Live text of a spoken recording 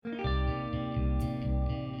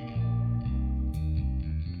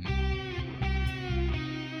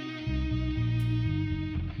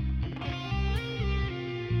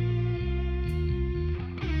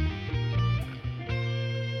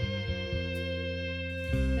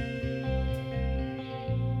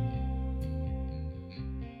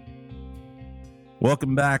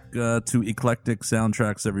Welcome back to Eclectic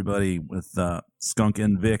Soundtracks, everybody, with Skunk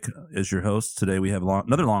and Vic as your hosts. Today we have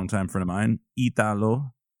another longtime friend of mine,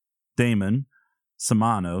 Italo Damon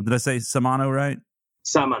Samano. Did I say Samano right?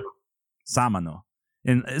 Samano.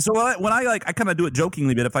 And so when I kind of do it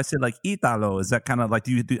jokingly, but if I say like Italo, is that kind of like,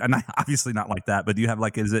 do you and I, obviously not like that, but do you have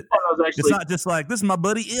like, is it, it's not just like, this is my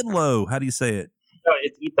buddy Italo. How do you say it? No,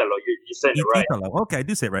 it's Italo. You said it right. Italo. Okay, I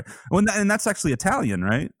do say it right. Well, and that's actually Italian,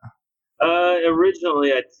 right?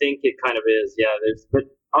 Originally, I think it kind of is. Yeah, but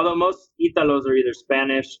although most Italos are either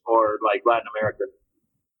Spanish or like Latin American.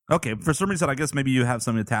 Okay, for some reason, I guess maybe you have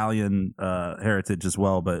some Italian heritage as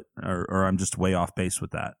well, but or I'm just way off base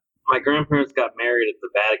with that. My grandparents got married at the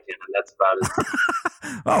Vatican, and that's about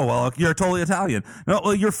it. Oh, well, you're totally Italian. No,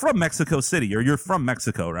 well, you're from Mexico City, or you're from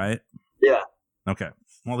Mexico, right? Yeah. Okay.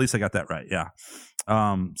 Well, at least I got that right. Yeah.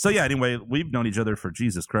 So yeah, anyway, we've known each other for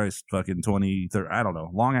Jesus Christ, fucking 20, 30, I don't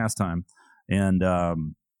know, long ass time. And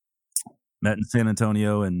met in San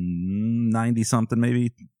Antonio in 90 something,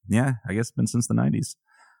 maybe. Yeah, I guess been since the 90s.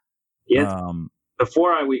 Yeah.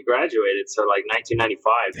 Before we graduated, so like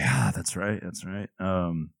 1995. Yeah, that's right. That's right.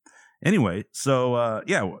 Anyway, so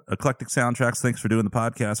yeah, Eclectic Soundtracks, thanks for doing the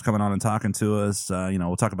podcast, coming on and talking to us.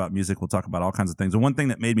 We'll talk about music, we'll talk about all kinds of things. And one thing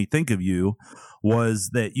that made me think of you was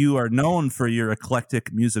that you are known for your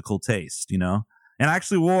eclectic musical taste, And I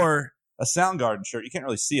actually wore a Soundgarden shirt. You can't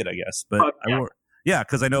really see it, I guess, but yeah. I wore. Yeah,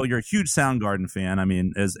 because I know you're a huge Soundgarden fan. I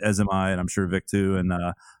mean, as am I, and I'm sure Vic too. And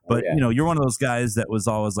but you're one of those guys that was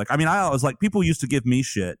always like. I mean, I always like people used to give me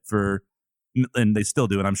shit for. And they still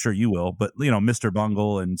do, and I'm sure you will, but Mr.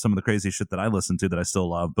 Bungle and some of the crazy shit that I listen to that I still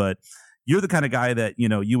love. But you're the kind of guy that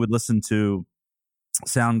you would listen to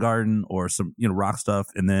Soundgarden or some rock stuff,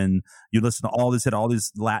 and then you listen to all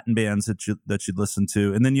these Latin bands that you'd listen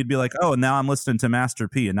to, and then you'd be like, oh, and now I'm listening to Master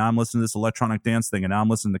P, and now I'm listening to this electronic dance thing, and now I'm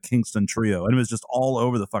listening to Kingston Trio, and it was just all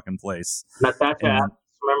over the fucking place. Natasha,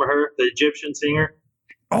 remember her, the Egyptian singer?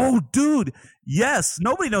 Oh, dude. Yes.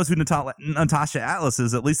 Nobody knows who Natasha Atlas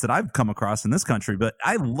is, at least that I've come across in this country. But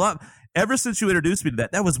I love, ever since you introduced me to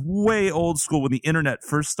that was way old school when the internet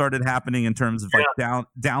first started happening in terms of like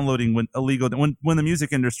downloading when the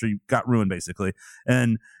music industry got ruined, basically.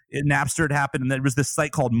 And Napster had happened, and there was this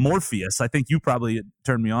site called Morpheus. I think you probably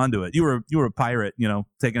turned me on to it. You were a pirate,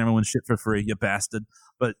 taking everyone's shit for free, you bastard.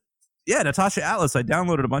 But yeah, Natasha Atlas, I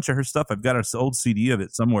downloaded a bunch of her stuff. I've got an old CD of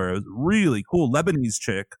it somewhere. It was really cool. Lebanese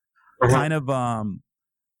chick, kind of,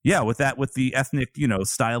 with the ethnic,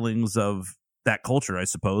 stylings of that culture, I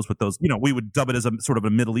suppose, with those, we would dub it as a sort of a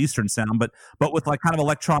Middle Eastern sound, but with like kind of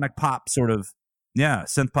electronic pop sort of,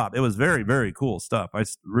 synth pop. It was very, very cool stuff.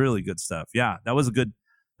 Really good stuff. Yeah, that was a good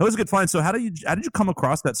find. So how did you come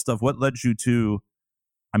across that stuff? What led you to,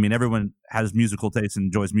 I mean, everyone has musical taste and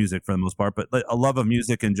enjoys music for the most part, but a love of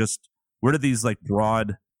music, and just where did these like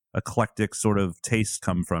broad, eclectic sort of tastes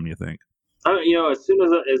come from, you think? As soon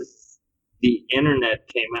as the internet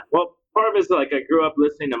came out, well, part of it is like I grew up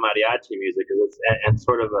listening to mariachi music and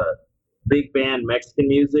sort of a big band Mexican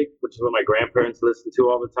music, which is what my grandparents listened to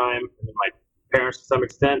all the time, and my parents to some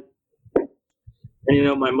extent.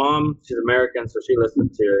 And, my mom, she's American, so she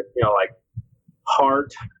listened to, like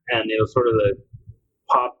Heart and, sort of the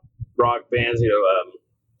pop rock bands,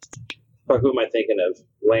 who am I thinking of?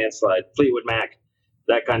 Landslide, Fleetwood Mac,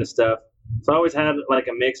 that kind of stuff. So I always had like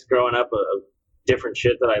a mix growing up of different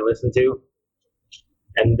shit that I listened to.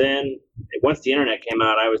 And then once the internet came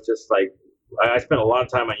out, I was just like, I spent a lot of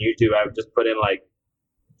time on YouTube. I would just put in like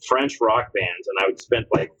French rock bands, and I would spend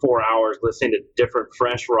like 4 hours listening to different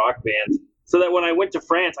French rock bands. So that when I went to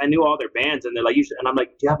France, I knew all their bands, and they're like, and I'm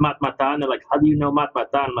like, do you have Matmata? And they're like, how do you know Matmata?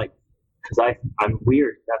 I'm like, because I'm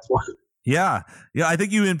weird. That's why. Yeah. I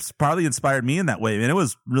think you probably inspired me in that way, and it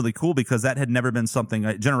was really cool because that had never been something.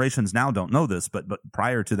 Generations now don't know this, but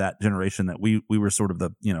prior to that generation, that we were sort of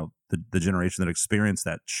the generation that experienced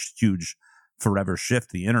that huge, forever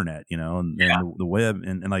shift, the internet, and the web,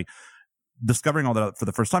 and like discovering all that for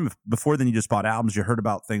the first time. Before then, you just bought albums, you heard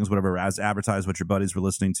about things, whatever, as advertised, what your buddies were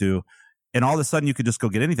listening to. And all of a sudden, you could just go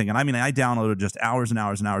get anything. And I mean, I downloaded just hours and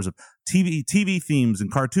hours and hours of TV themes and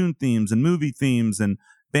cartoon themes and movie themes and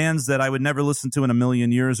bands that I would never listen to in a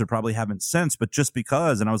million years or probably haven't since, but just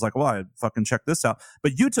because. And I was like, well, I fucking check this out.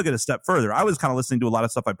 But you took it a step further. I was kind of listening to a lot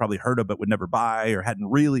of stuff I probably heard of but would never buy or hadn't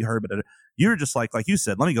really heard. But you're just like you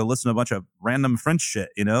said, let me go listen to a bunch of random French shit,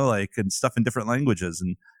 and stuff in different languages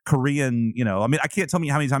and Korean, I mean, I can't tell me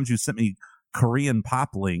how many times you sent me Korean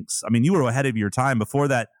pop links. I mean, you were ahead of your time. Before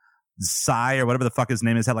that, Psy or whatever the fuck his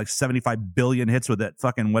name is had like 75 billion hits with that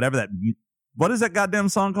fucking whatever that. What is that goddamn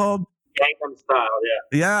song called? Gangnam Style,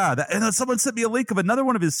 yeah. Yeah, and then someone sent me a link of another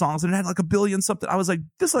one of his songs, and it had like 1 billion something. I was like,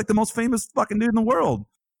 this is like the most famous fucking dude in the world.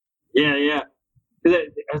 Yeah, yeah. I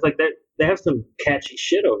was like, they have some catchy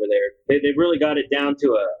shit over there. They really got it down to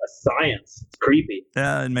a science. It's creepy.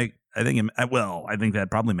 Yeah, I think that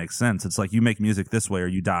probably makes sense. It's like you make music this way or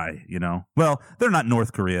you die, you know? Well, they're not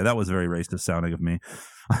North Korea. That was very racist sounding of me.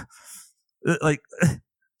 Like,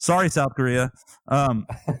 sorry, South Korea.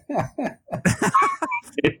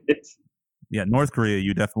 Yeah, North Korea,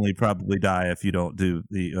 you definitely probably die if you don't do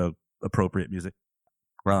the appropriate music.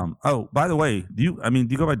 Oh, by the way, do you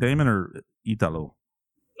go by Damon or Italo?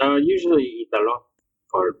 Usually Italo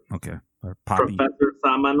or Poppy. Professor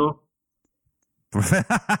Samano.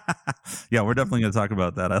 Yeah, we're definitely going to talk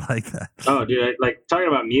about that. I like that. Oh, dude, like talking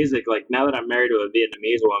about music. Like now that I'm married to a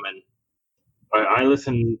Vietnamese woman, I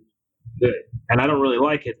listen, and I don't really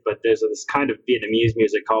like it, but there's this kind of Vietnamese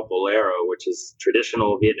music called bolero, which is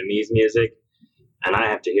traditional Vietnamese music, and I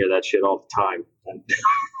have to hear that shit all the time.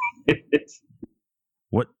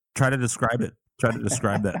 What? Try to describe it. Try to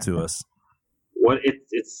describe that to us. What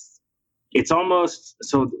it's almost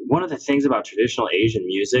so. One of the things about traditional Asian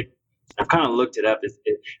music, I've kind of looked it up. It's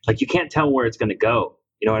like you can't tell where it's going to go.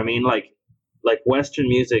 You know what I mean? Like Western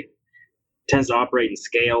music tends to operate in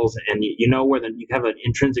scales, and you know where you have an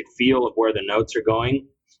intrinsic feel of where the notes are going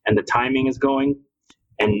and the timing is going.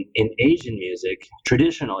 And in Asian music,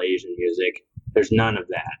 traditional Asian music, there's none of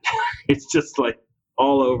that. It's just like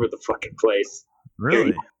all over the fucking place.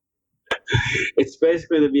 Really? It's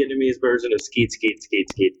basically the Vietnamese version of skeet, skeet, skeet,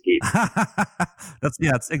 skeet, skeet.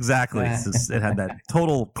 It's exactly. It had that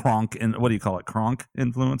total crunk and what do you call it? Crunk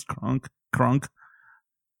influence? Crunk.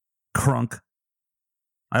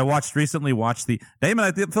 I recently watched the Damon.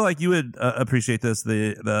 I feel like you would appreciate this.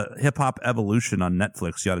 The Hip Hop Evolution on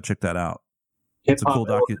Netflix. You ought to check that out. It's a cool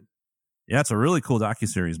docu. Yeah, it's a really cool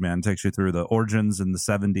docuseries, man. It takes you through the origins in the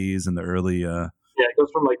 70s and the early. Yeah, it goes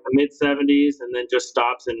from like the mid 70s and then just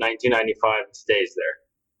stops in 1995 and stays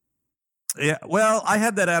there. Yeah, well, I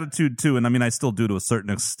had that attitude too, and I mean, I still do to a certain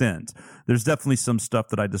extent. There's definitely some stuff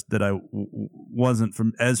that I wasn't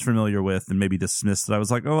as familiar with, and maybe dismissed. That I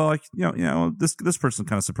was like, oh, well, like this person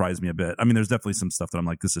kind of surprised me a bit. I mean, there's definitely some stuff that I'm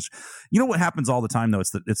like, this is, what happens all the time though.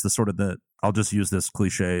 It's the sort of I'll just use this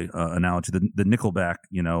cliche analogy, the Nickelback,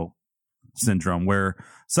 syndrome, where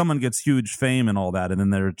someone gets huge fame and all that, and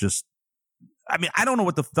then they're just. I mean, I don't know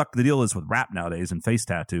what the fuck the deal is with rap nowadays and face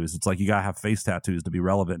tattoos. It's like you gotta have face tattoos to be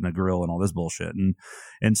relevant in a grill and all this bullshit.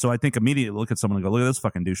 And so I think immediately look at someone and go, look at this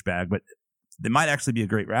fucking douchebag, but they might actually be a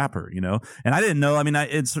great rapper, And I didn't know. I mean,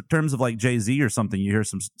 in terms of like Jay-Z or something, you hear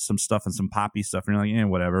some stuff and some poppy stuff, and you're like,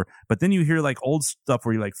 whatever. But then you hear like old stuff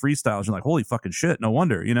where you like freestyles, and you're like, holy fucking shit, no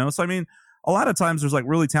wonder, So I mean, a lot of times there's like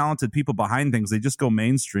really talented people behind things. They just go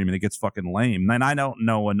mainstream and it gets fucking lame. And I don't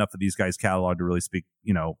know enough of these guys' catalog to really speak,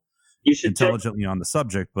 you should intelligently on the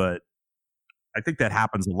subject, but I think that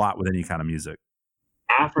happens a lot with any kind of music.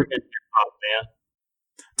 African hip hop, man.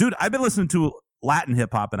 Dude, I've been listening to Latin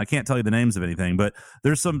hip hop, and I can't tell you the names of anything, but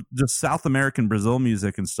there's some just South American Brazil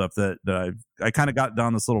music and stuff that I kind of got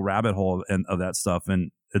down this little rabbit hole of that stuff, and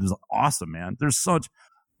it is awesome, man. It's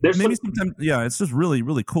just really,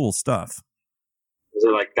 really cool stuff. Is it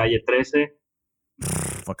like Calle 13?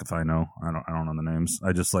 Fuck if I know. I don't know the names.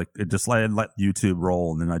 I just like it. Just let YouTube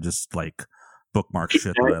roll, and then I just like bookmark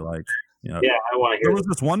shit that I like. Yeah, I want to hear. There was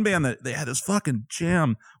this one band that they had this fucking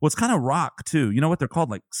jam. Well, it's kind of rock too. You know what they're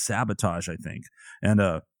called? Like Sabotage, I think. And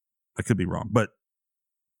I could be wrong, but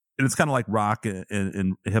it's kind of like rock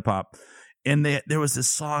and hip hop. And there was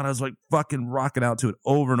this song, and I was like fucking rocking out to it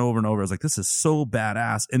over and over and over. I was like, this is so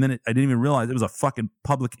badass. And then I didn't even realize it was a fucking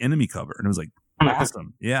Public Enemy cover, and it was like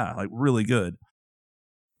awesome. Yeah, like really good.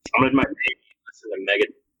 I made my baby listen to Megadeth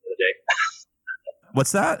the other day.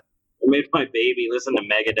 What's that? I made my baby listen to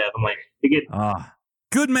Megadeth. I'm like, you get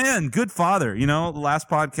good man, good father. The last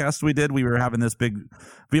podcast we did, we were having this big.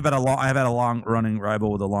 I've had a long running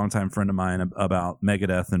rival with a longtime friend of mine about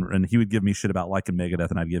Megadeth, and he would give me shit about liking Megadeth,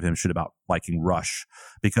 and I'd give him shit about liking Rush,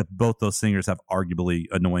 because both those singers have arguably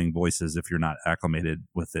annoying voices if you're not acclimated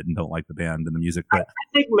with it and don't like the band and the music. But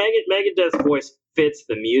I think Megadeth's voice fits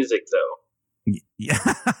the music though. Yeah,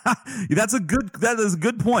 that is a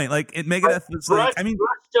good point. Like Megadeth, it's Rush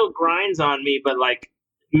still grinds on me, but like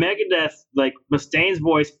Megadeth, like Mustaine's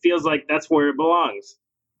voice feels like that's where it belongs.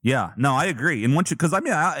 Yeah, no, I agree. And because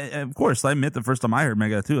of course, I admit the first time I heard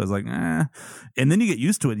Megadeth too, I was like, and then you get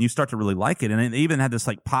used to it and you start to really like it. And it even had this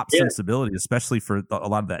like pop sensibility, especially for a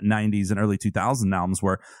lot of that '90s and early 2000 albums,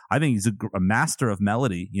 where I think he's a master of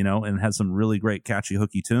melody, and has some really great catchy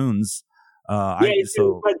hooky tunes. He's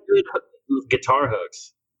got good guitar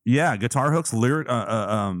hooks. Yeah, guitar hooks, lyric,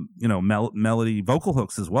 melody, vocal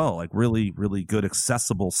hooks as well. Like really, really good,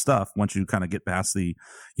 accessible stuff. Once you kind of get past the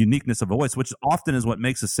uniqueness of a voice, which often is what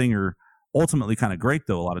makes a singer ultimately kind of great.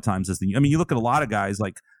 Though a lot of times you look at a lot of guys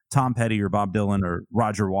like Tom Petty or Bob Dylan or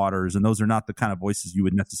Roger Waters, and those are not the kind of voices you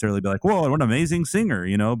would necessarily be like, "Whoa, what an amazing singer,"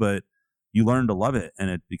 But you learn to love it, and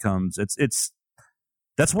it becomes it's.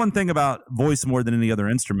 That's one thing about voice more than any other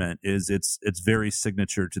instrument is it's very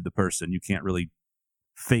signature to the person. You can't really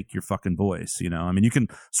fake your fucking voice, you can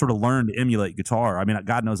sort of learn to emulate guitar. I mean,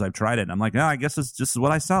 God knows I've tried it, and I'm like, I guess it's just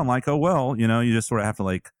what I sound like. Oh well, you just sort of have to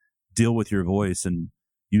like deal with your voice and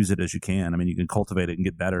use it as you can. I mean, you can cultivate it and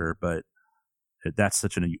get better, but that's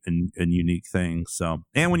such a unique thing. So,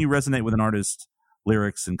 and when you resonate with an artist's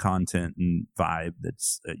lyrics and content and vibe,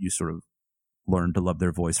 that you sort of learn to love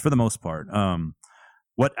their voice for the most part.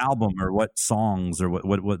 What album or what songs or what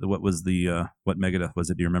was the what Megadeth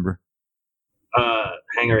was it? Do you remember?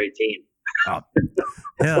 Hangar 18. Oh,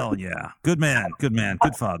 hell yeah. Good man.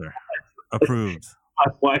 Good father. Approved.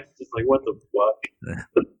 My wife's just like, what the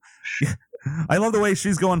fuck? I love the way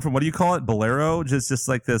she's going from, what do you call it? Bolero? Just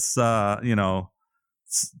like this, I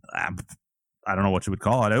don't know what you would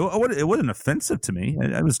call it. It wasn't offensive to me.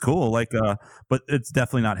 It was cool. But it's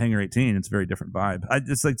definitely not Hangar 18. It's a very different vibe.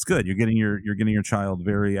 It's good. You're getting your child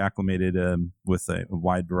very acclimated with a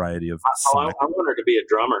wide variety of. I want her to be a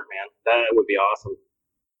drummer, man. That would be awesome.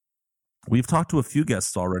 We've talked to a few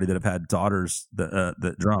guests already that have had daughters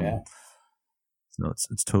that drum. Yeah. So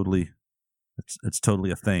it's totally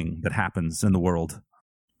a thing that happens in the world.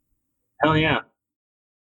 Hell yeah.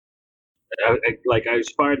 I was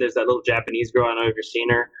inspired. There's that little Japanese girl. I don't know if you've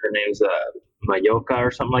seen her. Her name's Mayoka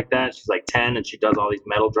or something like that. She's like 10 and she does all these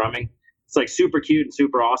metal drumming. It's like super cute and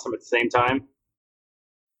super awesome at the same time.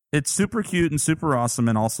 It's super cute and super awesome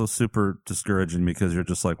and also super discouraging because you're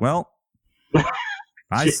just like, well,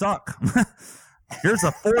 I suck. Here's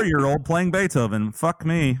a 4-year-old playing Beethoven. Fuck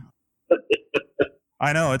me.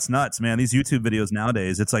 I know, it's nuts, man. These YouTube videos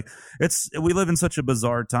nowadays, we live in such a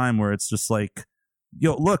bizarre time where it's just like,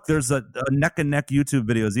 look, there's a neck and neck YouTube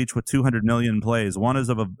videos, each with 200 million plays. One is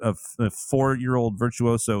of a 4-year-old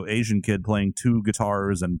virtuoso Asian kid playing 2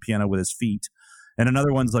 guitars and piano with his feet. And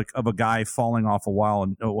another one's like of a guy falling off a wall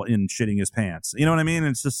and shitting his pants. You know what I mean?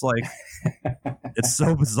 It's just like, it's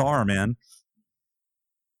so bizarre, man.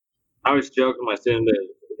 I was joking my student that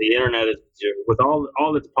the internet is, with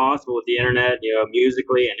all that's possible with the internet,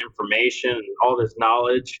 musically and information and all this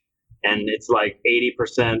knowledge, and it's like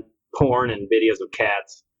 80% porn and videos of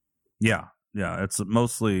cats. Yeah. It's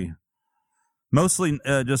mostly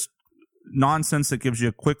just nonsense that gives you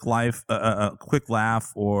a quick quick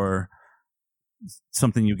laugh, or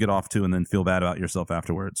something you get off to and then feel bad about yourself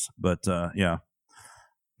afterwards. But yeah,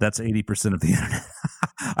 that's 80% of the internet.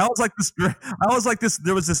 I always like this.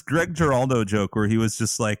 There was this Greg Giraldo joke where he was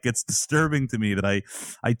just like, it's disturbing to me that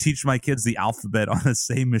I teach my kids the alphabet on the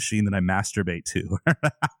same machine that I masturbate to.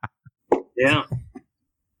 Yeah.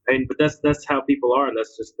 But that's how people are.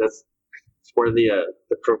 That's where the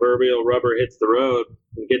proverbial rubber hits the road.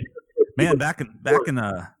 Man, back in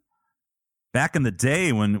the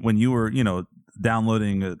day when you were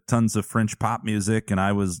downloading tons of French pop music, and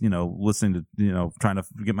I was listening to trying to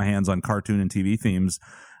get my hands on cartoon and TV themes.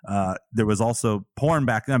 There was also porn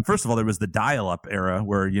back then. First of all, there was the dial-up era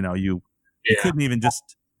where you couldn't even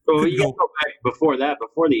just. Well, you go back before that,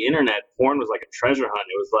 before the internet, porn was like a treasure hunt.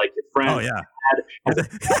 It was like your friends. Oh, yeah.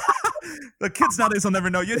 The kids nowadays will never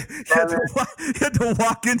know. You had to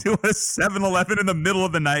walk into a 7-Eleven in the middle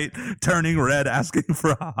of the night, turning red, asking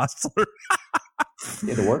for a hustler. You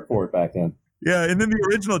had to work for it back then. Yeah, and then the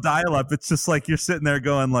original dial-up, it's just like you're sitting there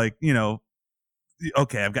going like,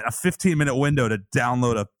 okay, I've got a 15-minute window to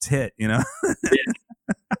download a tit, Yeah.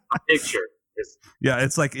 A picture. Yeah,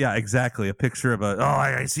 it's like, yeah, exactly. A picture of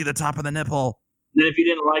I see the top of the nipple. Then if you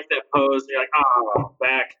didn't like that pose, you're like, oh,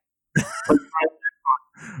 back.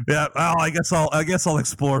 Yeah, well, I guess I'll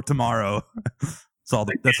explore tomorrow. That's all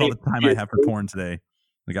the time I have for porn today.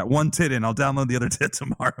 I got one tit in. I'll download the other tit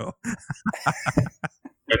tomorrow.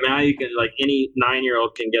 And now you can, like, any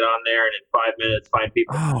 9-year-old can get on there and in 5 minutes find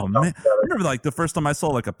people. Oh man, I remember like the first time I saw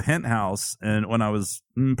like a Penthouse, and when I was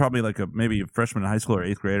probably like maybe a freshman in high school or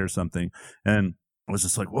 8th grade or something, and I was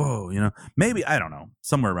just like, whoa, maybe, I don't know,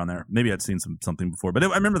 somewhere around there. Maybe I'd seen something before, but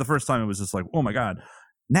I remember the first time it was just like, oh my God.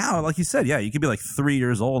 Now, like you said, yeah, you could be like 3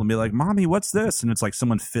 years old and be like, Mommy, what's this? And it's like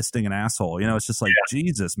someone fisting an asshole. It's just like,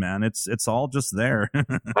 Jesus, man, it's all just there.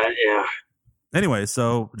 Yeah. Anyway,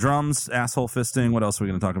 so drums, asshole fisting. What else are we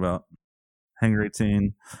going to talk about? Hangar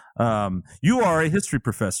 18. You are a history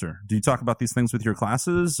professor. Do you talk about these things with your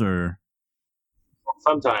classes, or?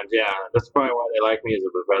 Sometimes, yeah. That's probably why they like me as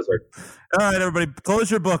a professor. All right, everybody, close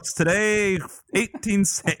your books. Today,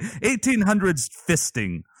 1800s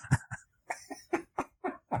fisting.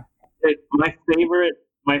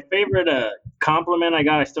 My favorite compliment I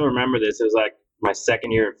got, I still remember this. It was like my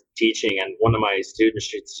second year of teaching, and one of my students,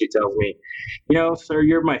 she tells me, sir,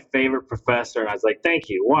 you're my favorite professor. And I was like, thank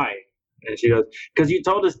you. Why? And she goes, because you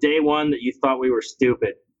told us day one that you thought we were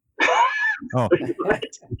stupid. Oh,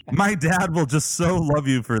 my dad will just so love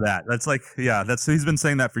you for that. That's like, yeah, he's been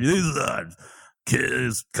saying that for you. These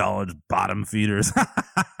kids, college bottom feeders.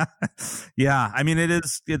 Yeah, I mean,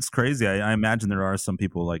 it's crazy. I imagine there are some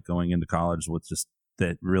people like going into college with just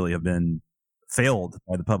that really have been failed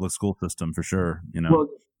by the public school system for sure. Well,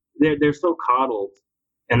 they're so coddled,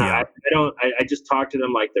 and Yeah. I just talk to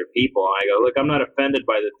them like they're people. I go, look, I'm not offended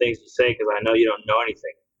by the things you say because I know you don't know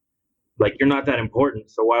anything. Like, you're not that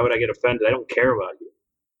important, so why would I get offended? I don't care about you.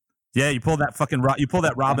 Yeah, you pull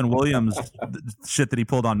that Robin Williams shit that he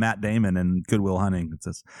pulled on Matt Damon in Good Will Hunting. It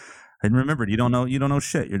says, and remember, you don't know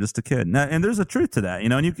shit. You're just a kid. And there's a truth to that,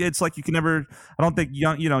 and it's like you can never. I don't think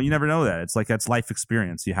you never know that. It's like that's life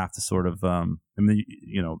experience. You have to sort of.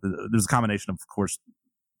 There's a combination of course,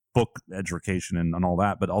 book education and all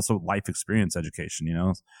that, but also life experience education.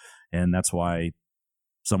 And that's why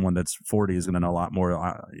someone that's 40 is going to know a lot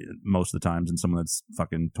more most of the times than someone that's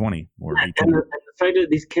fucking 20 or 18. And the fact that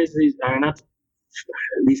these kids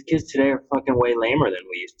today are fucking way lamer than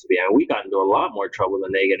we used to be. I mean, we got into a lot more trouble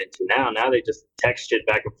than they get into now. Now they just text shit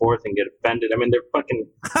back and forth and get offended. I mean, they're fucking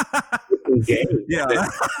gay. Yeah.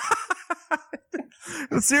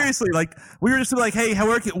 Seriously, like we were just like, hey,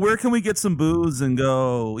 where can we get some booze and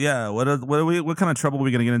go? Yeah, what kind of trouble are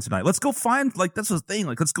we gonna get in tonight? Let's go find, like, that's the thing.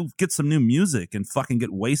 Like, let's go get some new music and fucking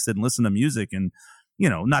get wasted and listen to music. And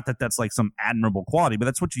not that that's like some admirable quality, but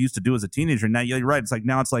that's what you used to do as a teenager. Now you're right. It's like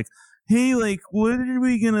now it's like, hey, like, what are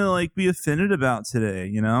we gonna like be offended about today?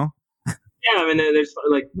 Yeah, I mean, there's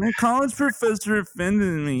like my college professor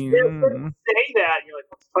offended me. Say that, and you're like,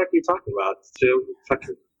 what the fuck are you talking about? So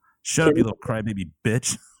fucking. Shut up, you little crybaby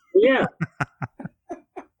bitch. Yeah.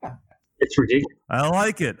 It's ridiculous. I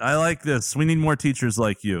like it. I like this. We need more teachers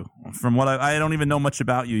like you. From what I don't even know much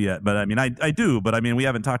about you yet, but I mean, I do, but I mean, we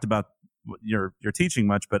haven't talked about your teaching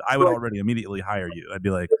much, but I would already immediately hire you. I'd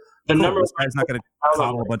be like, cool, this guy's not going to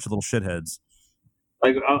coddle a bunch of little shitheads.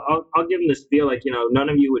 Like, I'll give them the spiel, like, none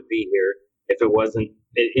of you would be here if it wasn't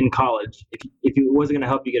in college, if it wasn't going to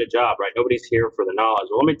help you get a job, right? Nobody's here for the knowledge.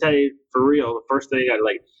 Well, let me tell you, for real, the first thing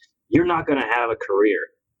you're not going to have a career.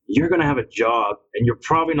 You're going to have a job, and you're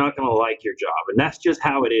probably not going to like your job. And that's just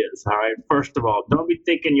how it is, all right? First of all, don't be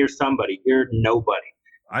thinking you're somebody. You're nobody.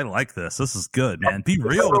 I like this. This is good, man. Be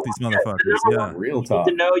real with these motherfuckers. Yeah. Real talk.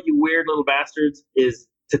 To know, you weird little bastards, is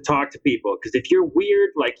to talk to people. Because if you're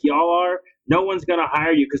weird like y'all are, no one's going to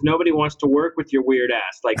hire you because nobody wants to work with your weird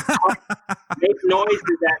ass. Like, make noises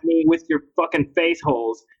at me with your fucking face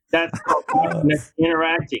holes. That's called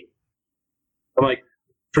interacting. I'm like,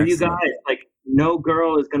 for you guys, like, no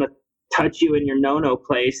girl is going to touch you in your no-no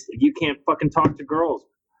place if you can't fucking talk to girls.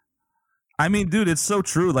 I mean, dude, it's so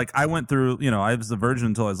true. Like, I went through, I was a virgin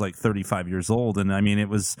until I was like 35 years old. And I mean,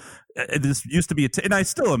 this used to be and I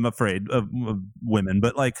still am afraid of women,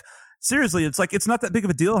 but like, seriously, it's like, it's not that big of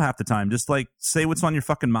a deal half the time. Just like say what's on your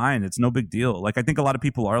fucking mind. It's no big deal. Like, I think a lot of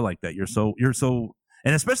people are like that. You're so,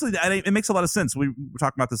 and especially it makes a lot of sense. We were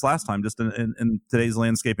talking about this last time, just in today's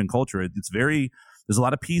landscape and culture. There's a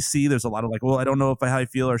lot of PC. There's a lot of like, well, I don't know how I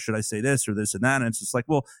feel, or should I say this or this and that. And it's just like,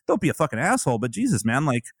 well, don't be a fucking asshole, but Jesus, man,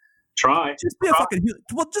 like, just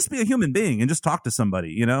be a human being and just talk to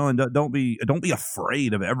somebody, and don't be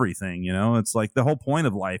afraid of everything. It's like the whole point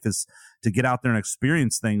of life is to get out there and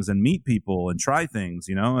experience things and meet people and try things,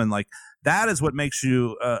 and like that is what makes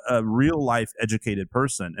you a real life educated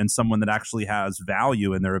person and someone that actually has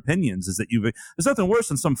value in their opinions. Is that there's nothing worse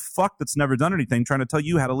than some fuck that's never done anything trying to tell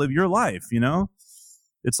you how to live your life.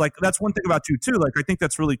 It's like, that's one thing about you too. Like, I think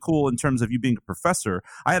that's really cool in terms of you being a professor.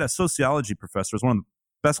 I had a sociology professor. It was one of the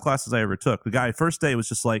best classes I ever took. The guy, first day, was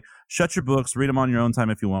just like, shut your books, read them on your own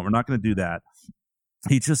time if you want. We're not going to do that.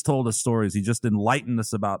 He just told us stories. He just enlightened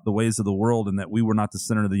us about the ways of the world and that we were not the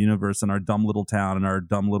center of the universe in our dumb little town and our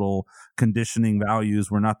dumb little conditioning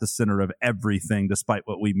values. We're not the center of everything, despite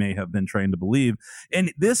what we may have been trained to believe.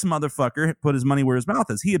 And this motherfucker put his money where his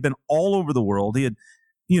mouth is. He had been all over the world. He had,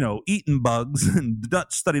 eaten bugs and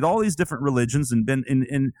studied all these different religions and been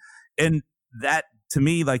in that to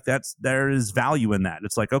me, like there is value in that.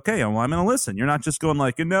 It's like, okay, well, I'm going to listen. You're not just going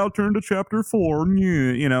like, and now turn to chapter 4.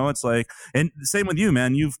 You know, it's like, and same with you,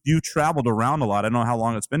 man. You've traveled around a lot. I don't know how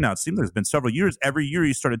long it's been now. It seems like it's been several years. Every year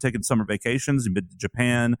you started taking summer vacations. You've been to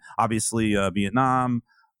Japan, obviously Vietnam.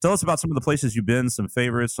 Tell us about some of the places you've been, some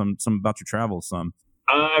favorites, some about your travels, some.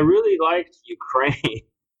 I really liked Ukraine.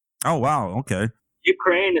 Oh, wow. Okay.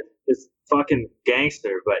 Ukraine is fucking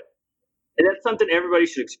gangster, but that's something everybody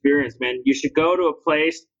should experience, man. You should go to a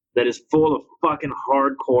place that is full of fucking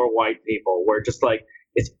hardcore white people, where just like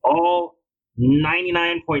it's all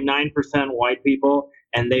 99.9% white people,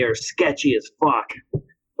 and they are sketchy as fuck.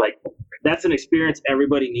 Like, that's an experience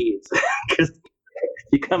everybody needs. Because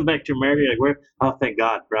you come back to America, you're like, where? Oh, thank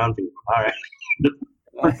God, brown people. All right.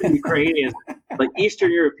 The Ukrainians, like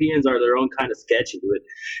Eastern Europeans, are their own kind of sketchy. But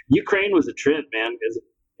Ukraine was a trip, man, because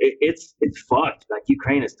it's fucked. Like,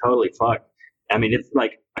 Ukraine is totally fucked. I mean, it's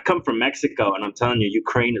like, I come from Mexico, and I'm telling you,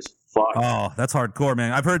 Ukraine is fucked. Oh, that's hardcore,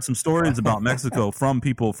 man. I've heard some stories about Mexico from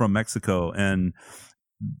people from Mexico, and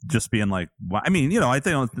just being like, well, I mean, you know, I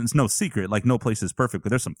think it's no secret, like no place is perfect,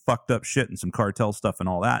 but there's some fucked up shit and some cartel stuff and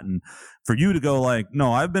all that. And for you to go like,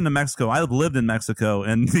 no, I've been to Mexico, I've lived in Mexico,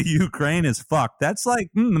 and the Ukraine is fucked. That's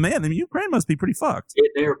like, man, the Ukraine must be pretty fucked.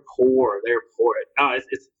 They're poor.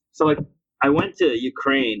 It's so like, I went to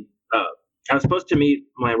Ukraine. I was supposed to meet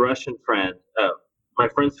my Russian friend. My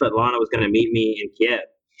friend Svetlana was going to meet me in Kiev,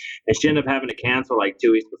 and she ended up having to cancel like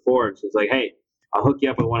 2 weeks before. And she's like, hey, I'll hook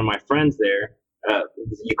you up with one of my friends there.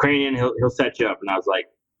 Ukrainian, he'll set you up. And I was like,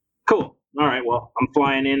 cool, all right, well, I'm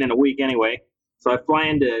flying in a week anyway. So I fly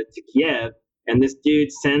into Kiev, and this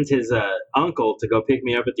dude sends his uncle to go pick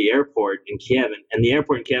me up at the airport in Kiev, and the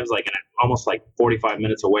airport in Kiev is like almost like 45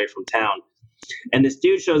 minutes away from town. And this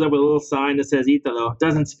dude shows up with a little sign that says Italo,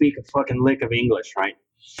 doesn't speak a fucking lick of English, right?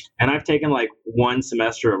 And I've taken like 1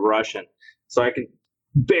 semester of Russian, so I can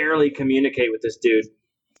barely communicate with this dude.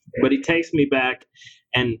 But he takes me back,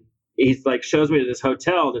 and he's like, shows me to this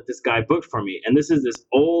hotel that this guy booked for me. And this is this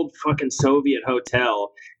old fucking Soviet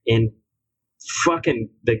hotel in fucking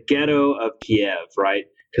the ghetto of Kiev, right?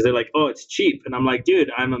 Because they're like, oh, it's cheap. And I'm like,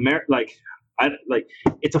 dude, I'm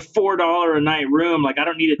it's a $4 a night room. Like, I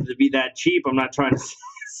don't need it to be that cheap. I'm not trying to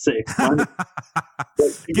save money.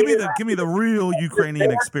 Give me the real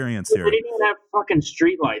Ukrainian experience here. They didn't even have fucking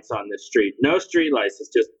streetlights on this street. No streetlights.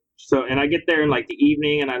 It's just so. And I get there in like the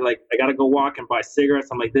evening, and I gotta go walk and buy cigarettes.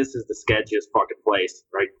 I'm like, this is the sketchiest fucking place,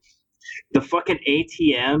 right? The fucking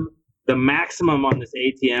ATM, the maximum on this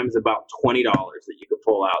ATM is about $20 that you can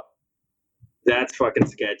pull out. That's fucking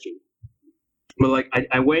sketchy. But like,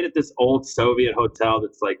 I wait at this old Soviet hotel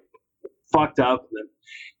that's like fucked up. And then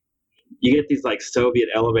you get these like Soviet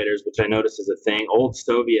elevators, which I noticed is a thing. Old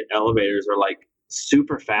Soviet elevators are like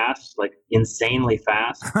super fast, like insanely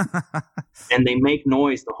fast, and they make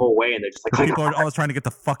noise the whole way. And they're just like, people are always trying to get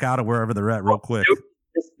the fuck out of wherever they're at real quick.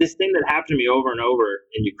 This thing that happened to me over and over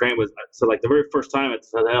in Ukraine was, so like the very first time at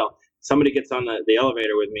the hotel, somebody gets on the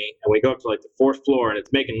elevator with me, and we go up to like the 4th floor, and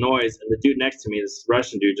it's making noise, and the dude next to me, this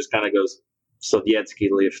Russian dude, just kind of goes, Sovietsky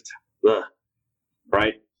lift. Ugh.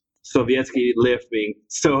 Right? Sovietsky lift being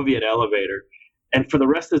Soviet elevator. And for the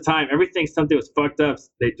rest of the time, everything, something was fucked up,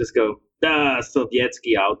 they just go,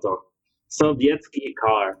 Sovietsky auto. Sovietsky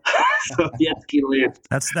car. Sovietsky lift.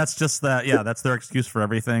 That's just that. Yeah, that's their excuse for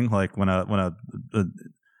everything. Like when a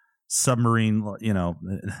submarine, you know,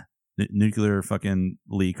 nuclear fucking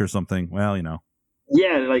leak or something. Well, you know.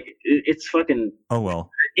 Yeah, like it's fucking. Oh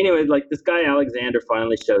well. Anyway, like this guy Alexander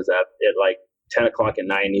finally shows up at like 10 o'clock at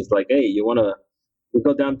night, and he's like, "Hey, we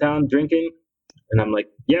go downtown drinking?" And I'm like,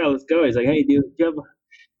 "Yeah, let's go." He's like, "Hey, do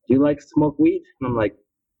you like smoke weed?" And I'm like,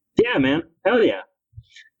 "Yeah, man, hell yeah."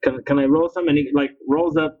 Can I roll some? And he like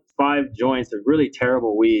rolls up 5 joints of really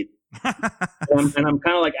terrible weed, and I'm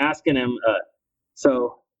kind of like asking him,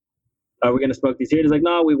 "So, are we gonna smoke these here?" He's like,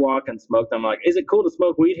 "No, we walk and smoke them." I'm like, "Is it cool to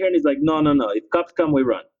smoke weed here?" And he's like, "No. If cops come, we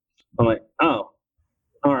run." I'm like, "Oh,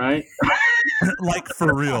 all right." Like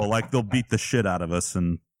for real, like they'll beat the shit out of us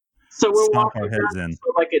and so we're stomp walking our heads in.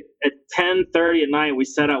 So like at 10:30 at night, we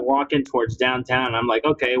set out walking towards downtown. And I'm like,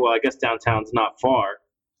 okay, well, I guess downtown's not far,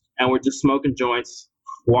 and we're just smoking joints,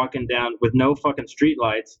 walking down with no fucking street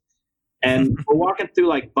lights. And we're walking through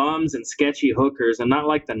like bums and sketchy hookers, and not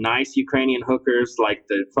like the nice Ukrainian hookers, like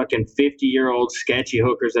the fucking 50-year-old sketchy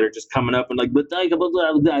hookers that are just coming up and like, but I do.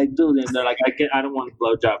 And they're like, I don't want a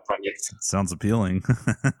blowjob from you. Sounds appealing.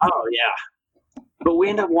 Oh yeah, but we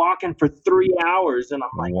end up walking for 3 hours, and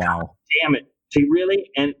I'm like, wow, God damn it, he really?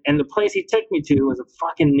 And the place he took me to was a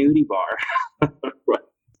fucking nudie bar.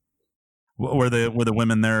 Were the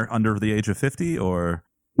women there under the age of 50 or?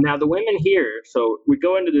 Now the women here, so we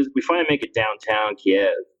go into this. We finally make it downtown Kiev,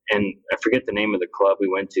 and I forget the name of the club we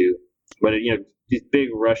went to, but these big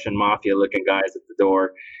Russian mafia-looking guys at the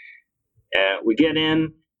door. We get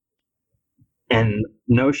in, and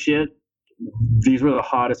no shit, these were the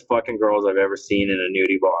hottest fucking girls I've ever seen in a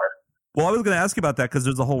nudie bar. Well, I was going to ask you about that because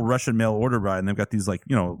there's a whole Russian mail order ride, and they've got these like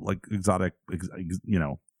exotic,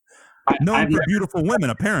 known for beautiful women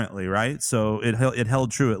apparently, right? So it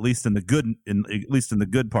held true at least in the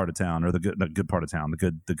good part of town, or the good part of town, the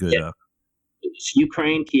good. Yeah.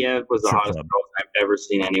 Ukraine, Kiev was the hottest girls I've ever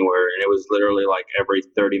seen anywhere, and it was literally like every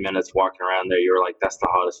 30 minutes walking around there, you were like, "That's the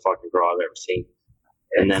hottest fucking girl I've ever seen."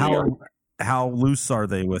 And then how loose are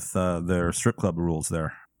they with their strip club rules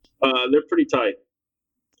there? They're pretty tight.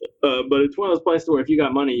 But it's one of those places where if you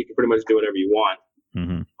got money, you can pretty much do whatever you want.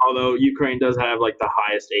 Mm-hmm. Although Ukraine does have like the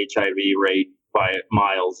highest HIV rate by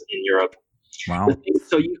miles in Europe. Wow.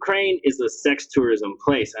 So Ukraine is a sex tourism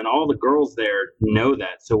place, and all the girls there know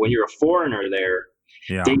that. So when you're a foreigner there,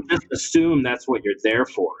 they just assume that's what you're there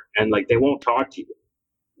for, and like they won't talk to you.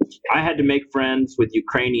 I had to make friends with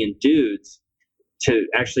Ukrainian dudes to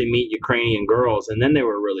actually meet Ukrainian girls, and then they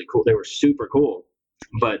were really cool. They were super cool.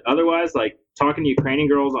 But otherwise, like talking to Ukrainian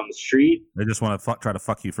girls on the street, they just want to try to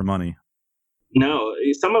fuck you for money. No,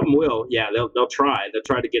 some of them will. Yeah, they'll try. They'll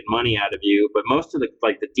try to get money out of you. But most of the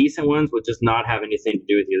decent ones will just not have anything to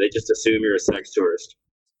do with you. They just assume you're a sex tourist.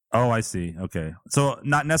 Oh, I see. Okay, so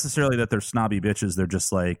not necessarily that they're snobby bitches. They're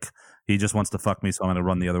just like, he just wants to fuck me, so I'm going to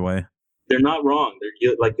run the other way. They're not wrong.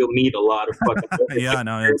 You'll meet a lot of fucking yeah,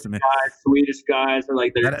 no, it's guys, Swedish guys, or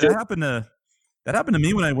like that happened to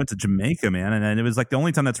me when I went to Jamaica, man, and it was like the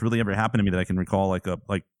only time that's really ever happened to me that I can recall.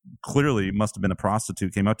 Like clearly must have been a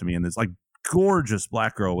prostitute came up to me, and this like gorgeous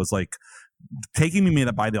black girl was like taking me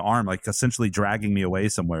by the arm, like essentially dragging me away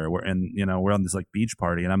somewhere. We're on this like beach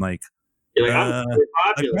party, and I'm like, I'm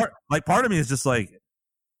popular. Like part of me is just like,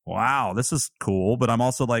 wow, this is cool, but I'm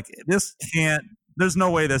also like, this can't. There's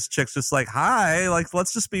no way this chick's just like, hi, like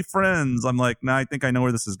let's just be friends. I'm like, no, I think I know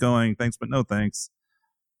where this is going. Thanks, but no thanks.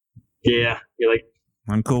 Yeah, you're like,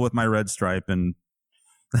 I'm cool with my red stripe and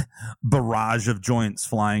barrage of joints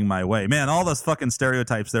flying my way. Man, all those fucking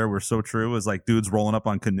stereotypes there were so true. It was like dudes rolling up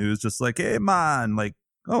on canoes just like, hey, man, like,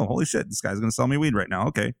 oh, holy shit, this guy's going to sell me weed right now.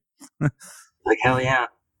 Okay. Like, hell yeah.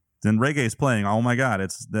 Then reggae's playing. Oh, my God,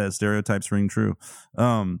 it's the stereotypes ring true.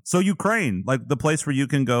 So Ukraine, like the place where you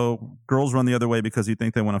can go, girls run the other way because you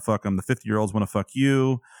think they want to fuck them. The 50-year-olds want to fuck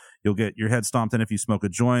you. You'll get your head stomped in if you smoke a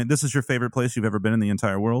joint. This is your favorite place you've ever been in the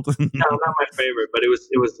entire world? No, not my favorite, but it was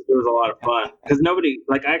a lot of fun because nobody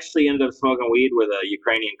like. I actually ended up smoking weed with a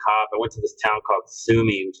Ukrainian cop. I went to this town called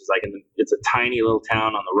Sumy, which is like it's a tiny little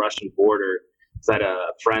town on the Russian border. I had a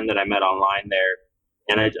friend that I met online there,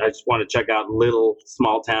 and I just wanted to check out little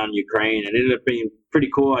small town Ukraine, and it ended up being pretty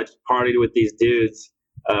cool. I just partied with these dudes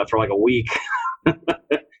for like a week,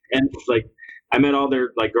 and like. I met all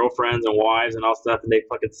their like girlfriends and wives and all stuff, and they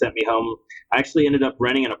fucking sent me home. I actually ended up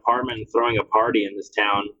renting an apartment and throwing a party in this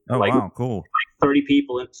town. Oh, wow, cool. Like 30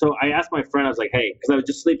 people. And so I asked my friend, I was like, hey, because I was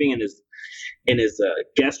just sleeping in his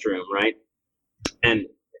guest room, right? And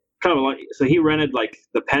kind of like, so he rented like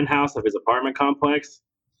the penthouse of his apartment complex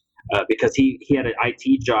because he had an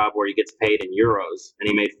IT job where he gets paid in euros, and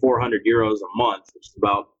he made 400 euros a month, which is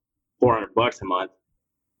about $400 a month.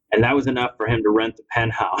 And that was enough for him to rent the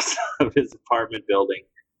penthouse of his apartment building.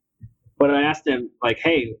 But I asked him, like,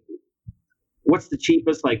 hey, what's the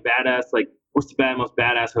cheapest, like, badass, like, what's the most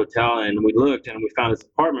badass hotel? And we looked, and we found this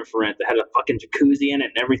apartment for rent that had a fucking jacuzzi in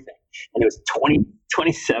it and everything. And it was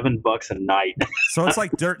 $27 a night. So it's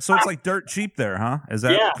like dirt. So it's like dirt cheap there, huh? Is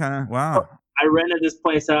that kind of wow? I rented this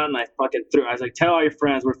place out, and I fucking threw. I was like, tell all your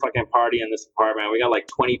friends we're fucking partying in this apartment. We got like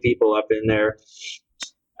 20 people up in there.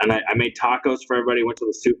 And I made tacos for everybody. Went to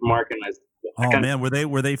the supermarket. And man,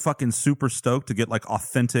 were they fucking super stoked to get like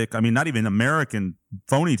authentic? I mean, not even American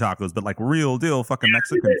phony tacos, but like real deal fucking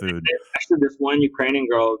Mexican food. Actually, this one Ukrainian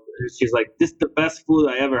girl, she's like, "This is the best food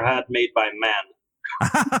I ever had made by man."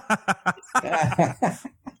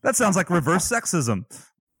 That sounds like reverse sexism.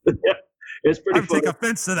 Yeah, it's pretty. I take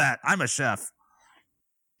offense to that. I'm a chef.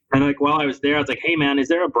 And like while I was there, I was like, "Hey man, is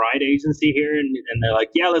there a bride agency here?" And they're like,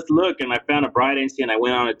 "Yeah, let's look." And I found a bride agency, and I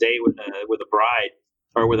went on a date with a bride,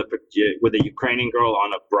 or with a Ukrainian girl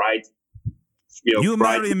on a bride. You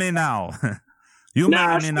marry me now. You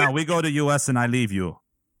marry me now. We go to U.S. and I leave you.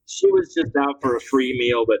 She was just out for a free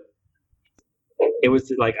meal, but it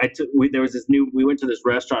was like we went to this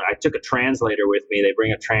restaurant. I took a translator with me. They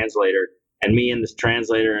bring a translator. And me and this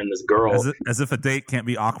translator and this girl. As if a date can't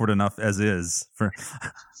be awkward enough as is.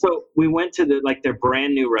 So we went to their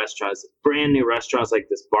brand new restaurants, like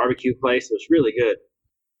this barbecue place. It was really good.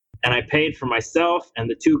 and I paid for myself and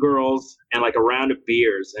the two girls and like a round of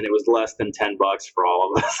beers, and it was less than $10 for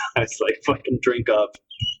all of us. I was like, fucking drink up.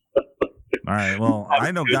 All right. Well,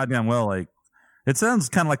 I know goddamn well, like, it sounds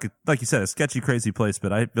kind of like you said, a sketchy, crazy place,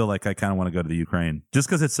 but I feel like I kind of want to go to the Ukraine just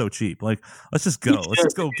because it's so cheap. Like, let's just go. Let's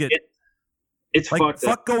just go get. It's like, fucked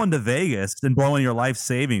fuck up. going to Vegas and blowing your life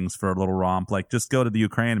savings for a little romp. Like, just go to the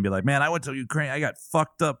Ukraine and be like, man, I went to Ukraine. I got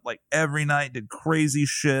fucked up like every night, did crazy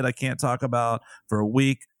shit I can't talk about for a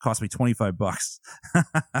week. Cost me $25.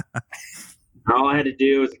 All I had to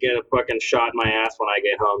do was get a fucking shot in my ass when I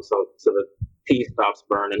get home, so the pee stops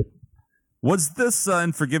burning. Was this?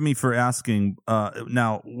 And forgive me for asking.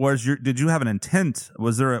 Now, did you have an intent?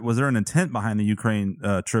 Was there an intent behind the Ukraine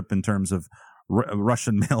trip in terms of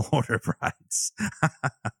Russian mail order brides?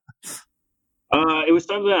 It was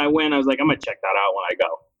something I went. I was like, I'm gonna check that out when I go.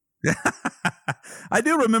 I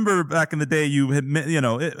do remember back in the day you had,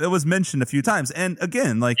 it was mentioned a few times, and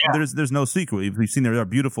again, like there's no secret. We've seen there are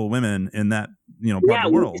beautiful women in that part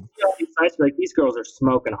of the world. Like these girls are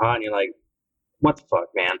smoking hot, and you're like, what the fuck,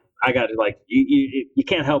 man? I got to like you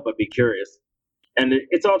can't help but be curious, and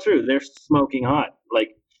it's all true. They're smoking hot.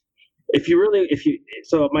 Like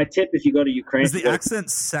so my tip, if you go to Ukraine, is the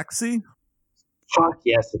accent sexy? Fuck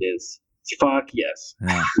yes, it is. Fuck yes.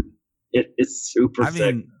 Yeah. It's super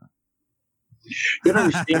sick. You don't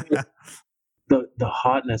understand the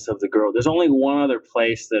hotness of the girl. There's only one other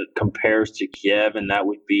place that compares to Kiev, and that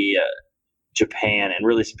would be Japan, and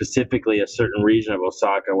really specifically a certain region of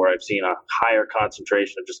Osaka where I've seen a higher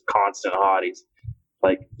concentration of just constant hotties.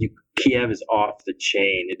 Like Kiev is off the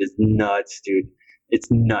chain. It is nuts, dude. It's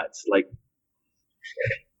nuts. Like,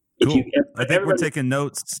 cool. I think we're taking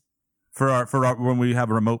notes for our when we have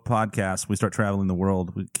a remote podcast. We start traveling the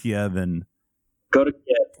world with Kiev and go to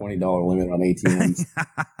Kiev. $20 limit on ATMs.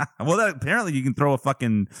 Well, apparently you can throw a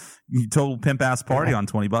fucking total pimp ass party on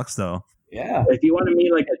 $20 though. Yeah. If you want to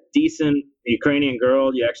meet like a decent Ukrainian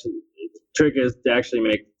girl, the trick is to actually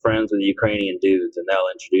make friends with Ukrainian dudes, and they'll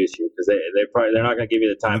introduce you because they're not going to give you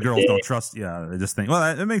the time. The girls don't trust. Yeah, they just think,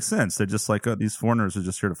 well, it makes sense. They're just like, these foreigners are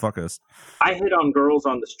just here to fuck us. I hit on girls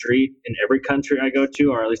on the street in every country I go to,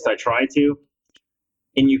 or at least I try to.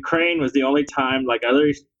 In Ukraine was the only time, like, I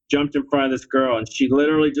literally jumped in front of this girl, and she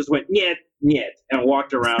literally just went "Niet, niet," and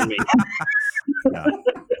walked around me. Yeah.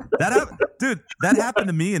 That happened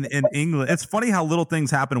to me in England. It's funny how little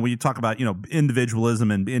things happen when you talk about,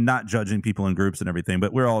 individualism and not judging people in groups and everything,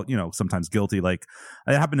 but we're all, sometimes guilty. Like,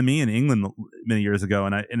 it happened to me in England many years ago,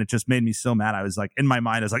 and it just made me so mad. I was like, in my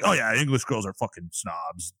mind, I was like, oh yeah, English girls are fucking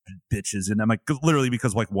snobs, bitches. And I'm like, literally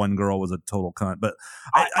because like one girl was a total cunt. But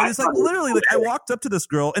I was like, literally, like I walked up to this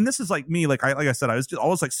girl, and this is like me, like I said, I was just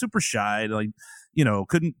always like super shy, like,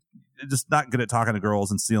 couldn't, just not good at talking to girls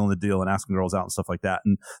and sealing the deal and asking girls out and stuff like that.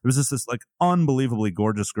 And there was this like unbelievably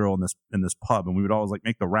gorgeous girl in this pub, and we would always like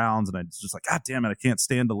make the rounds, and I was just like, God damn it, I can't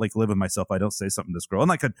stand to like live with myself if I don't say something to this girl. And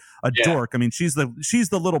like a dork. I mean, she's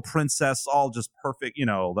the little princess, all just perfect,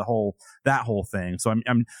 that whole thing. So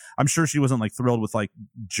I'm sure she wasn't like thrilled with like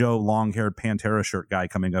Joe long-haired Pantera shirt guy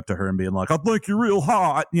coming up to her and being like, I think you're real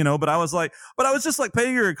hot, but I was just like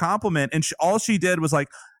paying her a compliment, and all she did was like,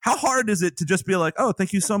 how hard is it to just be like, oh,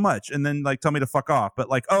 thank you so much, and then like tell me to fuck off? But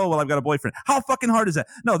like, oh, well, I've got a boyfriend. How fucking hard is that?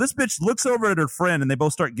 No, this bitch looks over at her friend, and they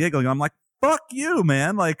both start giggling. I'm like, fuck you,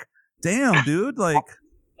 man. Like, damn, dude. Like,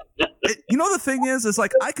 the thing is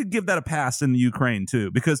like I could give that a pass in the Ukraine too,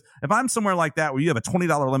 because if I'm somewhere like that where you have a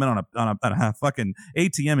 $20 limit on a fucking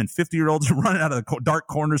ATM and 50-year-olds running out of the dark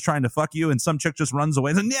corners trying to fuck you, and some chick just runs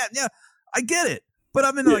away, then yeah, I get it. But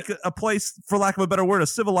I'm in like a place, for lack of a better word, a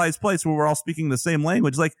civilized place where we're all speaking the same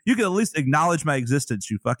language. Like, you can at least acknowledge my existence,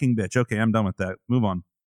 you fucking bitch. Okay, I'm done with that. Move on.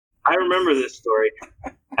 I remember this story.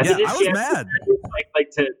 I was mad. Like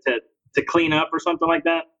to clean up or something like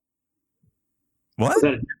that. What?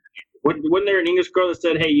 Wasn't there an English girl that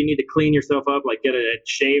said, hey, you need to clean yourself up, like get a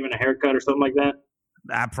shave and a haircut or something like that?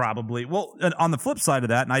 Probably. Well, on the flip side of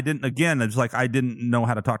that, and I didn't know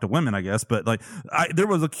how to talk to women, I guess, but like there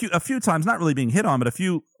was a few times, not really being hit on, but a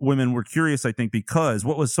few women were curious, I think, because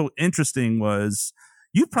what was so interesting was,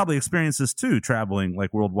 you've probably experienced this too, traveling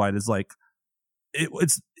like worldwide, is like,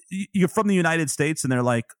 you're from the United States and they're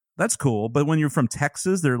like, that's cool. But when you're from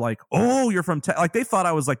Texas, they're like, oh, you're from Texas. Like, they thought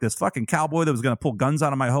I was like this fucking cowboy that was going to pull guns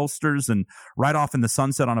out of my holsters and ride off in the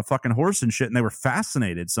sunset on a fucking horse and shit. And they were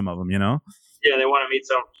fascinated, some of them, Yeah, they want to meet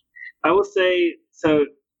some. I will say, so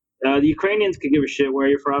the Ukrainians could give a shit where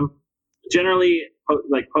you're from. Generally,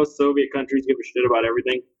 like post-Soviet countries give a shit about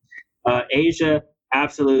everything. Asia,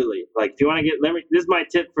 absolutely. Like, if you want to this is my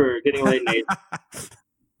tip for getting laid in Asia.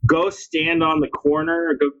 Go stand on the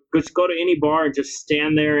corner. Just go to any bar and just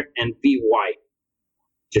stand there and be white.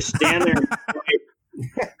 Just stand there.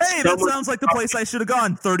 Hey, that sounds like the place I should have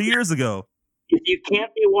gone 30 years ago. If you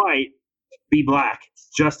can't be white, be black. It's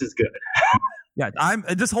just as good. Yeah,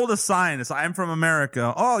 just hold a sign. It's I'm from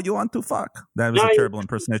America. Oh, you want to fuck? That was a terrible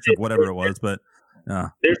impersonation of whatever it was, but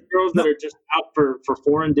there's girls that are just out for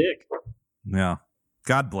foreign dick. Yeah,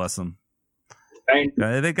 God bless them. Right?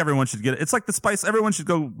 I think everyone should get it. It's like the spice. Everyone should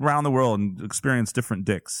go around the world and experience different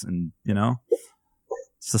dicks, and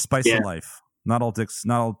it's the spice of life. Not all dicks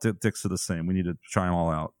are the same. We need to try them all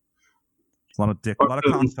out. A lot of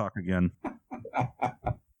cock talk again.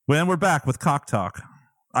 When we're back with cock talk.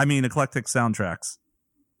 I mean, eclectic soundtracks.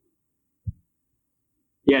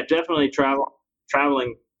 Yeah, definitely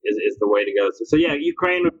traveling is the way to go. So yeah,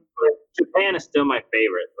 Japan is still my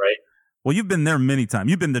favorite, right? Well, you've been there many times.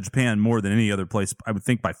 You've been to Japan more than any other place, I would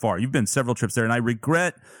think, by far. You've been several trips there, and I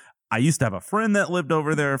regret. I used to have a friend that lived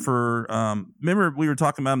over there for. Remember, we were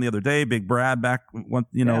talking about him the other day, Big Brad, back when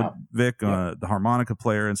Vic, the harmonica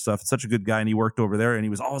player and stuff. Such a good guy, and he worked over there, and he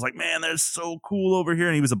was always like, "Man, they're so cool over here."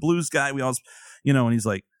 And he was a blues guy. We always, and he's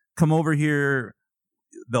like, "Come over here,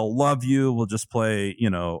 they'll love you. We'll just play,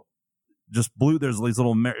 just blue." There's these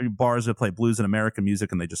little bars that play blues and American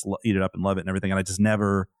music, and they just eat it up and love it and everything. And I just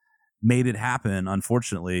never made it happen,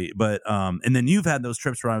 unfortunately. But and then you've had those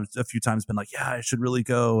trips where I've a few times been like, yeah, I should really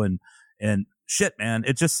go, and shit, man,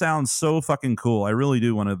 it just sounds so fucking cool. I really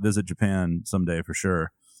do want to visit Japan someday for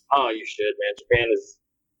sure. Oh, you should, man.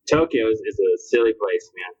 Tokyo is a silly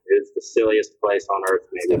place, man. It's the silliest place on earth.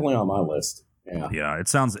 Maybe. It's definitely on my list. Yeah, it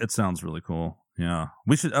sounds really cool. Yeah,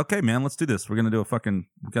 we should. Okay, man, let's do this. We're gonna do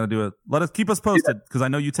keep us posted because I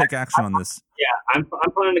know you take action on this. Yeah, I'm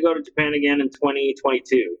planning to go to Japan again in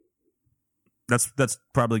 2022. That's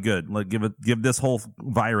probably good. Like give this whole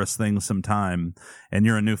virus thing some time. And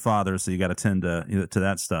you're a new father, so you got to tend to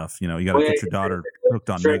that stuff. You got to get your daughter hooked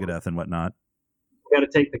on Megadeth and whatnot. You got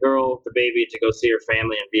to take the baby, to go see her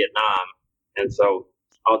family in Vietnam, and so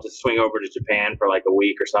I'll just swing over to Japan for like a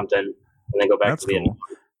week or something, and then go back to Vietnam.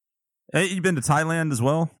 Hey, you been to Thailand as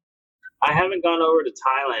well? I haven't gone over to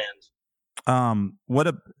Thailand.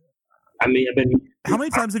 I've been. How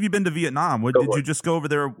many times have you been to Vietnam? Did you just go over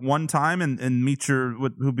there one time and meet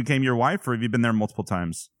who became your wife, or have you been there multiple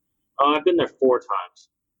times? I've been there 4 times.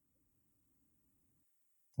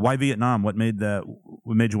 Why Vietnam? What made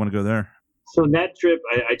you want to go there? So that trip,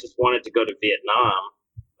 I just wanted to go to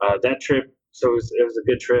Vietnam. That trip, so it was a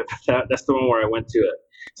good trip. That's the one where I went to it.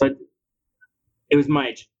 So it was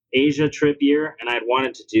my Asia trip year, and I had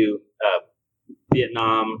wanted to do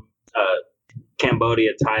Vietnam, Cambodia,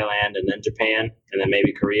 Thailand, and then Japan, and then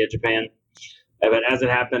maybe Korea, Japan. But as it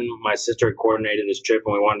happened, my sister had coordinated this trip,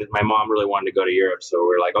 and my mom really wanted to go to Europe. So we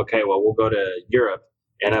were like, okay, well, we'll go to Europe.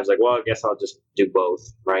 And I was like, well, I guess I'll just do both,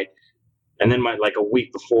 right? And then a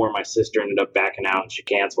week before, my sister ended up backing out, and she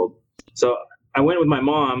canceled. So I went with my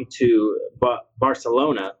mom to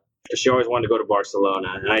Barcelona, because she always wanted to go to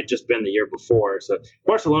Barcelona, and I'd just been the year before. So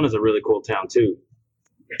Barcelona's a really cool town, too.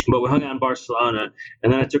 But we hung out in Barcelona,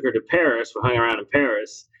 and then I took her to Paris. We hung around in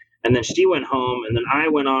Paris, and then she went home, and then I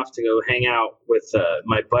went off to go hang out with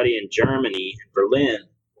my buddy in Germany, Berlin,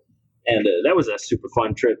 and that was a super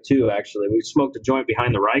fun trip too. Actually, we smoked a joint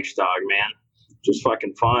behind the Reichstag, man. Just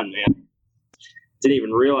fucking fun, man. Didn't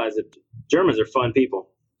even realize it. Germans are fun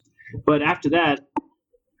people. But after that,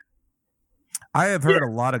 I have heard a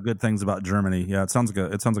lot of good things about Germany. Yeah, it sounds like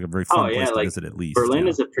a very fun place to visit at least. Berlin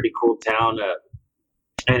is a pretty cool town.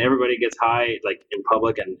 And everybody gets high in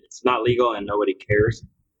public, and it's not legal, and nobody cares.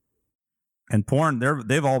 And porn,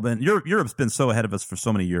 they've all been. Europe's been so ahead of us for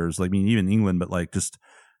so many years. Like, I mean, even England, but just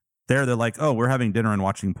they're like, oh, we're having dinner and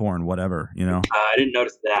watching porn, whatever, I didn't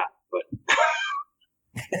notice that, but.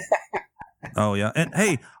 Oh yeah, and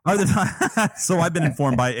hey, so I've been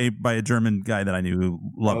informed by a German guy that I knew who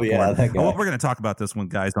loved porn. That guy. We're going to talk about this when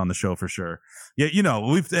guys on the show for sure. Yeah,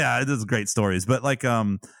 this is great stories, but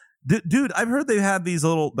dude, I've heard they have these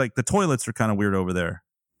little, the toilets are kind of weird over there.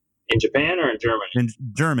 In Japan or in Germany? In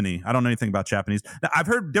Germany. I don't know anything about Japanese. Now, I've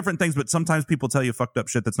heard different things, but sometimes people tell you fucked up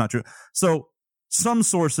shit that's not true. So some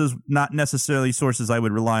sources, not necessarily sources I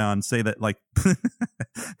would rely on, say that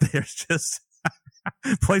there's just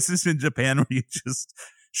places in Japan where you just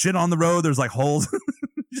shit on the road. There's holes,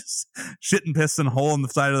 just shit and piss and a hole in the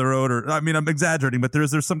side of the road. Or, I mean, I'm exaggerating, but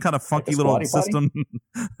there's some kind of funky little system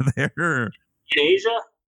there. In Asia?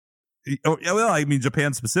 Oh, well, I mean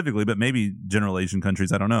Japan specifically, but maybe general Asian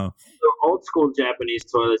countries. I don't know. So old school Japanese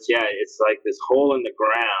toilets, it's like this hole in the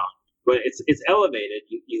ground, but it's elevated.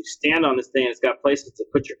 You stand on this thing, and it's got places to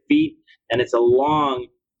put your feet, and it's a long,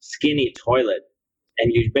 skinny toilet,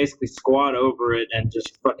 and you basically squat over it and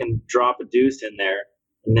just fucking drop a deuce in there.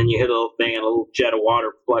 and then you hit a little thing, and a little jet of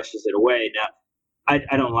water flushes it away. Now,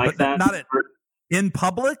 I don't like that. Not in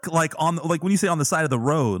public, like when you say on the side of the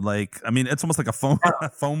road, like I mean, it's almost like a phone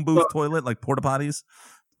booth toilet, like porta potties.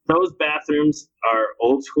 Those bathrooms are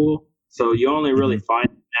old school, so you only really find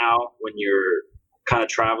it now when you're kind of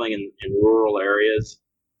traveling in rural areas.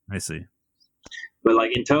 I see. But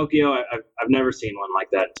like in Tokyo, I've never seen one like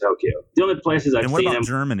that in Tokyo. The only places I've seen them.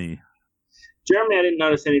 Germany? Germany, I didn't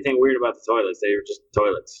notice anything weird about the toilets. They were just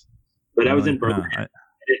toilets. But I was in Berlin.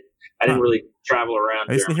 I didn't really travel around.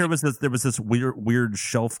 I used to hear there was this weird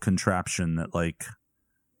shelf contraption that like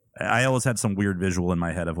I always had some weird visual in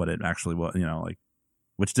my head of what it actually was, like,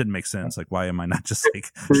 which didn't make sense. Like, why am I not just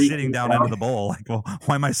like shitting down into the bowl? Like, well,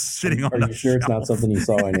 why am I shitting on? Are you sure it's not something you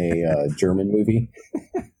saw in a German movie?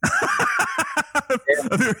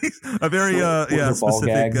 a very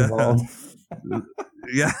specific.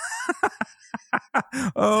 Yeah.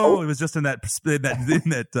 Oh, it was just in that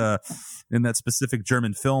specific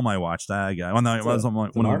German film I watched. It was on one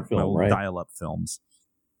of my old dial-up films.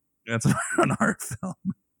 That's an art film.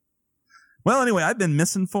 Well, anyway, I've been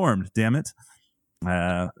misinformed. Damn it. Like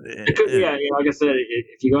I said,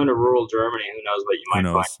 if you go into rural Germany, who knows what you might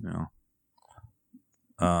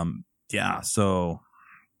find. Yeah. So,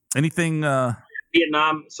 anything?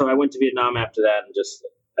 Vietnam. So I went to Vietnam after that, and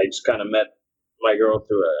I just kind of met my girl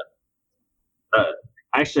through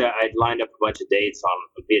actually, I'd lined up a bunch of dates on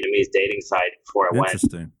a Vietnamese dating site before I went.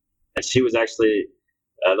 Interesting. And she was actually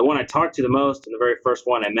the one I talked to the most, and the very first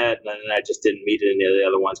one I met, and then I just didn't meet any of the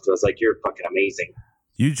other ones because I was like, "You're fucking amazing."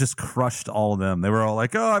 You just crushed all of them. They were all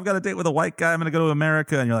like, "Oh, I've got a date with a white guy. I'm going to go to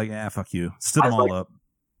America," and you're like, "Yeah, fuck you." Stood them all up.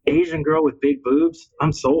 Asian girl with big boobs.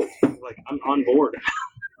 I'm sold. Like I'm on board.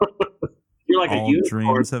 You're like all a unicorn.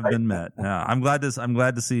 Dreams have been met. Yeah, I'm glad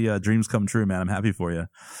to see dreams come true, man. I'm happy for you.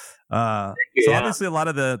 So obviously a lot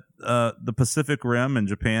of the Pacific Rim and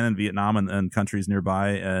Japan and Vietnam and countries nearby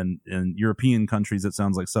and European countries, it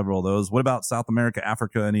sounds like several of those. What about South America,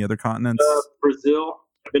 Africa, any other continents? Brazil.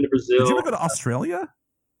 I've been to Brazil. Did you ever go to Australia?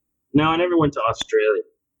 No, I never went to Australia.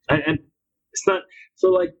 And it's not so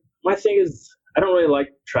like my thing is I don't really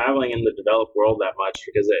like traveling in the developed world that much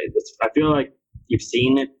because I feel like you've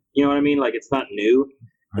seen it. You know what I mean? Like it's not new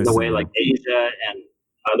in the way like Asia and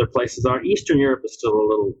other places are. Eastern Europe is still a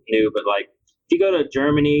little new, but like if you go to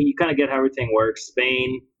Germany, you kind of get how everything works.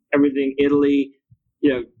 Spain, everything, Italy,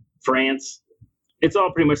 France, it's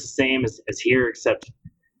all pretty much the same as here, except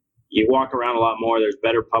you walk around a lot more. There's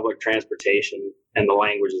better public transportation, and the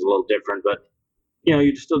language is a little different. But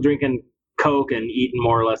you're still drinking Coke and eating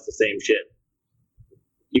more or less the same shit.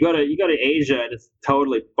 You go to Asia, and it's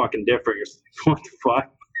totally fucking different. You're like, what the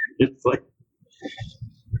fuck? It's like.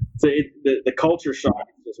 So the culture shock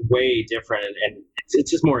is way different, and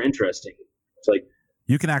it's just more interesting. It's like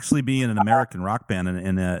you can actually be in an American rock band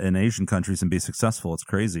in Asian countries and be successful. It's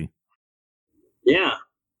crazy. Yeah.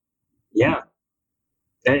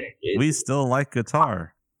 We still like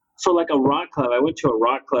guitar. So like a rock club, I went to a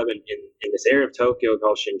rock club in this area of Tokyo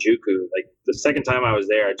called Shinjuku. Like the second time I was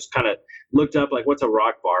there, I just kind of looked up like what's a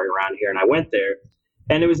rock bar around here, and I went there,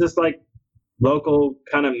 and it was just like local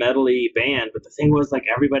kind of metal-y band, but the thing was like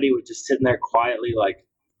everybody was just sitting there quietly like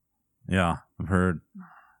yeah, I've heard.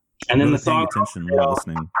 And then the song attention while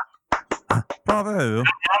listening. Bravo. I'm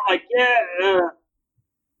like,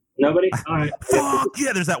 nobody? All right. Fuck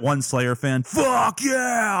yeah, there's that one Slayer fan. Fuck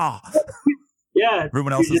yeah. Yeah.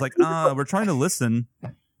 Everyone else is like, we're trying to listen.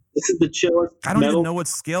 This is the chillest. I don't even know what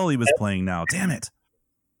scale he was playing now. Damn it.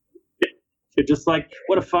 You're just like,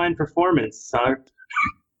 what a fine performance, huh?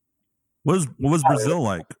 What was Brazil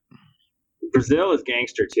like? Brazil is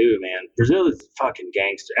gangster too, man. Brazil is fucking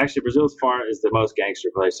gangster. Actually, Brazil is the most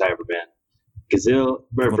gangster place I've ever been.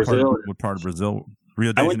 What part of Brazil?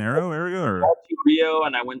 Rio de Janeiro area? Or? I went to Rio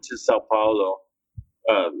and I went to Sao Paulo.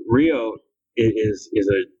 Rio is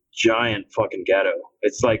a giant fucking ghetto.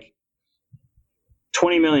 It's like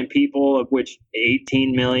 20 million people, of which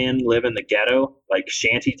 18 million live in the ghetto, like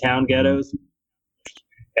shantytown ghettos.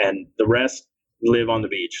 And the rest live on the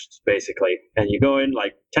beach, basically. And you go in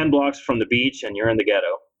like 10 blocks from the beach and you're in the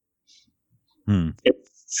ghetto. It's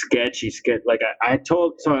sketchy. Like I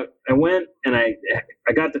went and I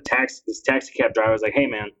got this taxi cab driver. I was like, hey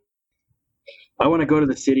man, I want to go to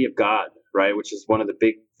the City of God, right? Which is one of the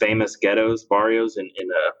big famous ghettos, barrios in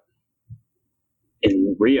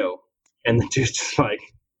Rio. And the dude's just like,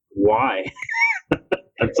 why?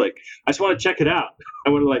 I was like, I just want to check it out.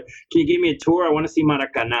 I want to can you give me a tour? I want to see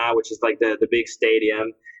Maracanã, which is like the big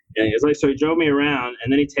stadium. And he was like, so he drove me around,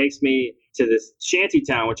 and then he takes me to this shanty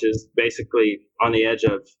town, which is basically on the edge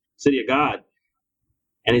of City of God.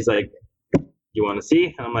 And he's like, you want to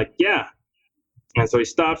see? And I'm like, yeah. And so he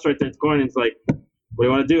stops right there at the corner and he's like, what do you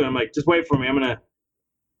want to do? And I'm like, just wait for me. I'm gonna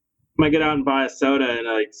get out and buy a soda and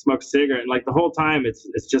like smoke a cigarette. And like the whole time it's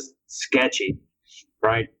just sketchy,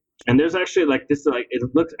 right? And there's actually like this, like it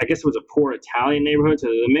looks, I guess it was a poor Italian neighborhood, so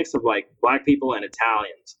there's a mix of like black people and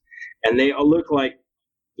Italians, and they all look like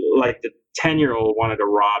the 10-year-old wanted to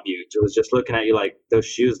rob you. It was just looking at you like those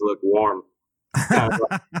shoes look warm. Kind of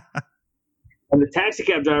like, and the taxi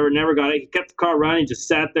cab driver never got it. He kept the car running, just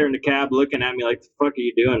sat there in the cab looking at me like, the fuck are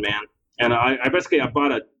you doing, man? And I basically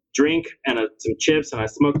bought a drink and some chips and I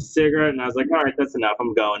smoked a cigarette and I was like, all right, that's enough.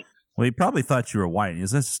 I'm going. Well, he probably thought you were white.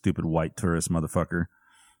 He's a stupid white tourist motherfucker.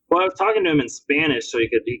 Well, I was talking to him in Spanish so he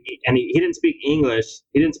could, and he didn't speak English.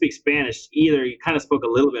 He didn't speak Spanish either. He kind of spoke a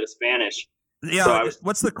little bit of Spanish. Yeah. So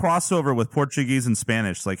what's the crossover with Portuguese and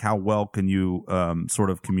Spanish? Like, how well can you sort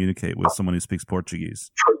of communicate with someone who speaks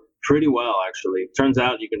Portuguese? Pretty well, actually. Turns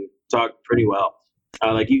out you can talk pretty well.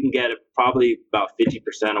 Like you can get probably about 50%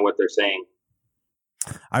 of what they're saying.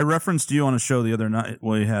 I referenced you on a show the other night.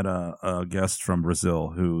 We had a guest from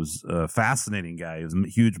Brazil who's a fascinating guy. He was a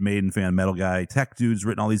huge Maiden fan, metal guy, tech dude's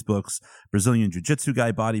written all these books, Brazilian jiu-jitsu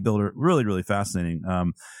guy, bodybuilder, really, really fascinating.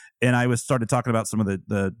 And I started talking about some of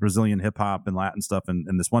the Brazilian hip hop and Latin stuff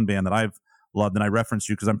and this one band that I've loved. And I referenced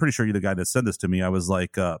you because I'm pretty sure you're the guy that said this to me. I was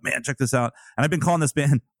like, man, check this out. And I've been calling this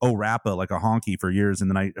band O Rappa, like a honky, for years. And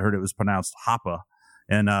then I heard it was pronounced Hoppa.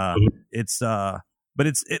 And they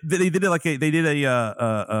did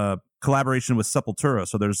a collaboration with Sepultura.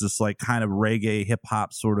 So there's this like kind of reggae hip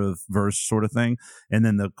hop sort of verse sort of thing. And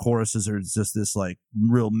then the choruses are just this like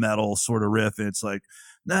real metal sort of riff. And it's like,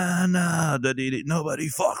 nah, nobody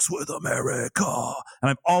fucks with America. And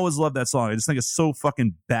I've always loved that song. I just think it's so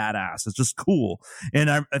fucking badass. It's just cool. And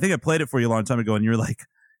I think I played it for you a long time ago and you're like,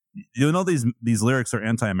 you know, these lyrics are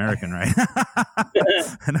anti-American, right?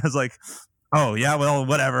 And I was like, oh yeah, well,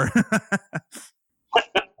 whatever.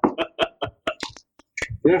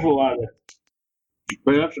 There's a lot of it.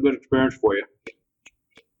 But that's a good experience for you.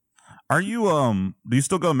 Are you do you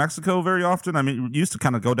still go to Mexico very often? I mean, you used to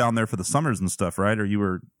kind of go down there for the summers and stuff, right? Or you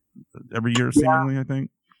were every year seemingly, I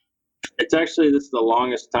think? It's actually, this is the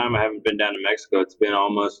longest time I haven't been down to Mexico. It's been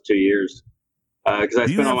almost 2 years. Because I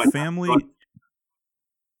spent all my family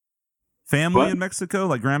in Mexico,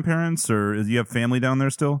 like grandparents, or do you have family down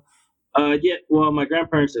there still? Yeah, well, my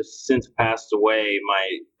grandparents have since passed away.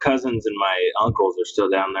 My cousins and my uncles are still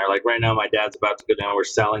down there. Like right now, my dad's about to go down. We're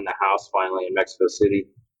selling the house finally in Mexico City.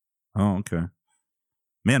 Oh, okay.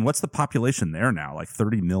 Man, what's the population there now? Like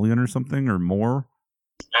 30 million or something or more?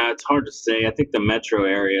 It's hard to say. I think the metro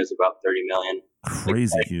area is about 30 million.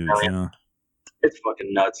 Crazy huge, yeah. It's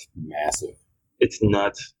fucking nuts. Massive. It's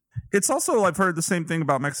nuts. It's also, I've heard the same thing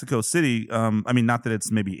about Mexico City. I mean, not that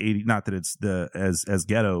it's maybe 80, not that it's as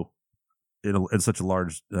ghetto in such a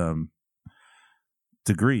large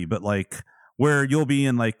degree, but like where you'll be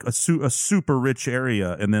in like a super rich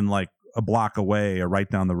area and then like a block away or right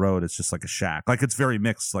down the road, it's just like a shack. Like it's very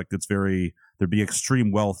mixed. Like it's very, there'd be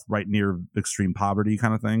extreme wealth right near extreme poverty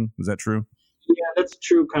kind of thing. Is that true? Yeah, that's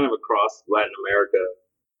true kind of across Latin America.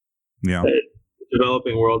 Yeah. The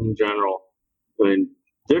developing world in general. I mean,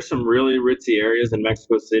 there's some really ritzy areas in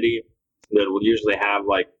Mexico City that will usually have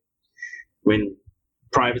like,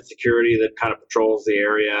 private security that kind of patrols the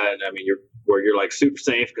area. And I mean, you're like super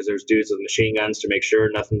safe because there's dudes with machine guns to make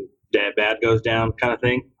sure nothing bad goes down kind of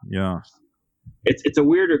thing. Yeah. It's a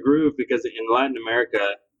weirder groove because in Latin America,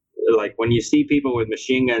 like when you see people with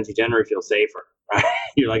machine guns, you generally feel safer. Right?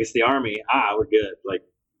 You're like, it's the army. We're good. Like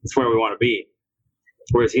it's where we want to be.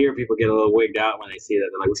 Whereas here, people get a little wigged out when they see that.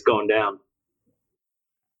 They're like, what's going down?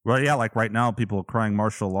 Well, yeah, like right now, people are crying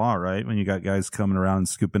martial law, right? When you got guys coming around and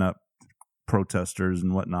scooping up protesters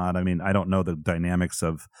and whatnot. I mean, I don't know the dynamics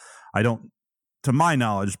of, to my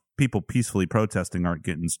knowledge, people peacefully protesting aren't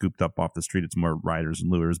getting scooped up off the street. It's more rioters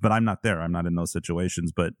and looters, but I'm not there. I'm not in those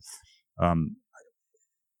situations, but I'm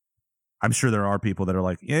sure there are people that are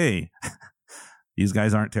like, yay, these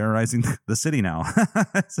guys aren't terrorizing the city now.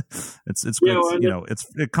 it's yeah, well,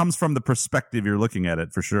 it comes from the perspective you're looking at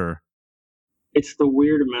it for sure. It's the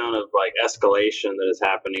weird amount of like escalation that is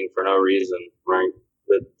happening for no reason, right?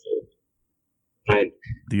 I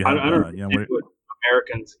don't know what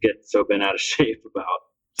Americans get so bent out of shape about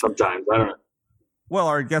sometimes. I don't know. Well,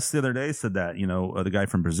 our guest the other day said that, the guy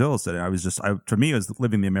from Brazil said it. To me, it was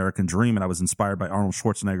living the American dream, and I was inspired by Arnold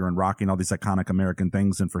Schwarzenegger and Rocky and all these iconic American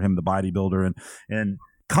things, and for him, the bodybuilder, and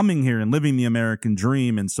coming here and living the American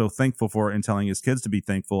dream, and so thankful for it, and telling his kids to be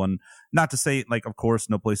thankful. And not to say, like, of course,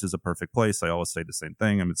 no place is a perfect place. I always say the same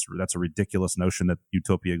thing. I mean, that's a ridiculous notion that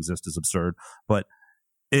utopia exists is absurd. But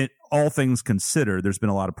all things considered, there's been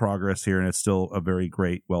a lot of progress here, and it's still a very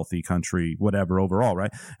great, wealthy country, whatever overall,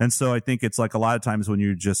 right? And so I think it's like a lot of times when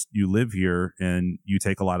you live here and you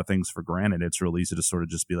take a lot of things for granted, it's real easy to sort of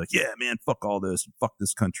just be like, yeah, man, fuck all this, fuck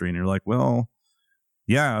this country, and you're like, well,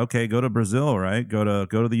 yeah, okay, go to Brazil, right? Go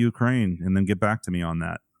to the Ukraine, and then get back to me on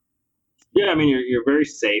that. Yeah, I mean, you're very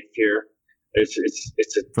safe here. It's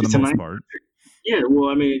for the most part. Yeah, well,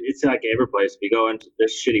 I mean, it's like every place. We go into,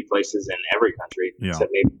 there's shitty places in every country, except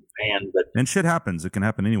maybe Japan. And shit happens. It can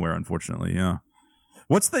happen anywhere, unfortunately. Yeah.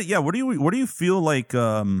 What do you feel like? Is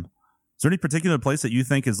there any particular place that you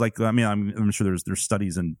think is like? I mean, I'm sure there's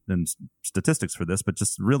studies and statistics for this, but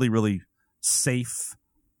just really, really safe.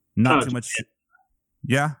 Not too much.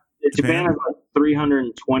 Yeah. Japan has like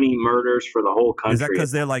 320 murders for the whole country. Is that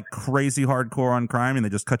because they're like crazy hardcore on crime and they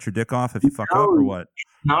just cut your dick off if you fuck up or what?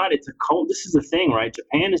 Not. It's a cult. This is the thing, right?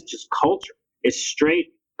 Japan is just culture. It's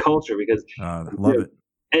straight culture because love it.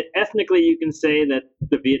 Ethnically, you can say that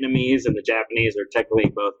the Vietnamese and the Japanese are technically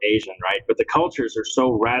both Asian, right? But the cultures are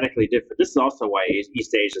so radically different. This is also why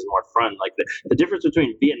East Asia is more fun. Like the difference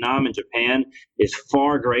between Vietnam and Japan is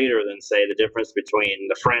far greater than, say, the difference between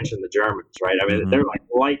the French and the Germans, right? I mean, they're like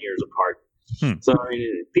light years apart. So I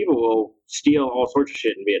mean, people will steal all sorts of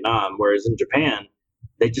shit in Vietnam, whereas in Japan,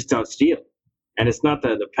 they just don't steal. And it's not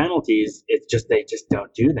the penalties. It's just they just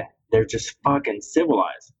don't do that. They're just fucking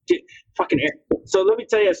civilized. Dude, so let me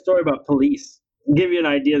tell you a story about police. I'll give you an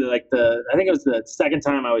idea that I think it was the second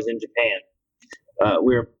time I was in Japan.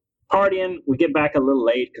 We were partying. We get back a little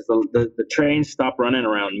late because the train stopped running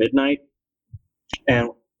around midnight, and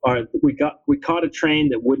we caught a train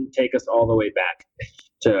that wouldn't take us all the way back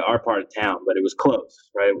to our part of town, but it was close.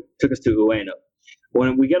 Right, it took us to Ueno.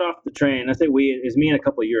 When we get off the train, I say we is me and a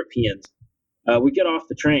couple of Europeans. We get off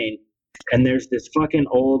the train, and there's this fucking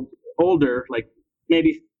older, like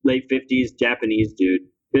maybe late 50s Japanese dude,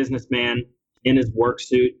 businessman in his work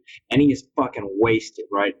suit, and he is fucking wasted,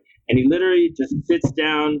 right? And he literally just sits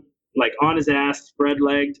down, like on his ass,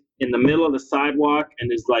 spread-legged, in the middle of the sidewalk,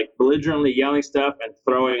 and is like belligerently yelling stuff and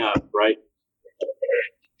throwing up, right?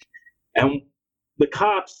 And the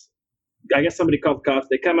cops, I guess somebody called the cops,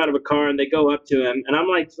 they come out of a car and they go up to him, and I'm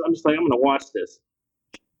just like, I'm gonna watch this.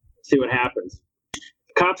 See what happens.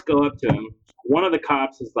 The cops go up to him. One of the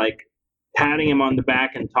cops is like patting him on the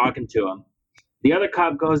back and talking to him. The other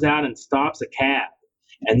cop goes out and stops a cab.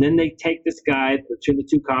 And then they take this guy between the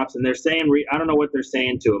two cops, and they're saying, I don't know what they're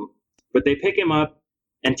saying to him, but they pick him up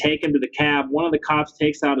and take him to the cab. One of the cops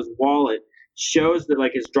takes out his wallet, shows that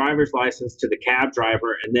like his driver's license to the cab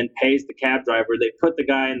driver, and then pays the cab driver. They put the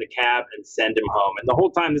guy in the cab and send him home. And the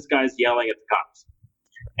whole time this guy's yelling at the cops.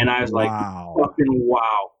 And I was like, fucking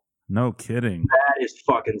wow. No kidding. That is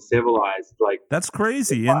fucking civilized. Like, that's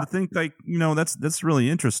crazy. And to think, like, that's really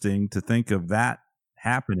interesting to think of that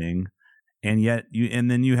happening, and yet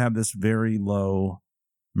then you have this very low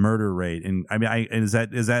murder rate. And I mean, is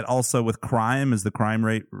that also with crime? Is the crime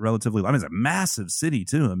rate relatively low? I mean, it's a massive city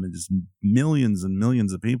too. I mean, just millions and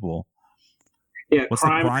millions of people. Yeah. What's the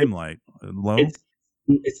crime like? Low?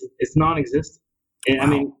 It's non-existent.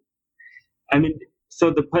 Wow. I mean, so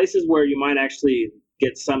the places where you might actually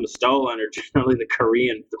get some stolen are generally the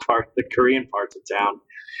Korean parts of town.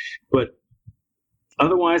 But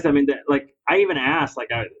otherwise, I mean, I even asked, like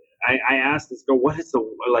I asked this girl, what is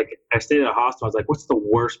I stayed at a hostel. I was like, what's the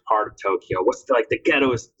worst part of Tokyo? What's the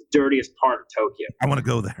ghettoest, the dirtiest part of Tokyo? I want to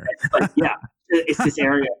go there. Yeah, it's this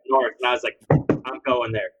area up north. And I was like, I'm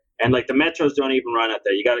going there. And like the metros don't even run out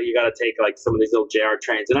there. You gotta take like some of these little JR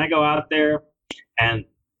trains. And I go out there and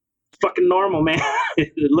fucking normal, man.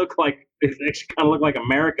 It actually kind of looked like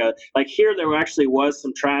America. Like here, there actually was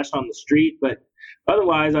some trash on the street, but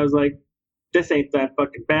otherwise, I was like, this ain't that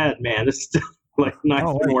fucking bad, man. This is still like nice.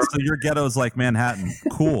 Oh, wait, so your ghetto's like Manhattan.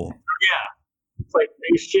 Cool. Yeah. It's like, are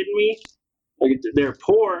you shitting me? Like, they're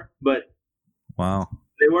poor, but wow,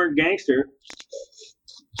 they weren't gangster.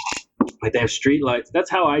 Like they have street lights.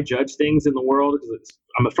 That's how I judge things in the world. Because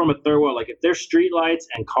I'm from a third world. Like if there's street lights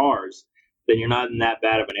and cars, then you're not in that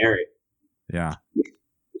bad of an area. Yeah.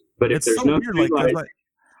 But if there's no street lights,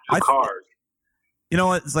 no cars.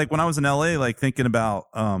 It's like when I was in LA, like thinking about,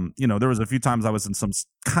 there was a few times I was in some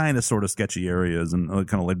kind of sort of sketchy areas and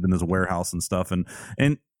kind of lived in this warehouse and stuff. And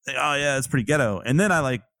oh yeah, it's pretty ghetto. And then I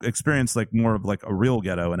like experienced like more of like a real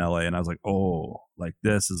ghetto in LA. And I was like, oh, like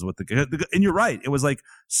this is what and you're right. It was like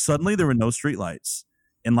suddenly there were no streetlights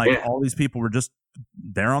and like all these people were just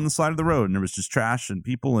there on the side of the road and there was just trash and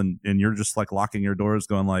people and you're just like locking your doors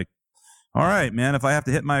going like, all right, man, if I have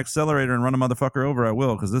to hit my accelerator and run a motherfucker over, I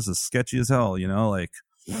will, because this is sketchy as hell, like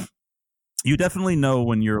You definitely know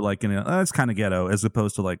when you're like in it's kind of ghetto, as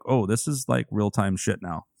opposed to like, oh, this is like real time shit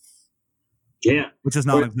now. Yeah, which is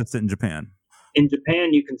non-existent in Japan. In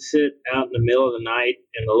Japan, you can sit out in the middle of the night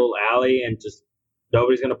in a little alley and just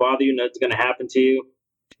nobody's going to bother you. Nothing's going to happen to you.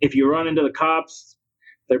 If you run into the cops,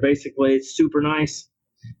 they're basically super nice.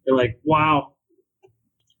 They're like, wow.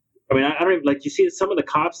 I mean, I don't even, like, you see some of the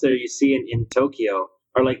cops there you see in Tokyo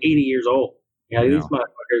are like 80 years old. Yeah, these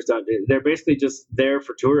motherfuckers don't. They're basically just there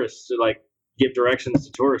for tourists to like give directions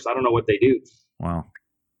to tourists. I don't know what they do. Wow.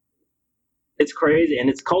 It's crazy, and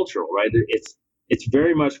it's cultural, right? It's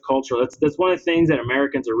very much cultural. That's one of the things that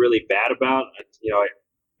Americans are really bad about. You know,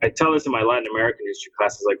 I tell this in my Latin American history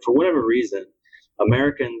classes. Like, for whatever reason,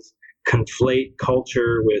 Americans conflate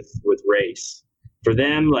culture with race. For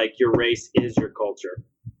them, like, your race is your culture,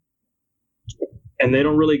 and they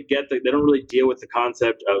don't really they don't really deal with the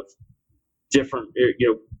concept of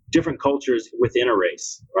different cultures within a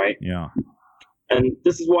race, right? Yeah. And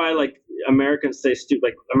this is why, like, Americans say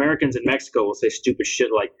like Americans in Mexico will say stupid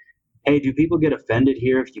shit like, hey, do people get offended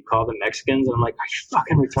here if you call them Mexicans? And I'm like, are you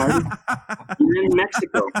fucking retarded? You're in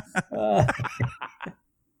Mexico.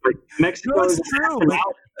 Like, Mexico is true. Like,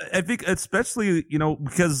 I think especially, you know,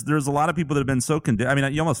 because there's a lot of people that have been so I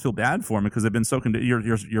mean, you almost feel bad for them because they've been so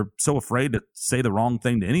you're so afraid to say the wrong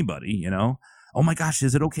thing to anybody, you know? Oh my gosh,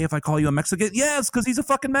 is it okay if I call you a Mexican? Yes, because he's a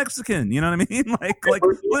fucking Mexican. You know what I mean? Like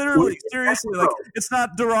literally, seriously, like it's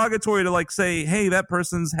not derogatory to like say, hey, that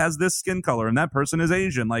person has this skin color and that person is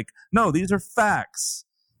Asian. Like, no, these are facts.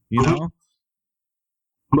 You know?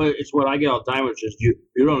 But it's what I get all the time, which is you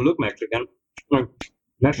don't look Mexican. Like,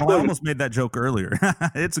 well, I almost made that joke earlier.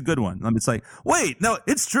 It's a good one. It's like, wait, no,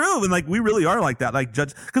 it's true. And like, we really are like that. Like,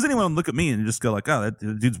 judge, because anyone would look at me and just go like, oh,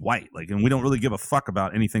 that dude's white. Like, and we don't really give a fuck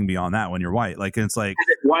about anything beyond that when you're white. Like, and it's like,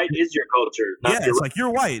 white is your culture. Yeah, it's like,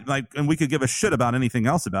 you're white. Like, and we could give a shit about anything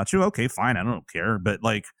else about you. Okay, fine. I don't care. But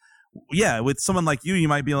like, yeah, with someone like you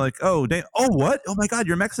might be like, oh, what? Oh my God,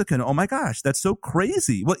 you're Mexican. Oh my gosh, that's so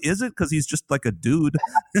crazy. What is it? Because he's just like a dude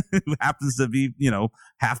who happens to be, you know,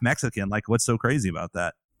 half Mexican. Like, what's so crazy about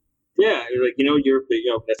that? Yeah, like, you know,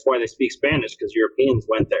 that's why they speak Spanish, because Europeans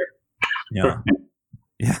went there. Yeah,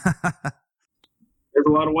 yeah. There's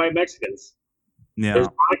a lot of white Mexicans. Yeah, there's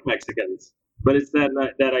black Mexicans, but it's that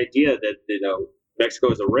idea that, you know,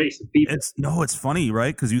 Mexico is a race of people. It's funny,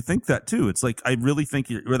 right? Because you think that too. It's like, I really think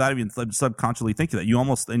without even subconsciously thinking that, you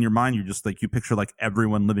almost in your mind, you're just like, you picture like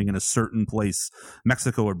everyone living in a certain place,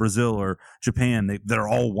 Mexico or Brazil or Japan. They're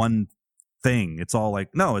all one thing. It's all like,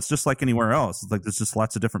 no, it's just like anywhere else. It's like there's just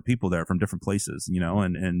lots of different people there from different places, you know,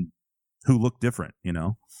 and who look different, you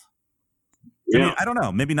know. Yeah. I mean, I don't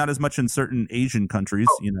know. Maybe not as much in certain Asian countries,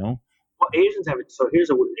 you know. Well, Asians have it. So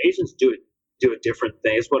Asians do a different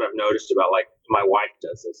thing. It's what I've noticed about, like, my wife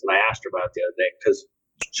does this, and I asked her about it the other day, because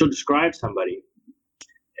she'll describe somebody.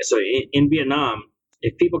 So in Vietnam,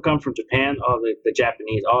 if people come from Japan, all the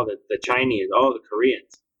Japanese, all the Chinese, all the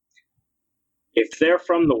Koreans, if they're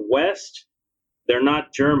from the West, they're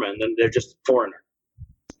not German, then they're just foreigner.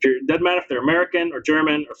 It doesn't matter if they're American or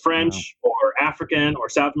German or French or African or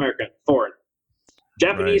South American, foreigner.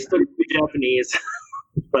 Japanese still be Japanese.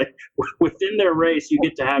 Like, within their race, you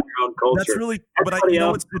get to have your own culture. That's really, but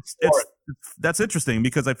that's interesting,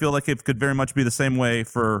 because I feel like it could very much be the same way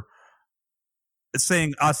for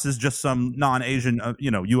saying us as just some non-Asian,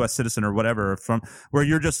 you know, U.S. citizen or whatever, from where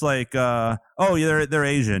you're just like, oh yeah, they're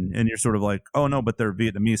Asian, and you're sort of like, oh no, but they're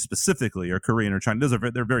Vietnamese specifically, or Korean or Chinese.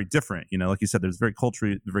 They're very different, you know. Like you said, there's very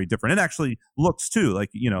culturally very different. It actually looks too, like,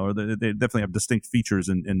 you know, they definitely have distinct features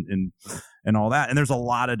and all that. And there's a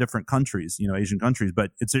lot of different countries, you know, Asian countries,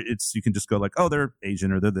 but it's you can just go like, oh, they're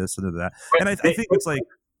Asian or they're this or they're that. And I think it's like,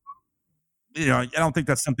 you know, I don't think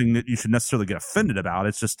that's something that you should necessarily get offended about.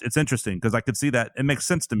 It's just, it's interesting, because I could see that it makes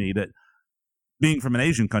sense to me that being from an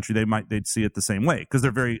Asian country, they'd see it the same way, because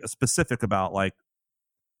they're very specific about like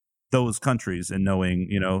those countries and knowing,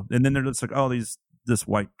 you know, and then they're just like, oh, this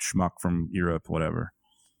white schmuck from Europe, whatever.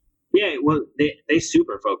 Yeah, well, they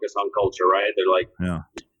super focus on culture, right? They're like, yeah.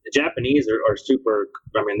 The Japanese are super.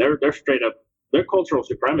 I mean, they're straight up, they're cultural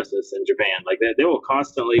supremacists in Japan. Like, they will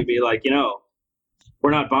constantly be like, you know, we're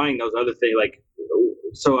not buying those other things. Like,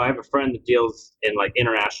 so I have a friend that deals in like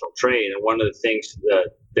international trade, and one of the things that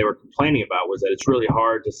they were complaining about was that it's really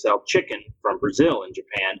hard to sell chicken from Brazil in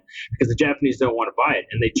Japan, because the Japanese don't want to buy it,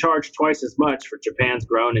 and they charge twice as much for chickens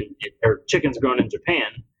grown in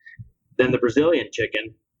Japan than the Brazilian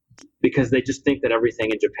chicken, because they just think that everything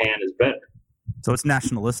in Japan is better. So it's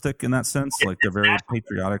nationalistic in that sense, like they're very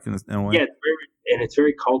patriotic in a way. Yeah, it's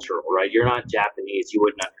very cultural, right? You're not Japanese, you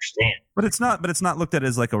wouldn't understand. But it's not looked at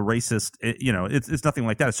as like a racist. You know, it's nothing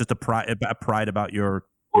like that. It's just a pride about your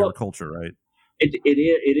your culture, right? It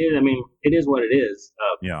is. I mean, it is what it is.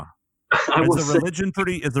 Yeah. I will Is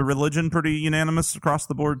the religion pretty unanimous across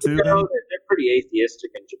the board too? You know, they're pretty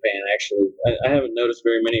atheistic in Japan. Actually, I haven't noticed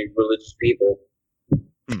very many religious people.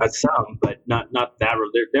 Some, but not that.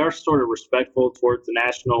 They're sort of respectful towards the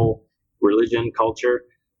national religion culture,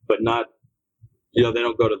 but not. You know, they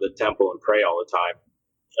don't go to the temple and pray all the time.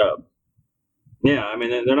 Yeah, I mean,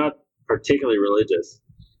 they're not particularly religious.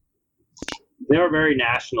 They are very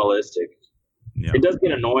nationalistic. Yeah. It does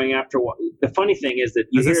get annoying after a while. The funny thing is that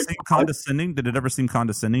you hear it seem condescending. Did it ever seem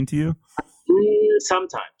condescending to you?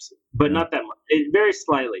 Sometimes, but not that much. Very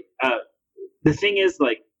slightly. The thing is,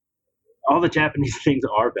 like, all the Japanese things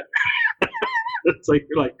are better. It's like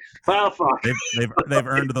you're like, well, fuck. They've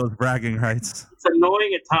earned those bragging rights. It's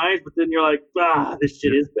annoying at times, but then you're like, this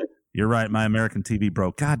shit is better. You're right. My American TV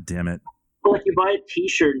broke. God damn it. Well, like you buy a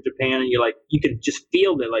T-shirt in Japan, and you're like, you can just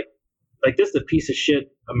feel that, like this is a piece of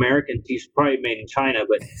shit American T-shirt, probably made in China,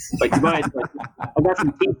 but like you buy it, like, I got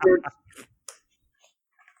some T-shirts.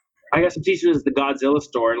 I got some T-shirts at the Godzilla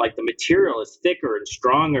store, and like the material is thicker and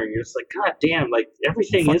stronger, and you're just like, God damn, like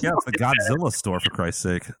everything is. Yeah, it's the Godzilla store, for Christ's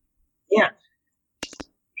sake. Yeah.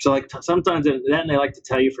 So like sometimes then they like to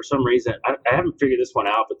tell you for some reason, I haven't figured this one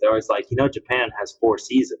out, but they're always like, Japan has 4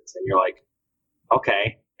 seasons, and you're like,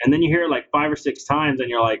 okay, and then you hear it like 5 or 6 times, and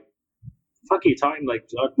you're like, fuck are you talking like?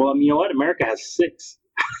 Well, you know what? America has 6.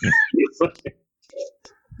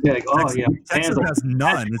 You're like, oh yeah, Texas has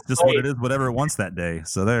none. It's just what it is, whatever it wants that day.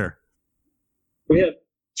 So there. We have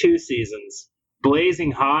 2 seasons: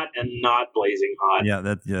 blazing hot and not blazing hot.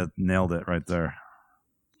 Yeah, nailed it right there.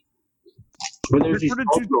 But there's these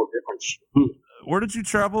cultural differences. Where did you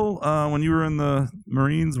travel when you were in the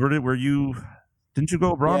Marines? Didn't you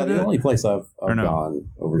go abroad? Yeah, the only place I've gone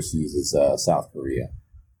overseas is South Korea.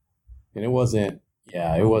 And it wasn't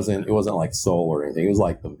like Seoul or anything. It was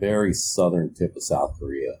like the very southern tip of South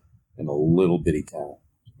Korea in a little bitty town.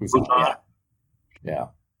 Yeah.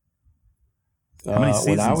 When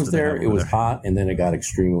I was there, it was hot, and then it got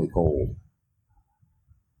extremely cold.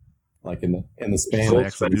 Like in the span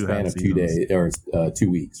of 2 days or 2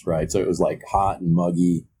 weeks, right? So it was like hot and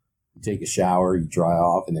muggy. You take a shower, you dry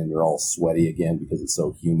off, and then you're all sweaty again because it's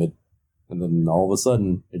so humid. And then all of a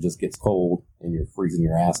sudden, it just gets cold, and you're freezing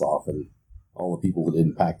your ass off. And all the people that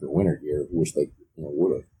didn't pack their winter gear wish they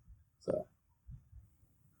would have. So,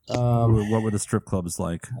 what were the strip clubs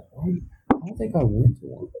like? I don't think I went to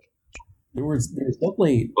one. There's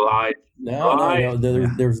definitely no.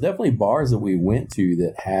 There's definitely bars that we went to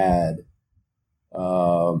that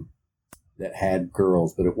had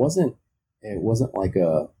girls, but it wasn't like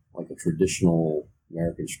a traditional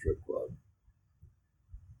American strip club.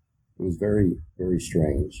 It was very, very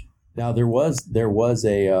strange. Now there was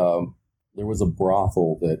a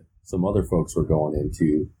brothel that some other folks were going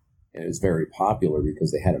into, and it was very popular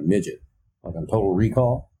because they had a midget, like on Total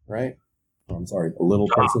Recall, right? I'm sorry, a little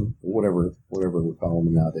person, whatever we're calling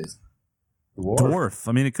them nowadays. Dwarf.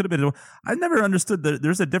 I mean, it could have been. I never understood that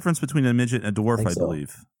there's a difference between a midget and a dwarf. I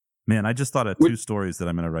believe. Man, I just thought of 2 stories that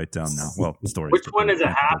I'm going to write down now. Well, stories. Which one is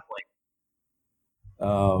a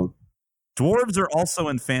halfling? Dwarves are also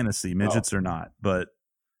in fantasy. Midgets are not.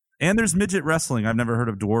 And there's midget wrestling. I've never heard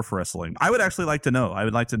of dwarf wrestling. I would actually like to know. I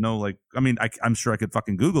would like to know, like, I mean, I'm sure I could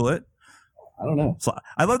fucking Google it. I don't know. So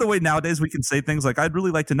I love the way nowadays we can say things like, I'd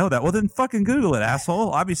really like to know that. Well, then fucking Google it,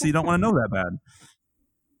 asshole. Obviously, you don't want to know that bad.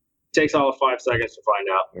 Takes all of 5 seconds to find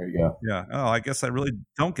out. There you go. Yeah. Oh, I guess I really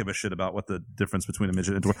don't give a shit about what the difference between a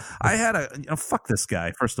midget and a dwarf. I had fuck this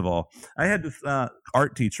guy. First of all, I had this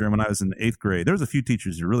art teacher when I was in 8th grade. There was a few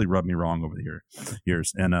teachers who really rubbed me wrong over the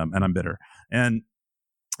years, and I'm bitter. And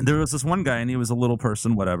there was this one guy, and he was a little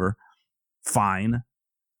person, whatever, fine,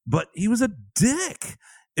 but he was a dick.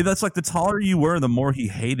 That's like the taller you were, the more he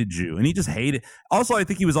hated you, and he just hated. Also, I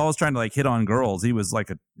think he was always trying to like hit on girls. He was like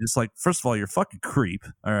just like, first of all, you're a fucking creep,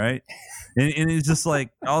 all right, and he's just like,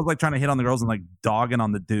 I was like trying to hit on the girls and like dogging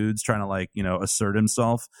on the dudes, trying to like assert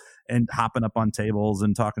himself and hopping up on tables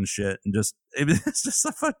and talking shit and just it's just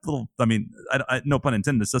a little. I mean, I no pun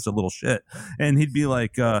intended. It's just a little shit, and he'd be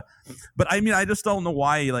like, but I mean, I just don't know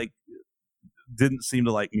why he like didn't seem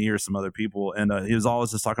to like me or some other people, and he was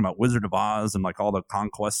always just talking about Wizard of Oz and like all the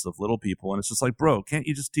conquests of little people, and it's just like, bro, can't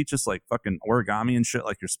you just teach us like fucking origami and shit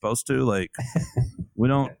like you're supposed to? Like, we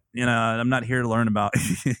don't, I'm not here to learn about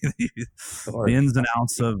the ins and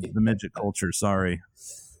outs of the midget culture. Sorry.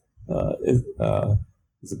 Is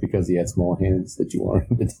it because he had small hands that you wanted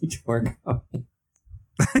him to teach origami?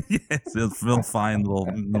 Yes, real fine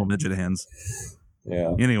little midget hands.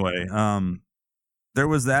 Yeah. Anyway, there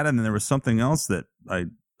was that, and then there was something else that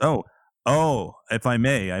Oh, if I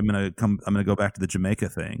may, I'm gonna go back to the Jamaica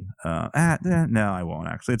thing. No, I won't.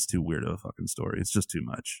 Actually, it's too weird of a fucking story. It's just too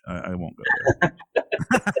much. I won't go there.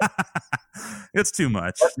 It's too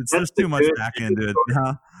much. There's too much back into it.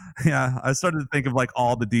 Yeah, I started to think of like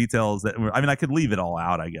all the details that were. I mean, I could leave it all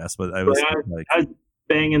out, I guess, but I was like, I was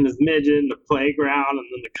banging this midget in the playground, and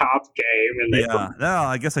then the cops came, and they no,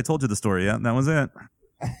 I guess I told you the story. Yeah, that was it.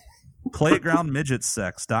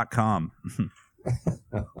 Playgroundmidgetsex.com.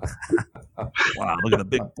 Wow, look at the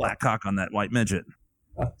big black cock on that white midget.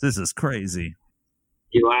 This is crazy.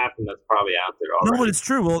 You laugh, and that's probably out there already. No, but it's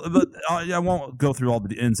true. Well, but I won't go through all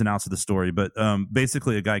the ins and outs of the story, but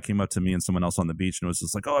basically a guy came up to me and someone else on the beach and was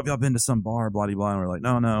just like, oh, have y'all been to some bar, blah, blah, blah. And we're like,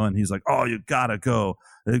 no. And he's like, oh, you gotta go.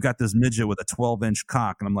 They've got this midget with a 12-inch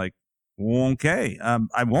cock. And I'm like, okay,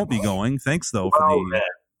 I won't be going. Thanks, though. Man.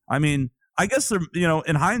 I mean, I guess,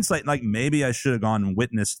 in hindsight, like maybe I should have gone and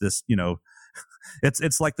witnessed this,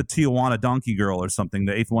 It's like the Tijuana donkey girl or something,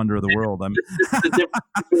 the eighth wonder of the world. I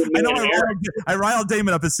know I riled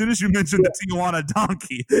Damon up as soon as you mentioned the Tijuana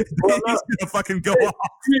donkey. He's gonna fucking go off.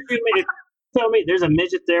 Tell me, there's a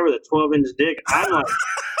midget there with a 12-inch dick. I'm like,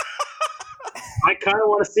 I kind of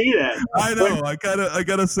want to see that. I know. I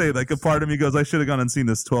gotta say, like a part of me goes, I should have gone and seen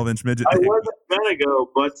this 12-inch midget. I wasn't gonna go,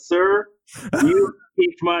 but sir, you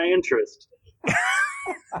piqued my interest.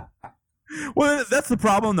 Well, that's the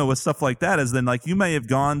problem, though, with stuff like that is then, like, you may have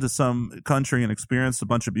gone to some country and experienced a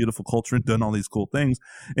bunch of beautiful culture and done all these cool things,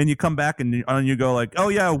 and you come back and you go like, oh,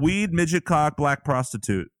 yeah, weed, midget cock, black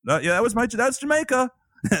prostitute. Yeah, that's Jamaica.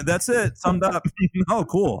 That's it. Summed up. Oh,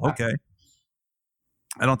 cool. Okay.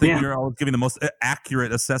 I don't think you're always giving the most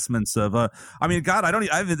accurate assessments of. I mean, God,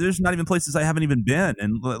 there's not even places I haven't even been,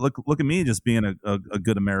 and look at me just being a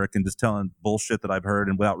good American, just telling bullshit that I've heard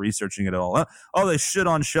and without researching it all. Oh, they shit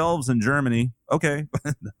on shelves in Germany. Okay,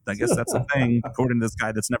 I guess that's a thing according to this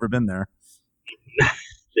guy that's never been there.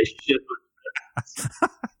 They shit.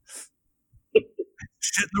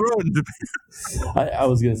 Shit in the road. I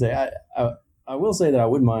was gonna say I will say that I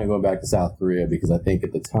wouldn't mind going back to South Korea because I think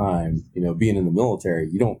at the time, being in the military,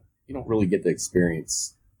 you don't really get to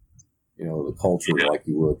experience, the culture like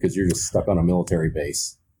you would because you're just stuck on a military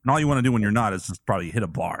base. And all you want to do when you're not is just probably hit a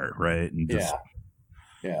bar, right? And just...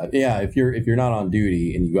 Yeah. If you're not on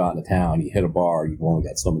duty and you go out into town, you hit a bar, you've only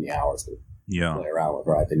got so many hours to play around with,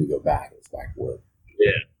 right? Then you go back and it's back to work.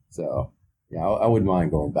 Yeah. So I wouldn't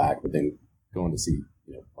mind going back, but then going to see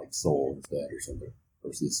like Seoul instead or something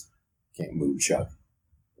versus. Can't move Chuck,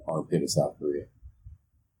 armpit of South Korea.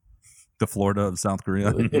 The Florida of South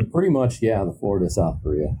Korea? Pretty much, the Florida of South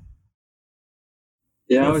Korea.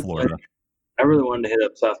 Yeah, Florida. I really wanted to hit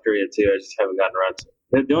up South Korea too. I just haven't gotten around to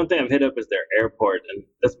it. The only thing I've hit up is their airport, and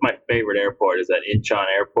that's my favorite airport, is that Incheon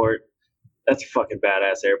Airport. That's a fucking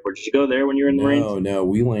badass airport. Did you go there when you were in the Marines? No,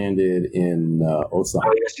 we landed in Osan.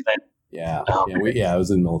 Oh, yes, you landed. Yeah, I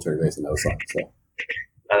was in the military base in Osan. So.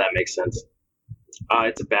 Oh, that makes sense.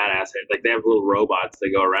 It's a badass. Like they have little robots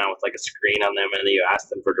that go around with like a screen on them, and then you ask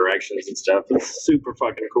them for directions and stuff. It's super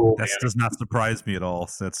fucking cool. That does not surprise me at all.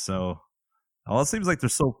 That's so. Well, it seems like they're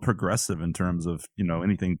so progressive in terms of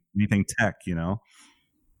anything tech. You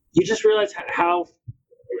just realize how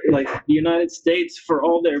like the United States, for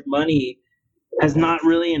all their money, has not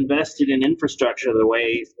really invested in infrastructure the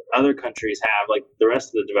way other countries have, like the rest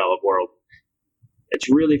of the developed world. It's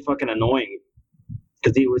really fucking annoying.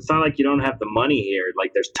 Because it's not like you don't have the money here.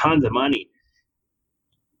 Like, there's tons of money.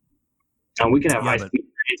 And we can have high-speed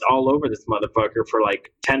trains all over this motherfucker for,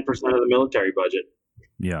 like, 10% of the military budget.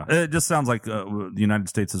 Yeah. It just sounds like the United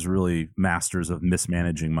States is really masters of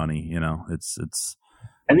mismanaging money, It's.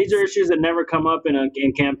 And these are issues that never come up in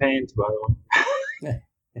campaigns, by the way.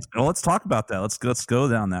 Well, let's talk about that. Let's go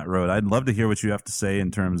down that road. I'd love to hear what you have to say in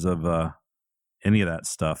terms of any of that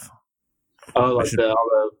stuff. Oh, like all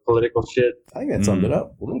the political shit? I think that summed it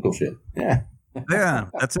up. Political shit. Yeah. Yeah,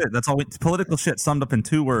 that's it. That's all. Political shit summed up in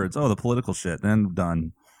 2 words. Oh, the political shit. Then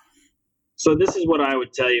done. So this is what I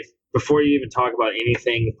would tell you before you even talk about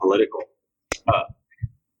anything political.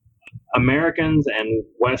 Americans and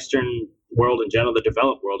Western world in general, the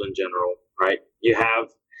developed world in general, right? You have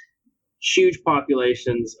huge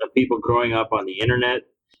populations of people growing up on the internet,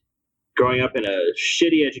 growing up in a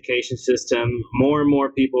shitty education system, more and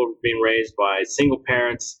more people being raised by single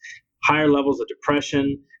parents, higher levels of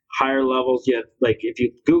depression, higher levels. Like if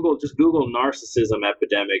you just Google narcissism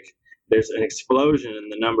epidemic, there's an explosion in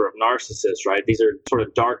the number of narcissists, right? These are sort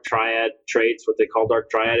of dark triad traits, what they call dark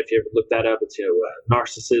triad. If you ever look that up, it's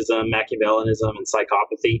narcissism, Machiavellianism, and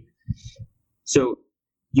psychopathy. So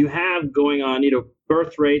you have going on,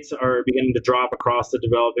 birth rates are beginning to drop across the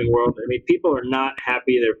developing world. I mean, people are not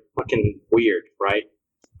happy. They're fucking weird, right?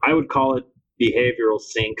 I would call it behavioral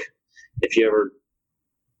sync. If you ever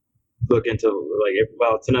look into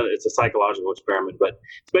it's a psychological experiment, but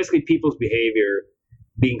it's basically people's behavior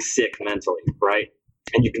being sick mentally, right?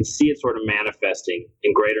 And you can see it sort of manifesting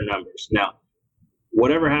in greater numbers. Now,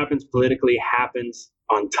 whatever happens politically happens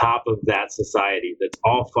on top of that society that's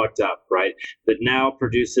all fucked up, right? That now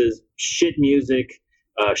produces shit music,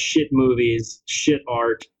 shit movies, shit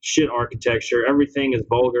art, shit architecture. Everything is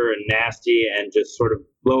vulgar and nasty and just sort of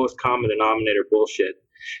lowest common denominator bullshit.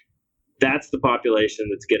 That's the population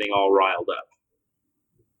that's getting all riled up.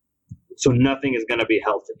 So nothing is going to be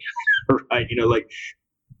healthy, right?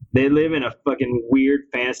 They live in a fucking weird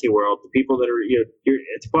fantasy world. The people that are,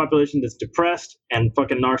 it's a population that's depressed and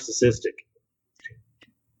fucking narcissistic.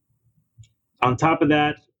 On top of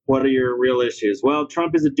that, what are your real issues? Well,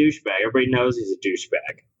 Trump is a douchebag. Everybody knows he's a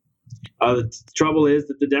douchebag. The trouble is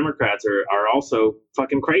that the Democrats are also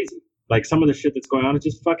fucking crazy. Like, some of the shit that's going on is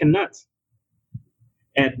just fucking nuts.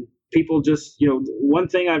 And people just, one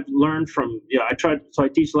thing I've learned from, I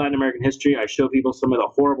teach Latin American history. I show people some of the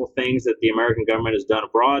horrible things that the American government has done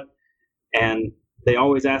abroad. And they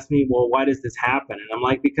always ask me, well, why does this happen? And I'm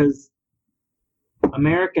like, because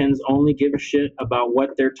Americans only give a shit about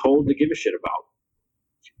what they're told to give a shit about.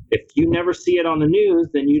 If you never see it on the news,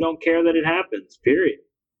 then you don't care that it happens, period.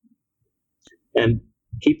 And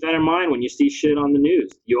keep that in mind when you see shit on the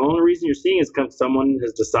news. The only reason you're seeing it is because someone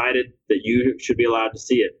has decided that you should be allowed to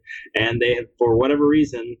see it. And they have, for whatever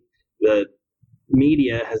reason, the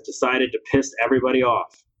media has decided to piss everybody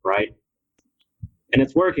off, right? And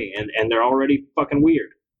it's working, and they're already fucking weird.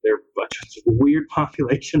 They're a weird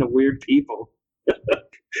population of weird people.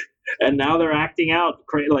 And now they're acting out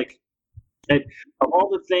of all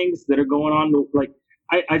the things that are going on,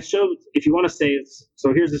 I showed, if you want to say it's,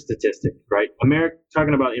 so here's a statistic, right?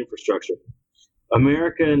 Talking about infrastructure.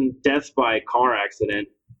 American deaths by car accident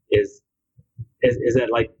is at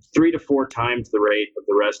 3 to 4 times the rate of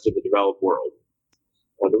the rest of the developed world.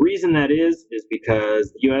 The reason that is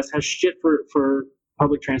because the U.S. has shit for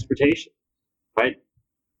public transportation, right?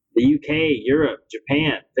 The UK, Europe,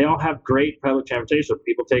 Japan, they all have great public transportation. So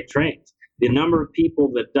people take trains. The number of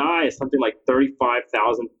people that die is something like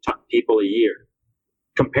 35,000 people a year,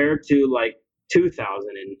 compared to 2,000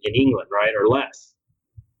 in England, right, or less.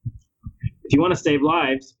 If you want to save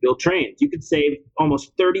lives, build trains. You could save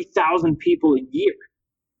almost 30,000 people a year.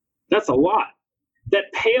 That's a lot.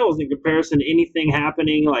 That pales in comparison to anything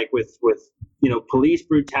happening with police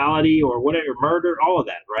brutality or whatever, murder, all of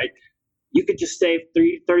that, right? You could just save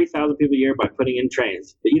 30,000 people a year by putting in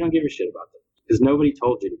trains, but you don't give a shit about that because nobody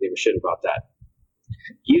told you to give a shit about that.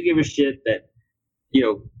 You give a shit that,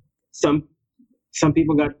 some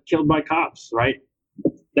people got killed by cops, right?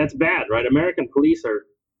 That's bad, right? American police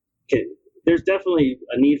there's definitely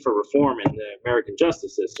a need for reform in the American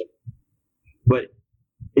justice system. But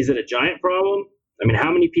is it a giant problem? I mean,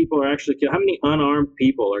 how many people are actually killed? How many unarmed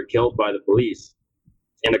people are killed by the police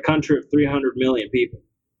in a country of 300 million people?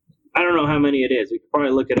 I don't know how many it is. We could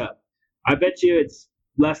probably look it up. I bet you it's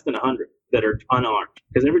less than 100 that are unarmed,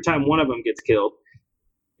 because every time one of them gets killed,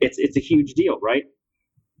 it's a huge deal, right?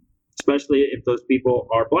 Especially if those people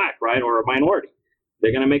are black, right, or a minority.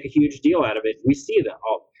 They're going to make a huge deal out of it. We see that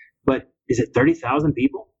all. But is it 30,000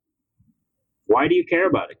 people? Why do you care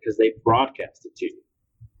about it? Because they broadcast it to you.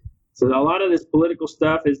 So a lot of this political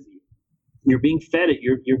stuff is you're being fed it.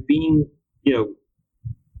 You're being,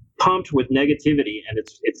 pumped with negativity, and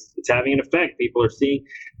it's having an effect. People are seeing,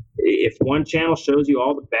 if one channel shows you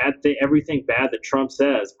all the bad thing, everything bad that Trump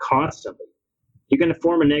says constantly, you're going to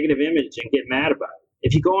form a negative image and get mad about it.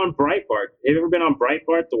 If you go on Breitbart, have you ever been on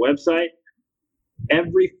Breitbart, the website?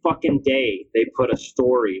 Every fucking day they put a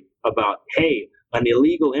story about, hey, an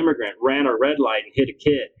illegal immigrant ran a red light and hit a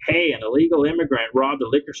kid. Hey, an illegal immigrant robbed a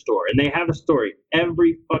liquor store. And they have a story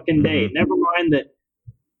every fucking day. Never mind that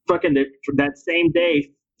that same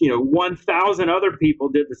day, 1,000 other people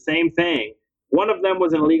did the same thing. One of them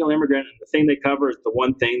was an illegal immigrant, and the thing they cover is the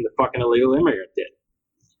one thing the fucking illegal immigrant did.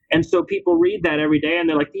 And so people read that every day, and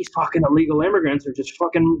they're like, these fucking illegal immigrants are just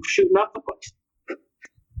fucking shooting up the place.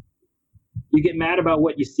 You get mad about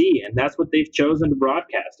what you see, and that's what they've chosen to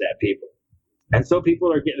broadcast at people. And so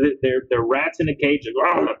people are getting, they're rats in a cage.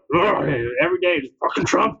 Every day, just fucking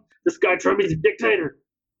Trump. This guy Trump, he's a dictator.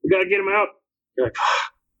 We got to get him out. You're like,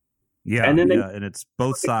 yeah, and then and it's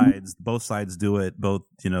both sides. Both sides do it. Both,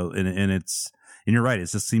 and it's, and you're right. It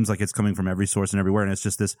just seems like it's coming from every source and everywhere, and it's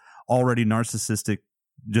just this already narcissistic,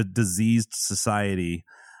 diseased society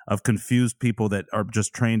of confused people that are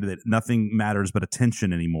just trained that nothing matters but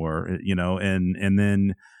attention anymore. And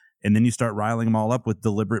then And then you start riling them all up with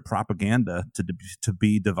deliberate propaganda to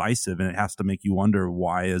be divisive, and it has to make you wonder,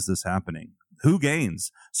 why is this happening? Who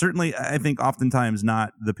gains? Certainly, I think oftentimes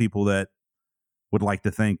not the people that would like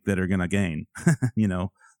to think that are going to gain. You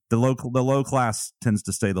know, the low class tends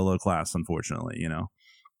to stay the low class, unfortunately. You know,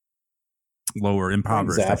 lower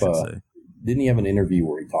impoverished, Zappa, I should say. Didn't he have an interview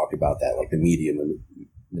where he talked about that, like the media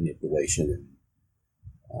manipulation? And,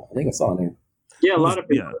 I think I saw it there. Yeah, a lot of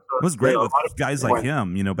people. Yeah, it was great with guys like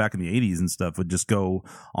him, you know, back in the 80s and stuff, would just go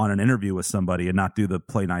on an interview with somebody and not do the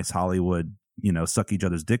play nice Hollywood, you know, suck each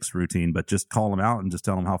other's dicks routine, but just call them out and just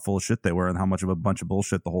tell them how full of shit they were and how much of a bunch of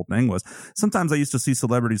bullshit the whole thing was. Sometimes I used to see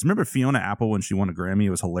celebrities. Remember Fiona Apple when she won a Grammy? It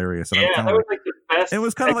was hilarious. And yeah, that was like the best. It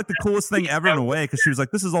was kind of like the coolest thing ever in a way, because she was like,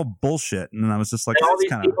 this is all bullshit. And I was just like, all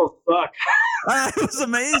these people suck. It was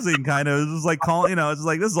amazing, kind of. It was like calling, you know, it's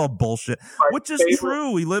like, this is all bullshit, which is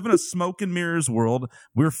true. We live in a smoke and mirrors world.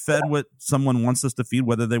 We're fed what someone wants us to feed,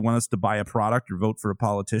 whether they want us to buy a product or vote for a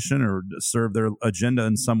politician or serve their agenda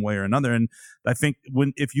in some way or another. And I think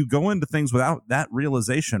if you go into things without that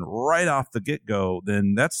realization right off the get go,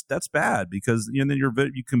 then that's bad, because you know,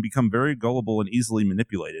 you can become very gullible and easily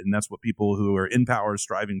manipulated, and that's what people who are in power,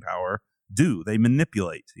 striving power, do. They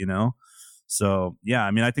manipulate, you know. So, yeah,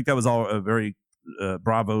 I mean, I think that was all a very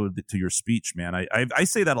bravo to your speech, man. I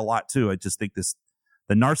say that a lot, too. I just think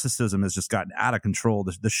the narcissism has just gotten out of control.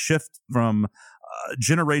 The shift from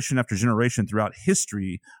generation after generation throughout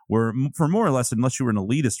history, where for more or less, unless you were an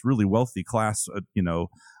elitist, really wealthy class, you know,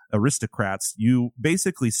 aristocrats, you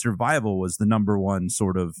basically survival was the number one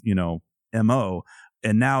sort of, you know, MO.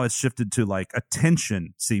 And now it's shifted to like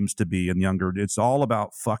attention seems to be in younger. It's all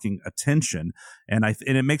about fucking attention. And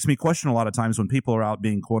it makes me question a lot of times when people are out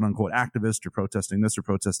being quote unquote activists or protesting this or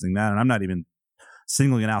protesting that. And I'm not even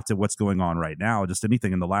singling it out to what's going on right now. Just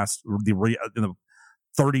anything in the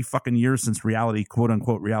 30 fucking years since reality, quote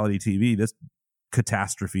unquote reality TV, this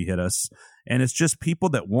catastrophe hit us. And it's just people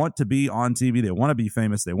that want to be on TV. They want to be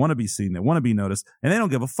famous. They want to be seen. They want to be noticed, and they don't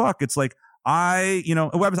give a fuck. It's like, I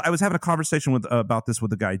was having a conversation about this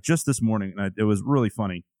with a guy just this morning, and it was really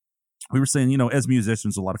funny. We were saying, you know, as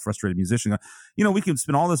musicians, a lot of frustrated musicians, you know, we can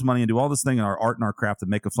spend all this money and do all this thing in our art and our craft and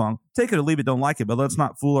make a song, take it or leave it, don't like it, but let's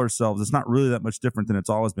not fool ourselves. It's not really that much different than it's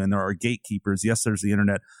always been. There are gatekeepers. Yes, there's the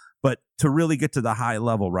internet. But to really get to the high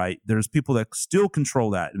level, right, there's people that still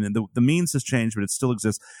control that. And the means has changed, but it still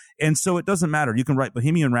exists. And so it doesn't matter. You can write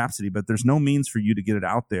Bohemian Rhapsody, but there's no means for you to get it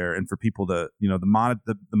out there and for people to, you know,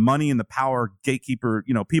 the money and the power gatekeeper,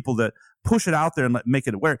 you know, people that push it out there and make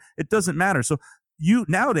it aware. It doesn't matter. So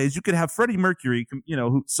nowadays you could have Freddie Mercury, you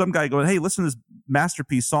know, some guy going, hey, listen to this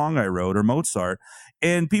masterpiece song I wrote, or Mozart.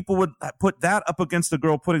 And people would put that up against a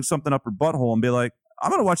girl putting something up her butthole and be like, I'm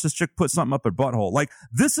going to watch this chick put something up her butthole. Like,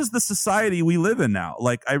 this is the society we live in now.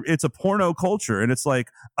 Like, it's a porno culture, and it's like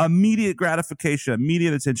immediate gratification,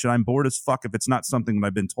 immediate attention. I'm bored as fuck if it's not something that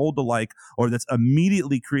I've been told to like, or that's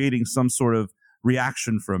immediately creating some sort of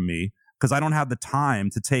reaction from me, because I don't have the time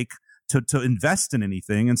to take to invest in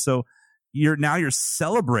anything. And so you're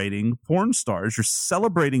celebrating porn stars. You're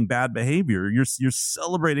celebrating bad behavior. You're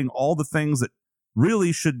celebrating all the things that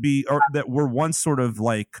really should be, or that were once sort of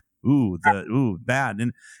like, bad.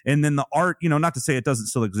 And then the art, you know, not to say it doesn't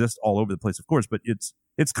still exist all over the place, of course, but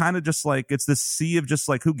it's kind of just like, it's this sea of just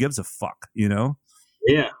like, who gives a fuck, you know?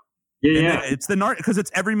 Yeah. It's the because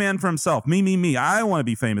it's every man for himself. Me. I want to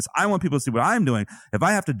be famous. I want people to see what I'm doing. If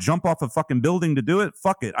I have to jump off a fucking building to do it,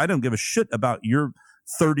 fuck it. I don't give a shit about your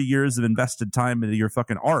 30 years of invested time into your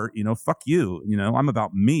fucking art. You know, fuck you. You know, I'm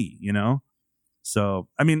about me, you know? So,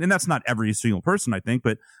 I mean, and that's not every single person, I think,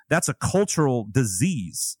 but that's a cultural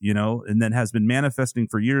disease, you know, and then has been manifesting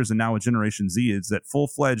for years. And now with Generation Z, is at full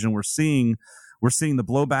fledged. And we're seeing the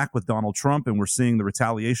blowback with Donald Trump, and we're seeing the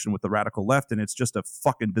retaliation with the radical left. And it's just a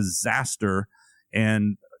fucking disaster.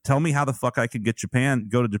 And tell me how the fuck I could go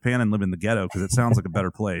to Japan and live in the ghetto, because it sounds like a better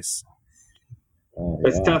place.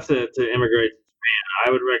 It's tough to immigrate to Japan. I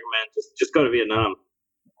would recommend just go to Vietnam.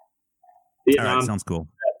 All right, sounds cool.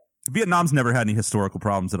 Vietnam's never had any historical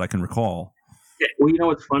problems that I can recall. Yeah, well, you know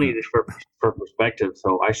what's funny, just for perspective.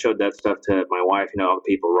 So I showed that stuff to my wife, you know, all the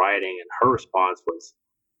people rioting, and her response was,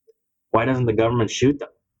 "Why doesn't the government shoot them?"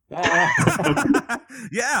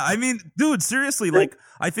 Yeah, I mean, dude, seriously, like,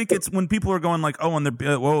 I think it's when people are going like, oh, and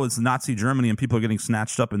it's Nazi Germany, and people are getting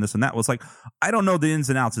snatched up in this and that. Well, it's like, I don't know the ins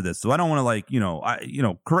and outs of this, so I don't want to like,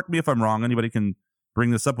 correct me if I'm wrong. Anybody can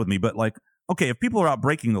bring this up with me, but like, okay, if people are out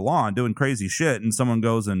breaking the law and doing crazy shit, and someone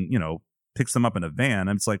goes and, you know, picks them up in a van.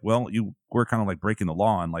 And it's like, well, you were kind of like breaking the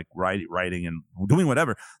law and like riding and doing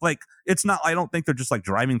whatever. Like, it's not, I don't think they're just like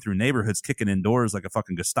driving through neighborhoods, kicking in doors like a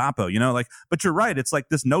fucking Gestapo, you know, like, but you're right. It's like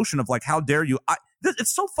this notion of like, how dare you?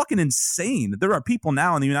 It's so fucking insane. There are people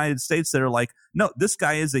now in the United States that are like, no, this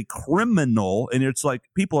guy is a criminal. And it's like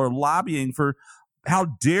people are lobbying for, how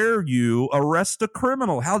dare you arrest a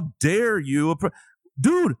criminal? How dare you?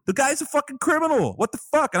 Dude, the guy's a fucking criminal. What the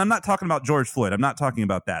fuck? And I'm not talking about George Floyd. I'm not talking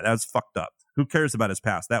about that. That was fucked up. Who cares about his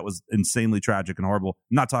past? That was insanely tragic and horrible.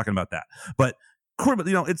 I'm not talking about that. But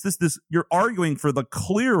you know, it's this you're arguing for the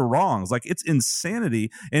clear wrongs. Like, it's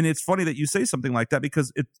insanity. And it's funny that you say something like that,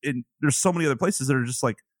 because there's so many other places that are just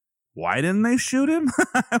like, why didn't they shoot him?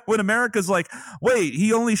 When America's like, wait,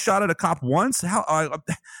 he only shot at a cop once? How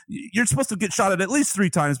you're supposed to get shot at least 3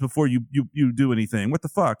 times before you do anything. What the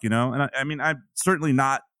fuck, you know? And I mean, I'm certainly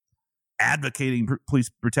not advocating police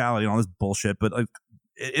brutality and all this bullshit, but like,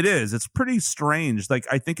 it's pretty strange. Like,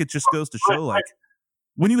 I think it just goes to show, like,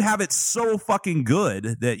 when you have it so fucking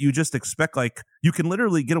good that you just expect, like, you can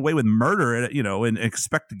literally get away with murder, you know, and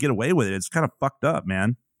expect to get away with it. It's kind of fucked up,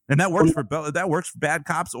 man. And that works for bad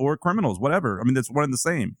cops or criminals, whatever. I mean, that's one and the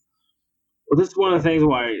same. Well, this is one of the things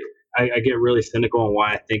why I get really cynical, and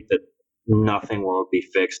why I think that nothing will be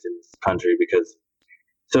fixed in this country. Because,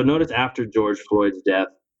 so notice after George Floyd's death,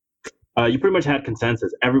 you pretty much had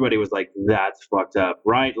consensus. Everybody was like, that's fucked up.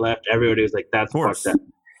 Right, left, everybody was like, that's fucked up.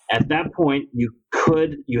 At that point, you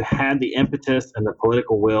had the impetus and the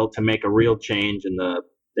political will to make a real change in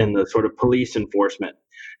the sort of police enforcement.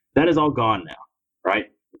 That is all gone now, right?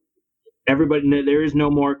 Everybody, there is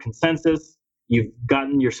no more consensus. You've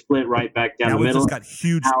gotten your split right back down the middle. Now it's just got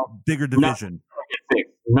huge, bigger division.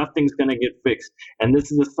 Nothing's going to get fixed. And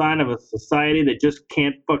this is a sign of a society that just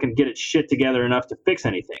can't fucking get its shit together enough to fix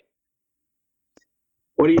anything.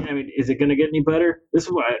 I mean, is it going to get any better? This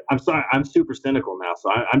is why I'm sorry. I'm super cynical now.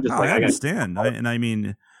 So I'm just I understand. I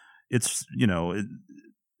mean, it's, you know,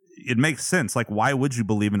 it makes sense. Like, why would you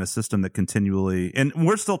believe in a system that continually, and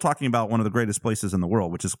we're still talking about one of the greatest places in the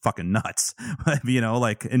world, which is fucking nuts, you know,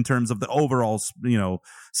 like in terms of the overall, you know,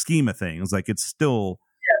 scheme of things, like it's still,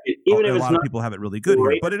 even if a lot of people have it really good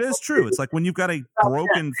here, but it is true. It's like when you've got a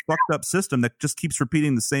broken, fucked up system that just keeps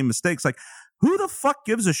repeating the same mistakes, like who the fuck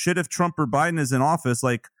gives a shit if Trump or Biden is in office?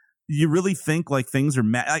 Like, you really think like things are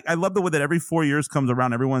I love the way that every 4 years comes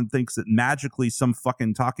around, everyone thinks that magically some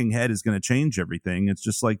fucking talking head is going to change everything. It's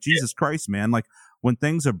just like, Jesus Christ, man. Like, when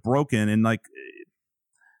things are broken, and like,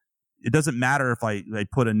 it doesn't matter if I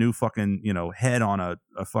put a new fucking, you know, head on a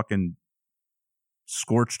fucking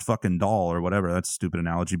scorched fucking doll or whatever. That's a stupid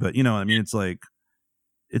analogy, but you know what I mean? It's like,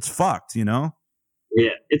 it's fucked, you know?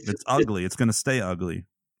 Yeah. It's ugly. It's going to stay ugly.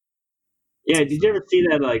 Yeah, did you ever see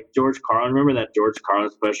that, like, George Carlin? Remember that George Carlin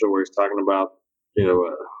special where he's talking about, you know,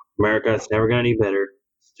 America, it's never going to be better.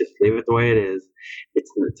 Just leave it the way it is.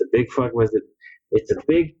 It's a big fuck. It's a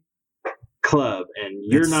big club, and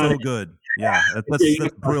you're it's not. So good. Yeah,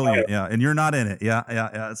 that's brilliant. Yeah, and you're not in it. Yeah.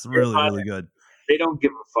 It's really good. They don't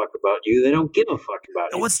give a fuck about you. They don't give a fuck about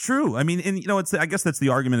you. What's true? I mean, and you know, I guess that's the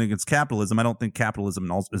argument against capitalism. I don't think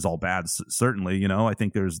capitalism is all bad. Certainly, you know, I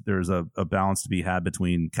think there's a balance to be had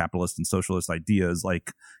between capitalist and socialist ideas,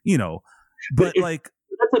 like, you know, but like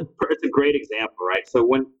it's a great example, right? So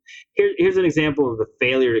here's an example of the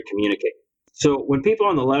failure to communicate. So when people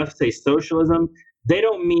on the left say socialism, they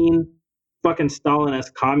don't mean fucking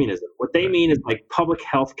Stalin-esque communism. What they mean is like public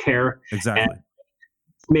health care. Exactly. And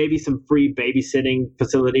maybe some free babysitting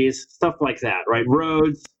facilities, stuff like that, right?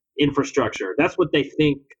 Roads, infrastructure. That's what they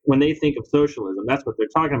think when they think of socialism. That's what they're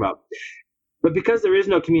talking about. But because there is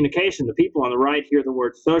no communication, the people on the right hear the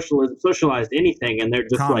word socialism, socialized anything, and they're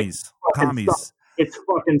just commies. It's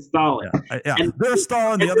fucking Stalin. Yeah. They're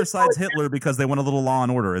Stalin, the other side's Hitler because they want a little law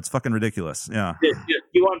and order. It's fucking ridiculous. Yeah.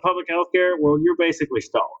 You want public health care? Well, you're basically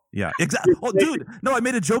Stalin. Yeah, exactly. Oh, dude, no, I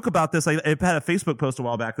made a joke about this. I had a Facebook post a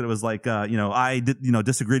while back that it was like, you know, I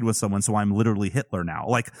disagreed with someone, so I'm literally Hitler now.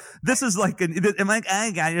 Like, this is like, I'm like,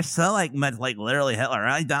 hey, guy, you're so like literally Hitler,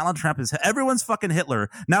 right? Donald Trump is, everyone's fucking Hitler.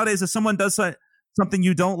 Nowadays, if someone does something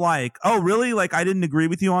you don't like, oh, really? Like, I didn't agree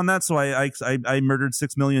with you on that, so I murdered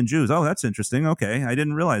 6 million Jews. Oh, that's interesting. Okay, I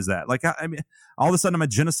didn't realize that. Like, I mean, all of a sudden I'm a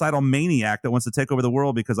genocidal maniac that wants to take over the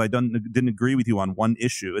world because I didn't agree with you on one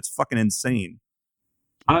issue. It's fucking insane.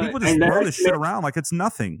 People just throw this shit around like it's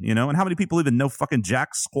nothing, you know? And how many people even know fucking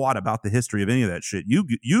jack squat about the history of any of that shit?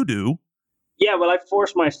 You do. Yeah, well, I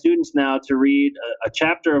force my students now to read a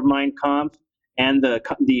chapter of Mein Kampf and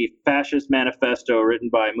the fascist manifesto written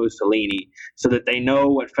by Mussolini so that they know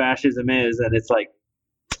what fascism is. And it's like,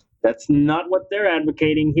 that's not what they're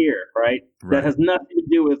advocating here, right? That has nothing to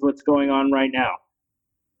do with what's going on right now.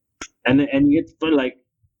 and you get to like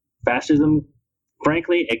fascism.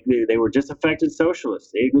 Frankly, they were disaffected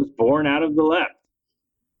socialists. It was born out of the left.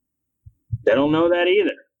 They don't know that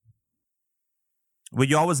either. Well,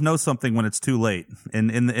 you always know something when it's too late.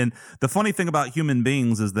 And the funny thing about human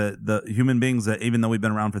beings is that the human beings that, even though we've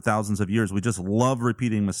been around for thousands of years, we just love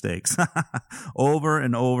repeating mistakes over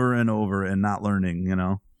and over and over and not learning, you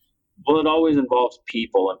know? Well, it always involves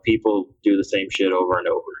people, and people do the same shit over and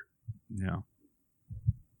over. Yeah.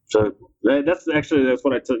 So that's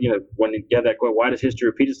what I tell you know, when you get that question, why does history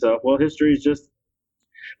repeat itself? Well, history is just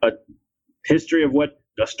a history of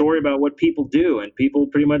a story about what people do, and people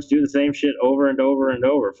pretty much do the same shit over and over and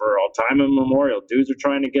over for all time immemorial. Dudes are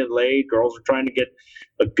trying to get laid, girls are trying to get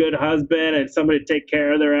a good husband and somebody to take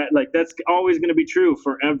care of their, like, that's always going to be true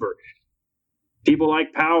forever. People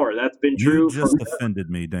like power. That's been true. You just offended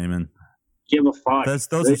me, Damon. Give a fuck.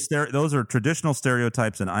 Those are traditional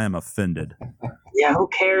stereotypes, and I am offended. Yeah, who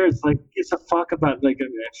cares? Like, it's a fuck about, like,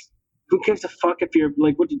 who gives a fuck if you're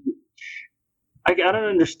like, what do you? I don't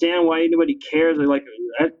understand why anybody cares. Like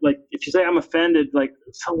if you say I'm offended, like,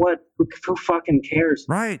 so what? Who fucking cares?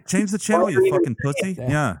 Right. Change the channel, you fucking pussy.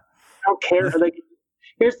 Yeah. I don't care. Like,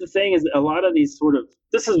 here's the thing: is a lot of these sort of,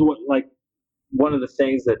 this is what, like, one of the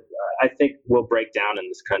things that I think will break down in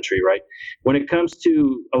this country, right? When it comes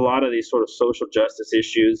to a lot of these sort of social justice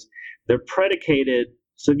issues, they're predicated.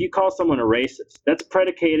 So if you call someone a racist, that's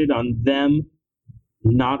predicated on them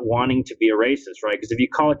not wanting to be a racist, right? Because if you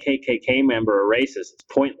call a KKK member a racist, it's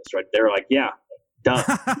pointless, right? They're like, yeah, done.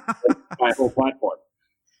 My whole platform,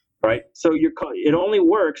 right? So it only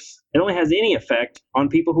works, it only has any effect on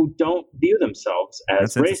people who don't view themselves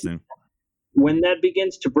as racist. When that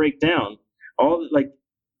begins to break down,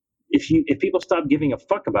 if people stop giving a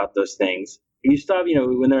fuck about those things, you stop, you know,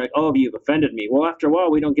 when they're like, oh, you've offended me. Well, after a while,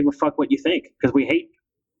 we don't give a fuck what you think because we hate you.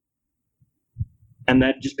 And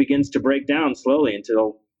that just begins to break down slowly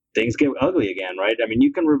until things get ugly again, right? I mean,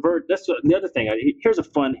 you can revert. That's the other thing. Here's a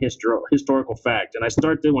fun historical fact, and I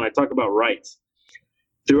start there when I talk about rights.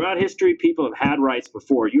 Throughout history, people have had rights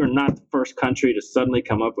before. You are not the first country to suddenly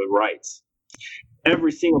come up with rights.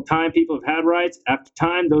 Every single time people have had rights, after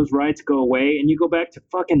time, those rights go away, and you go back to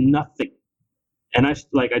fucking nothing. And I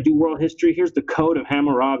do world history. Here's the Code of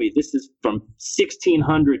Hammurabi. This is from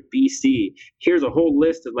 1600 BC. Here's a whole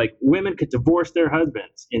list of, like, women could divorce their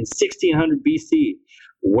husbands in 1600 BC.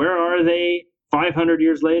 Where are they 500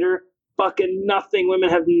 years later? Fucking nothing. Women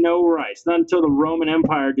have no rights. Not until the Roman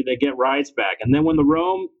Empire did they get rights back. And then when the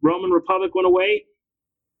Roman Republic went away,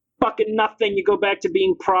 fucking nothing. You go back to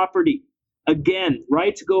being property. Again,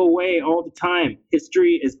 rights go away all the time.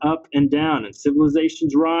 History is up and down, and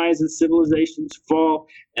civilizations rise and civilizations fall,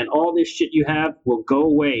 and all this shit you have will go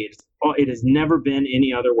away. It has never been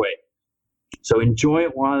any other way. So enjoy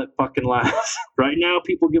it while it fucking lasts. Right now,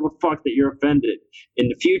 people give a fuck that you're offended. In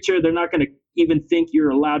the future, they're not going to even think you're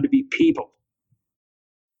allowed to be people.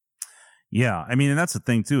 Yeah, I mean, and that's the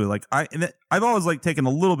thing too. Like, I've always, like, taken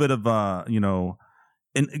a little bit of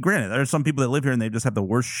and granted, there are some people that live here and they just have the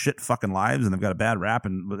worst shit fucking lives and they've got a bad rap,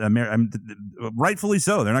 and rightfully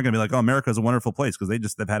so. They're not going to be like, oh, America's a wonderful place, because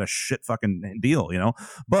they've had a shit fucking deal, you know.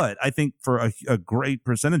 But I think for a great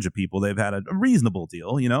percentage of people, they've had a reasonable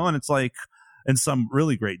deal, you know, and it's like, and some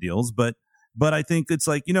really great deals. But I think it's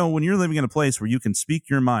like, you know, when you're living in a place where you can speak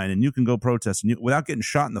your mind and you can go protest and without getting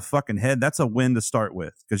shot in the fucking head, that's a win to start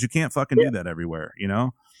with, because you can't fucking do that everywhere, you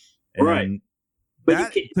know. And right.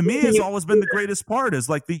 That, to me, has always been the greatest part, is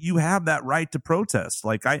like that you have that right to protest.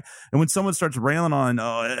 Like, and when someone starts railing on,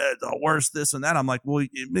 the worst, this and that, I'm like, well,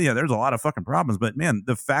 yeah, there's a lot of fucking problems, but man,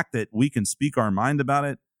 the fact that we can speak our mind about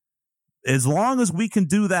it, as long as we can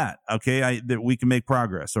do that, okay, that we can make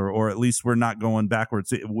progress, or at least we're not going backwards.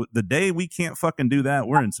 The day we can't fucking do that,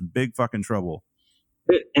 we're in some big fucking trouble.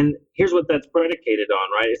 And here's what that's predicated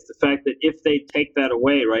on, right? It's the fact that if they take that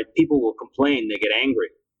away, right, people will complain, they get angry,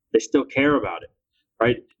 they still care about it.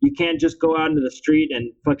 Right? You can't just go out into the street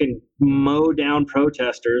and fucking mow down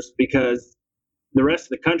protesters, because the rest of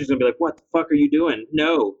the country's going to be like, what the fuck are you doing?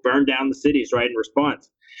 No, burn down the cities, right, in response.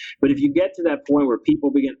 But if you get to that point where people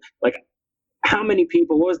begin, like, how many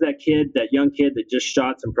people, what was that young kid that just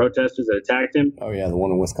shot some protesters that attacked him? Oh, yeah, the one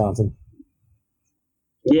in Wisconsin.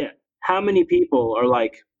 Yeah. How many people are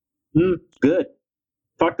like, good,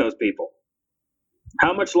 fuck those people?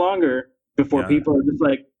 How much longer before people are just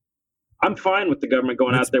like, I'm fine with the government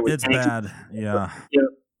going out there with it's tanks. Bad, yeah. You know,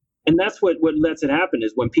 and that's what lets it happen,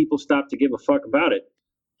 is when people stop to give a fuck about it,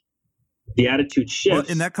 the attitude shifts. Well,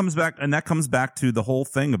 and that comes back to the whole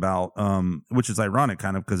thing about, which is ironic,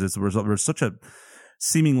 kind of, because we're such a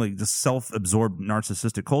seemingly just self-absorbed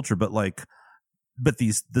narcissistic culture, but like,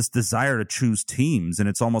 this desire to choose teams, and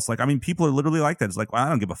it's almost like, I mean, people are literally like that. It's like, well, I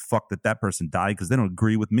don't give a fuck that person died because they don't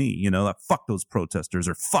agree with me, you know, like, fuck those protesters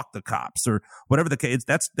or fuck the cops or whatever the case.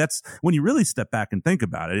 That's when you really step back and think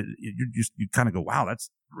about it, you kind of go, wow, that's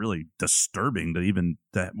really disturbing to even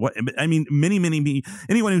that. What I mean,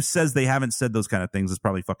 anyone who says they haven't said those kind of things is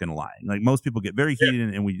probably fucking lying. Like, most people get very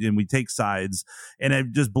heated and we take sides, and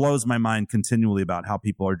it just blows my mind continually about how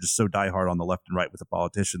people are just so diehard on the left and right with the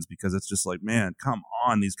politicians, because it's just like, man, come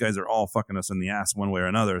on, these guys are all fucking us in the ass one way or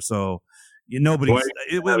another. So we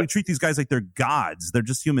treat these guys like they're gods. They're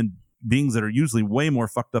just human beings that are usually way more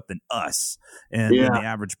fucked up than us and than the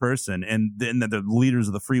average person, and then the leaders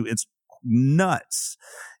of the free. It's nuts,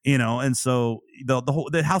 you know. And so the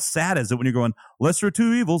whole how sad is it when you're going, lesser of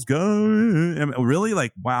two evils, go? I mean, really,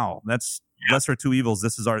 like, wow, that's lesser of two evils.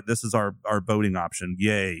 This is our voting option.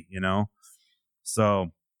 Yay, you know.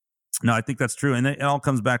 So no, I think that's true, and it all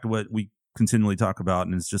comes back to what we continually talk about,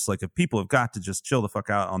 and it's just like, if people have got to just chill the fuck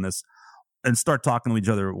out on this and start talking to each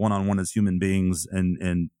other one on one as human beings,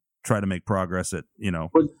 and try to make progress at, you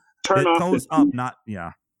know, turn off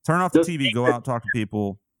the TV, go out, talk to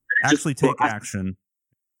people. Actually take action.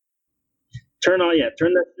 Turn that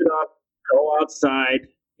shit off. Go outside.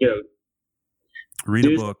 You know, read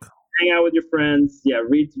a book. Hang out with your friends. Yeah,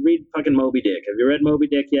 read fucking Moby Dick. Have you read Moby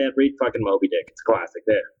Dick yet? Read fucking Moby Dick. It's a classic.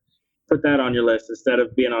 There. Put that on your list instead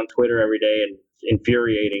of being on Twitter every day and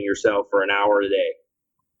infuriating yourself for an hour a day.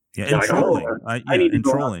 Yeah, and like, trolling. I need to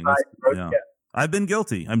go trolling. outside. I've been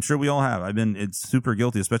guilty. I'm sure we all have. It's super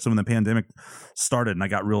guilty, especially when the pandemic started and I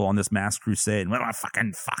got real on this mass crusade. Well, fuck,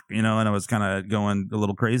 you know, and I was kind of going a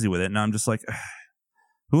little crazy with it. And I'm just like,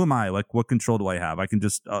 who am I? Like, what control do I have? I can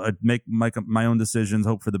just make my own decisions,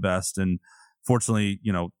 hope for the best, and fortunately,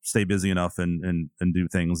 you know, stay busy enough and do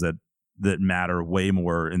things that matter way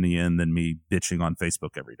more in the end than me bitching on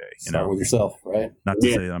Facebook every day. Start with yourself, right? Not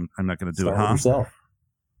to say I'm not going to do Start it, huh? with yourself.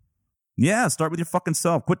 Yeah, start with your fucking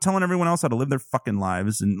self. Quit telling everyone else how to live their fucking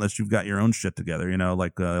lives unless you've got your own shit together. You know,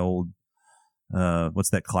 like old,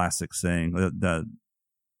 what's that classic saying? The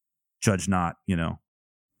judge not, you know.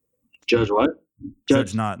 Judge what?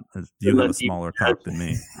 Judge not. You have a smaller cock than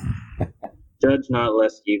me. Judge not,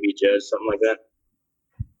 lest you be judged. Something like that.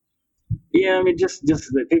 Yeah, I mean, just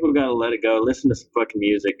people got to let it go. Listen to some fucking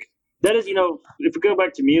music. That is, you know, if we go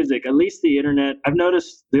back to music, at least the internet, I've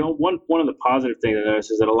noticed one of the positive things I noticed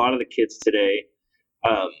is that a lot of the kids today,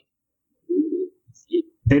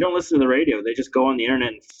 they don't listen to the radio. They just go on the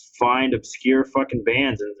internet and find obscure fucking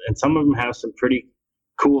bands, and some of them have some pretty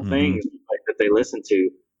cool things like that they listen to.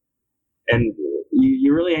 And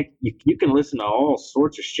you really you can listen to all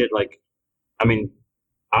sorts of shit. Like, I mean,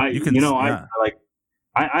 I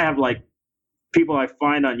have like people I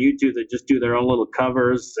find on YouTube that just do their own little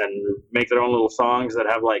covers and make their own little songs that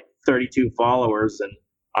have like 32 followers, and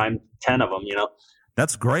I'm 10 of them, you know.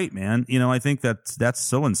 That's great, man. You know, I think that's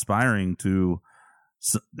so inspiring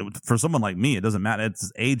for someone like me. It doesn't matter. It's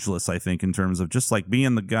ageless, I think, in terms of just like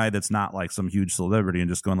being the guy that's not like some huge celebrity and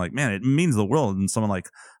just going like, man, it means the world. And someone like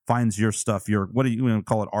finds your stuff, what do you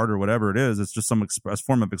call it, art or whatever it is. It's just some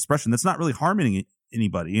form of expression that's not really harming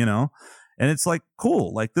anybody, you know? And it's like,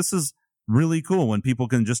 cool. Like, this is really cool when people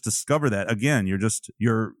can just discover that. Again, you're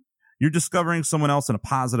discovering someone else in a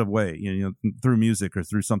positive way, you know, through music or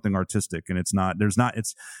through something artistic. And it's,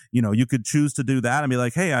 you know, you could choose to do that and be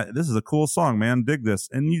like, hey, this is a cool song, man. Dig this.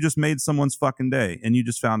 And you just made someone's fucking day and you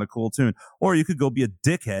just found a cool tune. Or you could go be a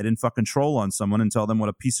dickhead and fucking troll on someone and tell them what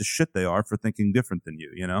a piece of shit they are for thinking different than you,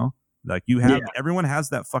 you know? Like, everyone has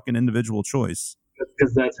that fucking individual choice.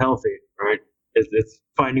 Because that's healthy, right? It's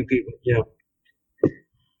finding people, you know.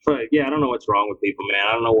 But yeah, I don't know what's wrong with people, man.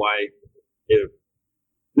 I don't know why.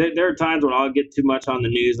 There are times when I'll get too much on the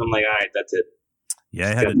news. I'm like, all right, that's it.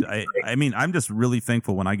 Yeah, I mean, I'm just really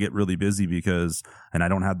thankful when I get really busy and I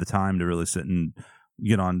don't have the time to really sit and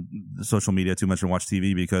get on social media too much and watch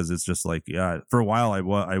TV, because it's just like, yeah, for a while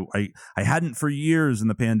I hadn't for years, and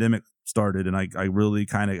the pandemic started, and I really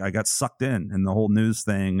I got sucked in the whole news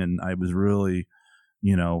thing, and I was really,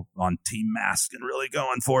 you know, on Team Mask and really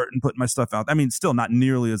going for it and putting my stuff out. I mean, still not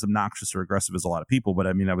nearly as obnoxious or aggressive as a lot of people, but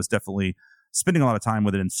I mean, I was definitely spending a lot of time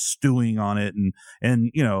with it and stewing on it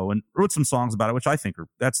and you know, and wrote some songs about it, which I think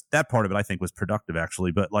that part of it I think was productive,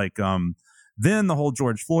 actually. But like, then the whole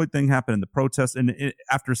George Floyd thing happened and the protest, and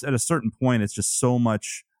at a certain point, it's just so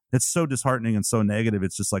much, it's so disheartening and so negative.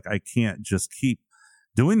 It's just like, I can't just keep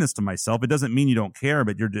doing this to myself. It doesn't mean you don't care,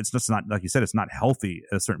 but it's just not, like you said, it's not healthy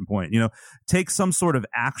at a certain point. You know, take some sort of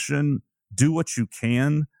action, do what you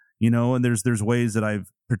can, you know, and there's ways that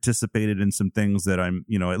I've participated in some things that I'm,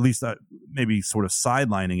 you know, at least maybe sort of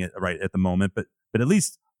sidelining it right at the moment, but at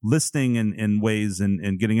least listening in ways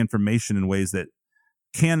and getting information in ways that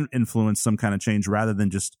can influence some kind of change rather than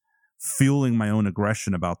just fueling my own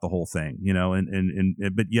aggression about the whole thing, and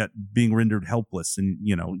but yet being rendered helpless and,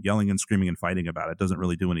 yelling and screaming and fighting about it doesn't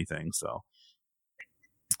really do anything. So,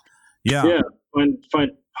 yeah.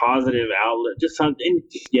 Find positive outlet. Just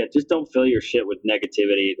don't fill your shit with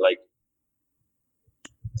negativity. Like,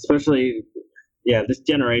 especially, this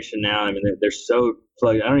generation now. I mean, they're so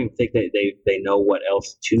plugged. I don't even think they know what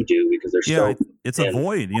else to do because they're so. It's a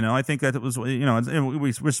void. I think that it was.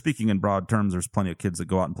 We're speaking in broad terms. There's plenty of kids that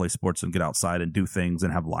go out and play sports and get outside and do things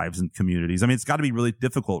and have lives and communities. I mean, it's got to be really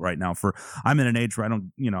difficult right now. I'm in an age where I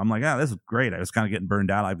don't. I'm like, this is great. I was kind of getting burned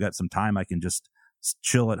out. I've got some time. I can just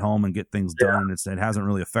chill at home and get things done. It hasn't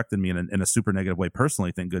really affected me in a super negative way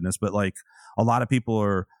personally, thank goodness. But like a lot of people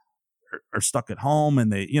are stuck at home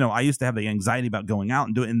and they, I used to have the anxiety about going out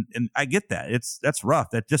and doing, and I get that. That's rough.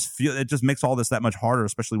 It just makes all this that much harder,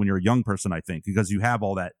 especially when you're a young person, I think, because you have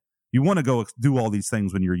all that. You want to go do all these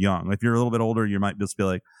things when you're young. If you're a little bit older, you might just be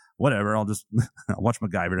like, whatever, I'll just watch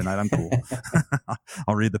MacGyver tonight. I'm cool.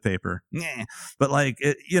 I'll read the paper. But like,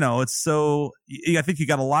 it's so, I think you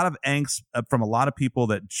got a lot of angst from a lot of people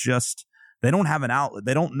that just, they don't have an outlet.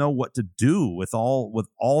 They don't know what to do with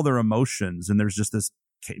all their emotions. And there's just this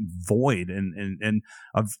void. And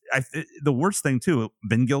the worst thing too,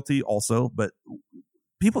 been guilty also, but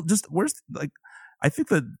people just, I think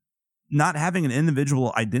that not having an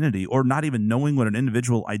individual identity or not even knowing what an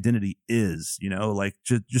individual identity is, like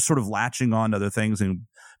just sort of latching on to other things and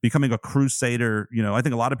becoming a crusader. I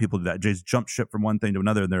think a lot of people do that. Just jump ship from one thing to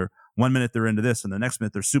another. And 1 minute they're into this and the next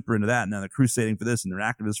minute they're super into that. And then they're crusading for this and they're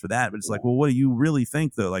activists for that. But it's like, well, what do you really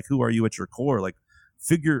think though? Like, who are you at your core? Like,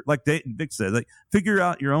 like Vic said, like figure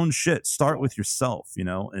out your own shit. Start with yourself,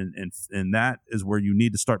 and that is where you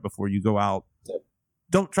need to start before you go out.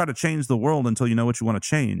 Don't try to change the world until you know what you want to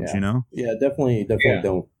change, Yeah, definitely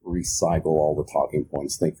don't recycle all the talking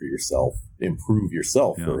points. Think for yourself. Improve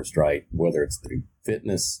yourself first, right? Whether it's through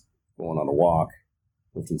fitness, going on a walk,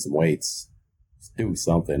 lifting some weights, just do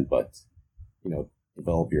something, but,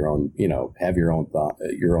 develop your own, have your own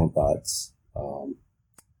thoughts.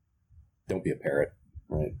 Don't be a parrot,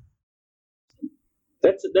 right?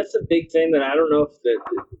 That's a big thing that I don't know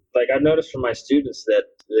like I've noticed from my students that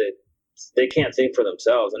they can't think for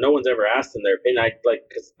themselves, and no one's ever asked them their opinion.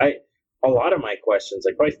 Because a lot of my questions,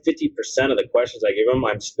 like probably 50% of the questions I give them,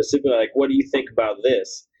 I'm specifically like, "What do you think about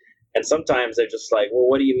this?" And sometimes they're just like, "Well,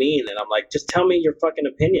 what do you mean?" And I'm like, "Just tell me your fucking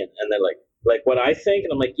opinion." And they're like what I think,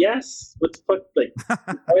 and I'm like, "Yes, what the fuck? Like,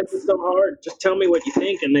 why is it so hard? Just tell me what you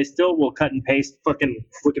think." And they still will cut and paste fucking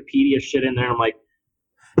Wikipedia shit in there. I'm like,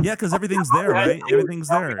 yeah, because everything's there, right? Everything's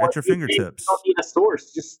there at your fingertips. You don't need a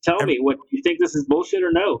source. Just tell me what you think. This is bullshit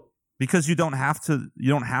or no? Because you don't have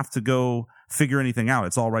to go figure anything out.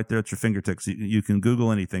 It's all right there at your fingertips. You can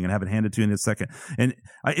Google anything and have it handed to you in a second. And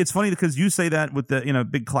it's funny because you say that with the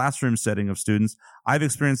big classroom setting of students. I've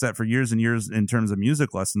experienced that for years and years in terms of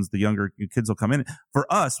music lessons. The younger kids will come in.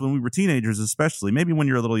 For us, when we were teenagers, especially, maybe when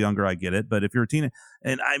you're a little younger, I get it. But if you're a teenager,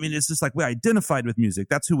 and I mean, it's just like we identified with music.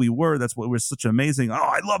 That's who we were. That's what was such amazing. Oh,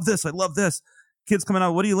 I love this. I love this. Kids coming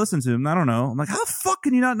out, what do you listen to? And I don't know. I'm like, how the fuck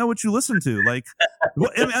can you not know what you listen to? Like,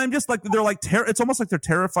 and I'm just like, they're like, it's almost like they're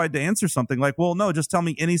terrified to answer something. Like, well, no, just tell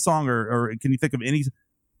me any song or can you think of any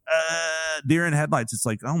Deer in Headlights? It's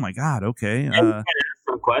like, oh my God, okay.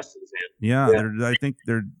 Some questions, man. Yeah. I think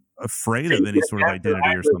they're afraid of any sort of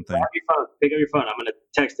identity or something. Pick up your phone. I'm going to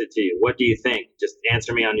text it to you. What do you think? Just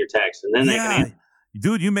answer me on your text, and then they can answer.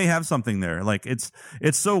 Dude, you may have something there. Like it's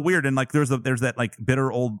so weird. And like, there's that like bitter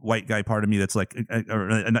old white guy part of me that's like,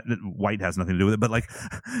 white has nothing to do with it, but like,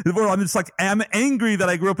 where I'm just like, I'm angry that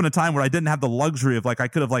I grew up in a time where I didn't have the luxury of like, I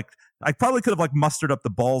probably could have like mustered up the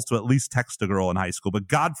balls to at least text a girl in high school, but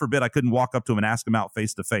God forbid I couldn't walk up to him and ask him out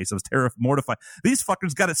face to face. I was mortified. These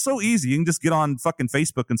fuckers got it so easy. You can just get on fucking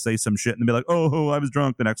Facebook and say some shit and be like, oh, I was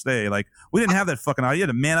drunk the next day. Like, we didn't have that fucking, you had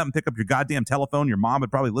to man up and pick up your goddamn telephone. Your mom would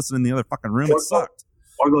probably listen in the other fucking room. It sucked.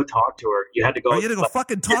 Or go talk to her. You had to go. You had to go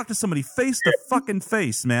fucking talk to somebody face to fucking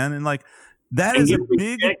face, man. And like, there's a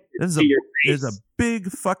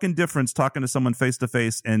big fucking difference talking to someone face to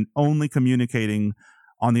face and only communicating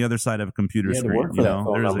on the other side of a computer screen.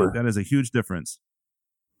 That is a huge difference.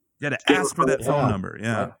 You had to ask for that phone number.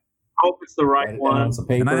 Yeah. Right. Hope it's the right one.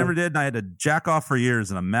 And I never did, and I had to jack off for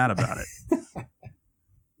years, and I'm mad about it.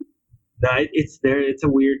 It's there. It's a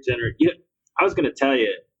weird generation. I was going to tell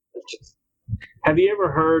you. Have you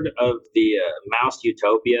ever heard of the Mouse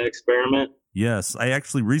Utopia experiment? Yes, I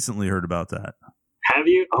actually recently heard about that. Have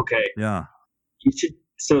you? Okay. Yeah. You should.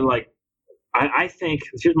 So, like, I think,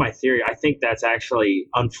 here's my theory. I think that's actually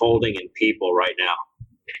unfolding in people right now.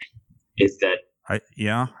 is that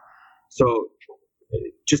so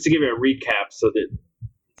just to give you a recap so that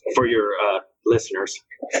for your listeners,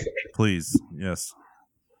 please. Yes.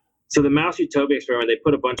 So the Mouse Utopia experiment, they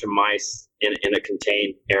put a bunch of mice in a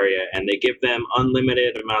contained area, and they give them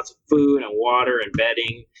unlimited amounts of food and water and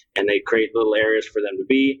bedding, and they create little areas for them to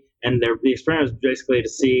be. And the experiment is basically to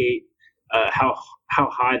see how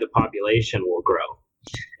high the population will grow.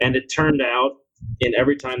 And it turned out, in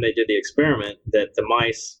every time they did the experiment, that the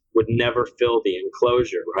mice would never fill the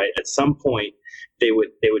enclosure. Right, at some point they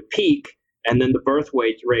would peak, and then the birth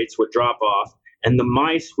rates would drop off. And the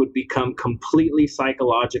mice would become completely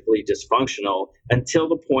psychologically dysfunctional until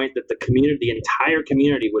the point that the entire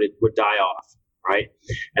community would die off, right?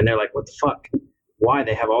 And they're like, what the fuck? Why?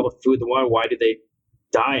 They have all the food, the water. Why did they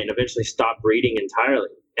die and eventually stop breeding entirely?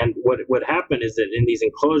 And what happened is that in these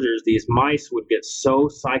enclosures, these mice would get so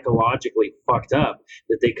psychologically fucked up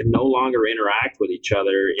that they could no longer interact with each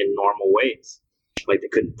other in normal ways. Like they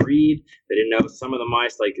couldn't breed. They didn't know. Some of the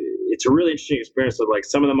mice, like, it's a really interesting experience. So like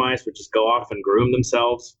some of the mice would just go off and groom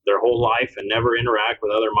themselves their whole life and never interact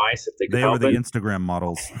with other mice if they could help it. They were the Instagram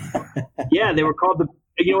models. Yeah, they were called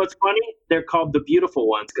you know what's funny? They're called the beautiful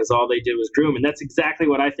ones because all they did was groom. And that's exactly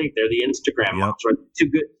what I think. They're the Instagram models, right? Too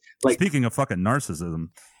good. Like, speaking of fucking narcissism,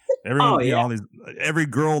 everyone, every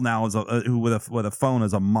girl now is who with a phone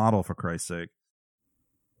is a model, for Christ's sake.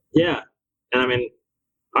 Yeah. And I mean,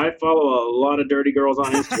 I follow a lot of dirty girls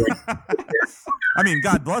on Instagram. I mean,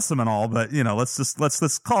 God bless them and all, but you know,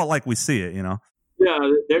 let's call it like we see it. You know. Yeah,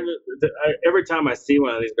 every time I see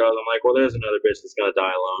one of these girls, I'm like, well, there's another bitch that's gonna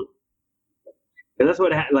die alone. And that's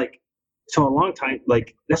what so a long time,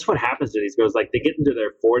 like that's what happens to these girls. Like they get into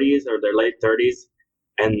their 40s or their late 30s,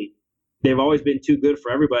 and they've always been too good for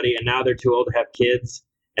everybody, and now they're too old to have kids,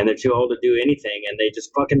 and they're too old to do anything, and they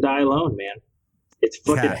just fucking die alone, man. It's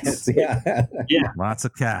fucking cats. Yeah. Lots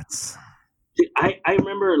of cats. Dude, I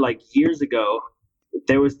remember like years ago,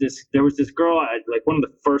 there was this girl. Like one of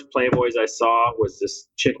the first Playboys I saw was this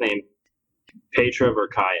chick named Petra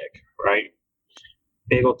Verkayak, right?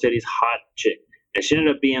 Big old titties, hot chick, and she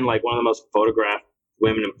ended up being like one of the most photographed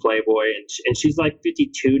women in Playboy. And she's like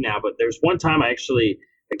 52 now. But there's one time I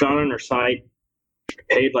got on her site,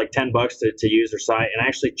 paid like $10 to use her site, and I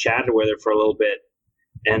actually chatted with her for a little bit.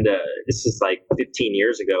 And this is like 15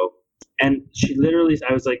 years ago. And she literally,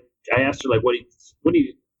 I asked her, like, what are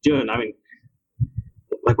you doing? I mean,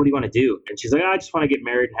 like, what do you want to do? And she's like, I just want to get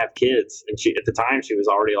married and have kids. And at the time, she was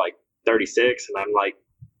already like 36. And I'm like,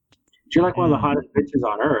 you're like one of the hottest bitches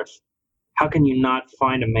on earth. How can you not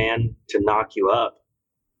find a man to knock you up?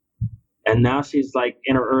 And now she's like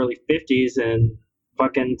in her early 50s and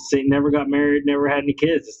fucking never got married, never had any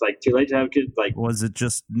kids. It's like too late to have kids. Like, was it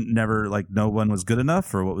just never, like, no one was good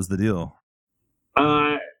enough, or what was the deal?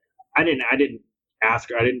 I didn't ask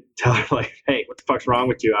her. I didn't tell her like, hey, what the fuck's wrong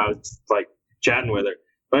with you? I was just, like chatting with her.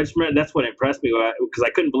 But I just remember that's what impressed me, because I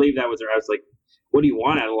couldn't believe that was her. I was like, what do you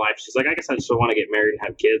want out of life? She's like, I guess I just want to get married and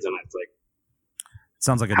have kids. And I was like,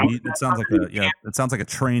 it sounds like a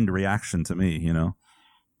trained reaction to me, you know?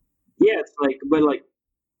 Yeah, it's like, but like,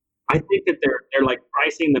 I think that they're like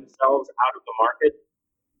pricing themselves out of the market.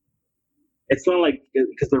 It's not like,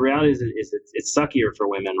 because the reality is it's suckier for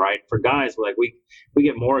women, right? For guys, we're like, we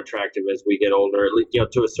get more attractive as we get older, at least, you know,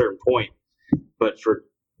 to a certain point. But for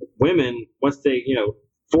women, once they,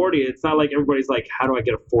 40, it's not like everybody's like, how do I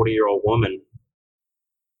get a 40-year-old woman?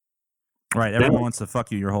 Right. Everyone wants to fuck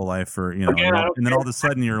you your whole life for, and then all of a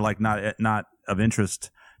sudden you're like not of interest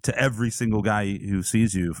to every single guy who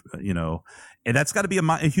sees you, and that's got to be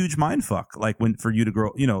a huge mind fuck. Like for you to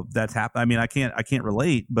grow, that's happened. I mean, I can't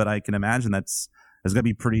relate, but I can imagine it's got to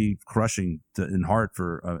be pretty crushing and hard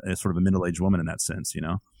for a sort of a middle-aged woman in that sense,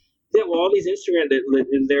 Yeah. Well, all these Instagram,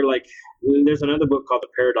 they're like, there's another book called The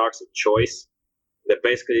Paradox of Choice that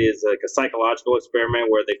basically is like a psychological experiment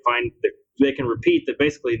where they find that they can repeat that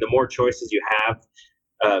basically the more choices you have,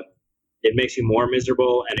 it makes you more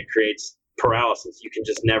miserable and it creates paralysis. You can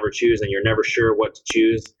just never choose and you're never sure what to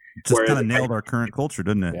choose. Just kind of nailed our current culture,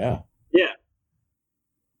 didn't it? Yeah. Yeah.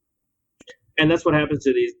 And that's what happens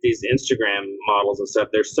to these Instagram models and stuff.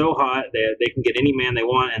 They're so hot, they can get any man they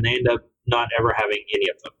want, and they end up not ever having any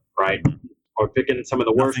of them, right? Or picking some of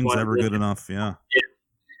the worst ones. Nothing's ever good enough, yeah.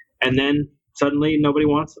 And then suddenly nobody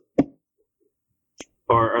wants them.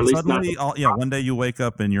 Or at least suddenly, one day you wake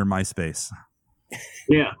up in your MySpace.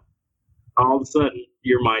 Yeah. All of a sudden,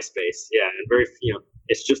 you're MySpace. Yeah, and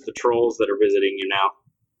it's just the trolls that are visiting you now.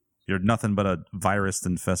 You're nothing but a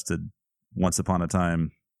virus-infested, once upon a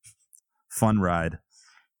time fun ride.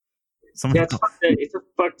 It's a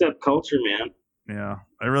fucked up culture, man. Yeah,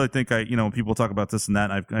 I really think when people talk about this and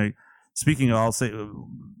that, speaking of, I'll say,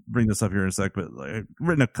 bring this up here in a sec, but I've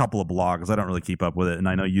written a couple of blogs. I don't really keep up with it, and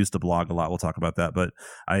I know you used to blog a lot. We'll talk about that, but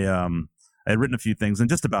I had written a few things, and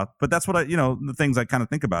just about, but that's what the things I kind of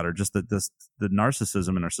think about are just the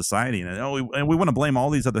narcissism in our society, and we want to blame all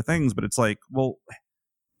these other things, but it's like, well,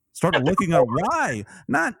 start looking at why.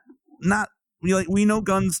 Not we know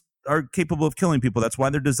guns are capable of killing people. That's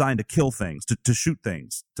why they're designed to kill things, to shoot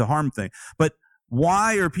things, to harm things. But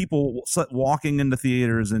why are people walking into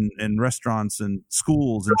theaters and restaurants and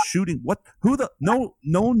schools and shooting? No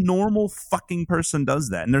normal fucking person does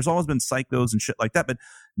that. And there's always been psychos and shit like that. But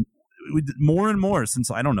more and more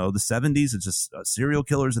since, I don't know, the 70s, it's just serial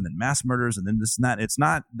killers and then mass murders and then this and that. It's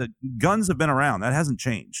not, the guns have been around. That hasn't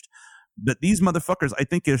changed. But these motherfuckers, I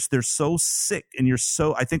think they're so sick, and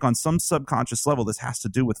I think on some subconscious level, this has to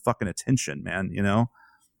do with fucking attention, man, Yeah,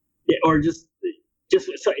 or just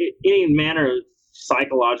any manner of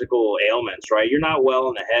psychological ailments, right? You're not well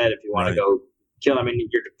in the head if you want to go kill. I mean,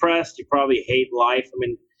 you're depressed. You probably hate life. I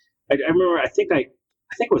mean, I remember, I think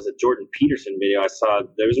it was a Jordan Peterson video I saw.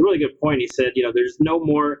 There was a really good point. He said, there's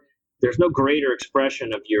no greater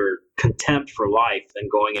expression of your contempt for life than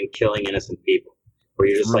going and killing innocent people. Where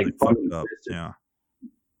you're just really fucking up. Yeah.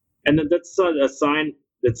 And that's a sign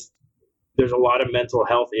there's a lot of mental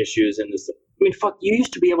health issues in this. I mean, fuck, you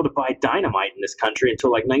used to be able to buy dynamite in this country until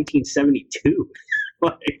like 1972.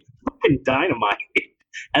 Like, fucking dynamite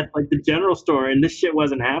at like the general store, and this shit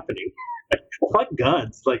wasn't happening. Like, fuck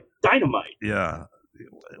guns, like dynamite. Yeah.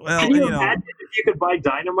 Well, can you imagine if you could buy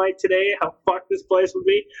dynamite today, how fucked this place would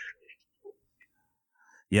be?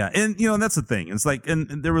 Yeah, and that's the thing. It's like,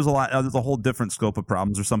 and there was there's a whole different scope of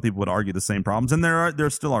problems, or some people would argue the same problems, and there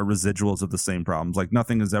still are residuals of the same problems. Like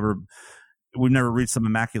we've never reached some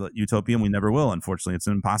immaculate utopia, and we never will. Unfortunately, it's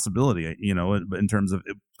an impossibility, in terms of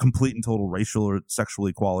complete and total racial or sexual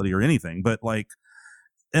equality or anything. But like,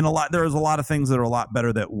 there's a lot of things that are a lot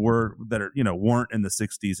better that weren't in the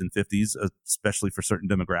 60s and 50s, especially for certain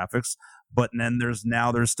demographics. But then there's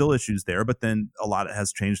still issues there, but then a lot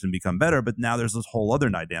has changed and become better. But now there's this whole other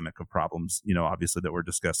dynamic of problems, obviously, that we're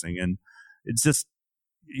discussing. And it's just,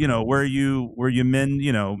 where you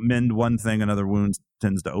mend one thing, another wound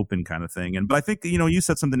tends to open, kind of thing. But I think, you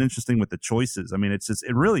said something interesting with the choices. I mean, it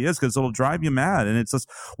really is, because it'll drive you mad. And it's just,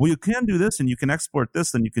 well, you can do this and you can export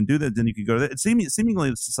this, then you can do that, then you can go to that. Seemingly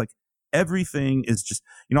it's just like everything is just,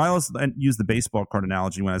 I always use the baseball card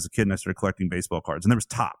analogy when I was a kid and I started collecting baseball cards, and there was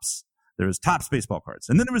Topps. There was Topps baseball cards,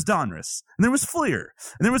 and then there was Donruss, and there was Fleer,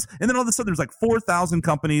 and then all of a sudden there was like 4,000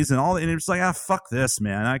 companies, and it was like, fuck this,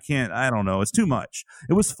 man. I don't know. It's too much.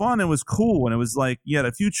 It was fun. It was cool. And it was like, you had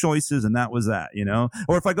a few choices, and that was that,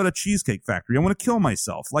 Or if I go to Cheesecake Factory, I want to kill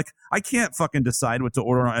myself. Like, I can't fucking decide what to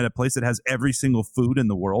order at a place that has every single food in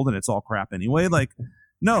the world, and it's all crap anyway. Like,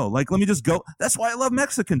 no, like, let me just go. That's why I love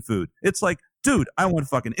Mexican food. It's like, dude, I want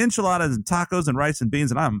fucking enchiladas and tacos and rice and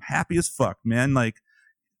beans, and I'm happy as fuck, man. Like,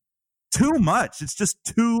 too much. It's just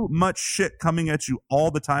too much shit coming at you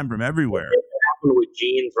all the time from everywhere. It happened with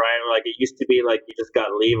jeans, right? Like, it used to be like you just got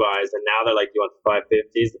Levi's, and now they're like, you want the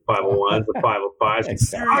 550s, the 501s, the 505s.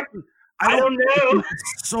 Exactly. I don't know.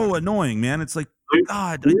 It's so annoying, man. It's like,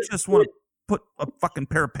 God, I just want to put a fucking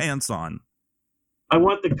pair of pants on. I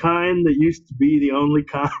want the kind that used to be the only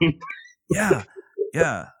kind. Yeah.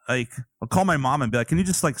 Yeah. Like, I'll call my mom and be like, can you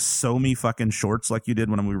just like sew me fucking shorts like you did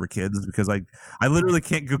when we were kids? Because I literally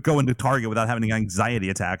can't go into Target without having an anxiety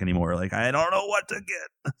attack anymore. Like, I don't know what to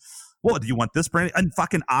get. Well, do you want this brand? And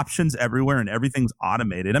fucking options everywhere, and everything's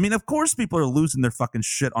automated. I mean, of course people are losing their fucking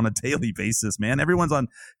shit on a daily basis, man. Everyone's on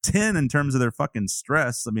 10 in terms of their fucking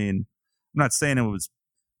stress. I mean, I'm not saying it was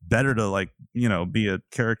better to be a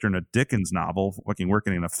character in a Dickens novel, fucking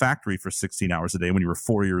working in a factory for 16 hours a day when you were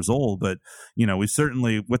 4 years old. But, we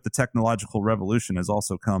certainly, with the technological revolution, has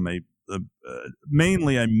also come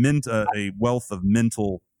mainly a wealth of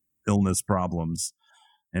mental illness problems.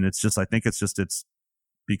 And it's just, I think it's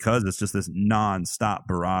because it's just this nonstop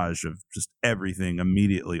barrage of just everything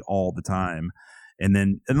immediately all the time.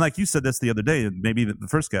 And like you said this the other day, maybe the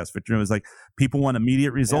first guest, Victor, was like, people want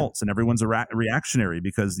immediate results, and everyone's reactionary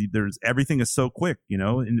because everything is so quick,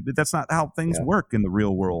 but that's not how things work in the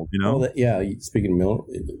real world, Well, speaking of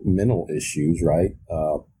mental issues, right?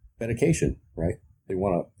 Medication, right? They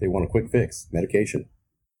want a quick fix, medication.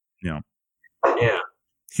 Yeah. Yeah.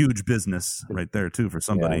 Huge business right there too for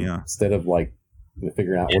somebody. Yeah. Instead of like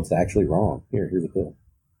figuring out what's actually wrong. Here's a pill.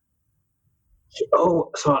 Oh,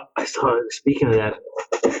 so I saw, speaking of that,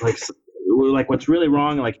 like what's really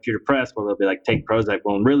wrong, like if you're depressed, well, they'll be like, take Prozac.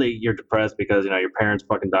 Well, really, you're depressed because, your parents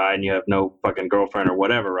fucking died and you have no fucking girlfriend or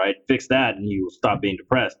whatever, right? Fix that and you will stop being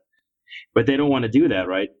depressed. But they don't want to do that,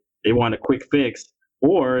 right? They want a quick fix.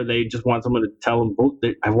 or they just want someone to tell them.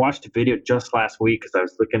 I watched a video just last week because I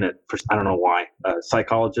was looking at, I don't know why, a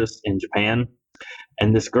psychologist in Japan.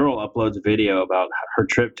 And this girl uploads a video about her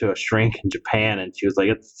trip to a shrink in Japan. And she was like,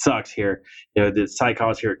 it sucks here. The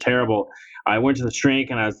psychologists here are terrible. I went to the shrink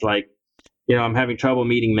and I was like, I'm having trouble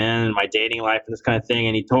meeting men in my dating life and this kind of thing.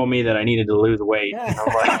 And he told me that I needed to lose weight. And I'm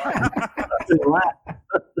like,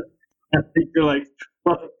 I think you're like,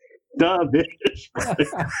 well, duh, bitch.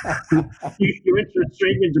 You went to a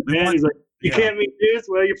shrink in Japan. He's like, you can't meet dudes?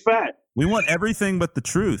 Well, you're fat. We want everything but the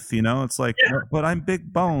truth, It's like, but I'm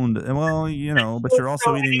big boned. And well, but you're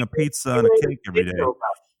also eating a pizza and a cake every day.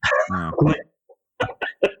 I was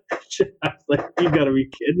like, you gotta be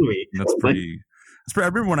kidding me. That's pretty. I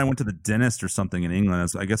remember when I went to the dentist or something in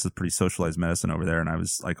England. I guess it's pretty socialized medicine over there, and I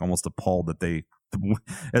was like almost appalled that they,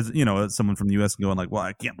 as someone from the U.S. going like, well,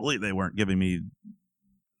 I can't believe they weren't giving me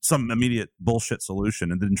some immediate bullshit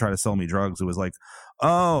solution and didn't try to sell me drugs. It was like,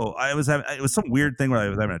 oh, it was some weird thing where I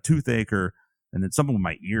was having a toothache and then something with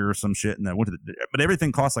my ear or some shit. And then I went to but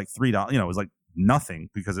everything cost like $3. It was like nothing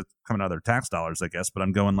because it's coming out of their tax dollars, I guess. But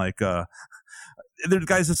I'm going like, there's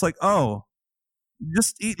guys just like, oh,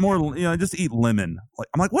 just eat more, just eat lemon. Like,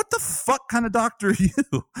 I'm like, what the fuck kind of doctor are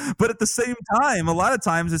you? But at the same time, a lot of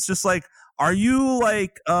times it's just like, are you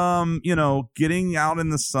like, getting out in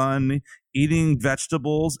the sun, eating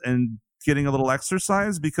vegetables and getting a little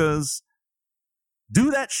exercise? Because do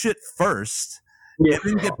that shit first and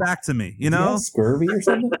then get back to me, Yeah, scurvy or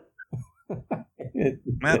something?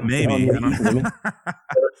 Maybe. I don't know.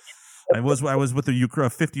 I was with a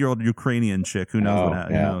 50-year-old Ukrainian chick. Who knows what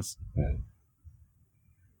happened? Who knows?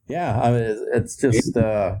 Yeah, I mean, it's just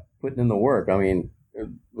putting in the work. I mean,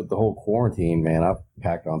 with the whole quarantine, man, I've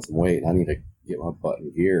packed on some weight. I need to get my butt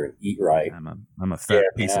in gear and eat right. I'm a fat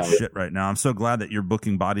piece of shit right now. I'm so glad that you're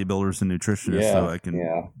booking bodybuilders and nutritionists so I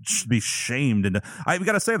can be shamed. And I've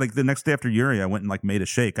got to say, like the next day after Uri, I went and like made a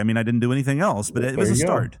shake. I mean, I didn't do anything else, but it was a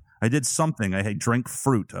start. I did something. I drank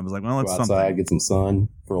fruit. I was like, well, it's something. Go outside, get some sun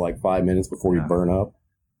for like 5 minutes before you burn up.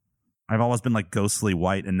 I've always been like ghostly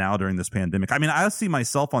white, and now during this pandemic, I mean, I see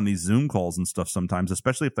myself on these Zoom calls and stuff sometimes,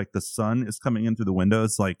 especially if like the sun is coming in through the window.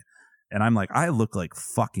 It's like, and I'm like, I look like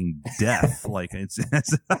fucking death. Like it's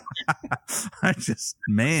I just,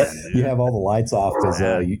 man. Dude. You have all the lights off because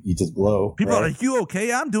you just glow. People are like, you okay?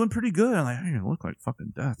 Yeah, I'm doing pretty good. I'm like, I look like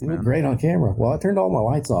fucking death. You look great on camera. Well, I turned all my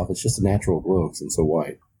lights off. It's just a natural glow because I'm so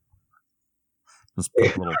white. Just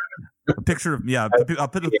put a picture of I'll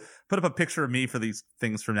put up a picture of me for these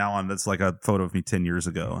things from now on. That's like a photo of me 10 years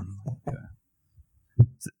ago. Okay.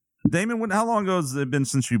 Damon, how long ago has it been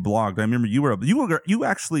since you blogged? I remember you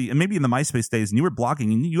actually, and maybe in the MySpace days, and you were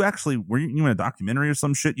blogging, and you actually were you in a documentary or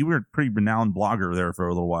some shit? You were a pretty renowned blogger there for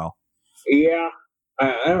a little while. Yeah,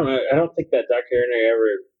 I don't know. I don't think that documentary ever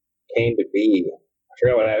came to be. I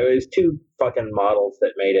forgot it was two fucking models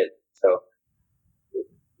that made it. So.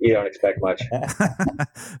 You don't expect much.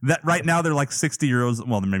 That right now they're like 60-year-olds.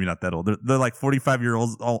 Well, they're maybe not that old. They're like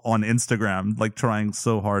 45-year-olds on Instagram, like trying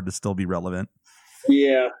so hard to still be relevant.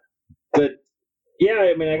 Yeah, but yeah,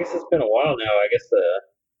 I mean, I guess it's been a while now. I guess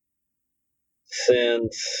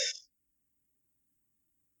since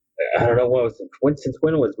I don't know since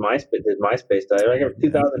when was MySpace? Did MySpace die? Like 2008,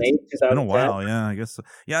 2010. It's been a while. Yeah, I guess. So.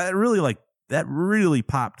 Yeah, it really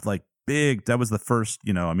popped like. Big. That was the first,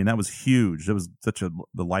 I mean, that was huge. That was such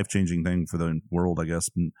the life-changing thing for the world, I guess.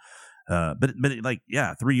 And, but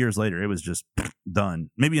 3 years later, it was just done.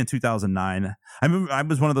 Maybe in 2009, I remember I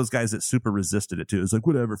was one of those guys that super resisted it too. It was like,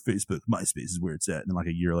 whatever, Facebook, MySpace is where it's at. And then like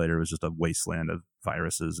a year later, it was just a wasteland of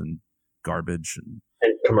viruses and garbage and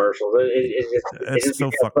commercials. It's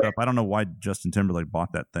so fucked up. I don't know why Justin Timberlake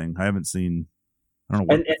bought that thing. I don't know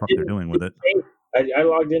what the fuck they're doing with it. I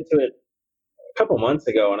logged into it a couple months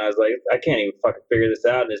ago, and I was like, I can't even fucking figure this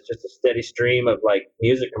out. And it's just a steady stream of like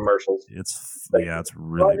music commercials. It's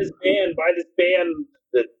really buy this band.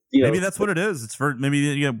 That maybe that's what it is. It's for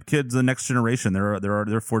maybe kids, the next generation.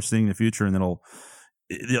 They're foreseeing the future, and it'll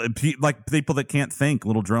like people that can't think.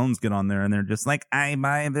 Little drones get on there, and they're just like, I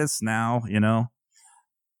buy this now.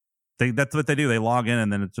 That's what they do. They log in,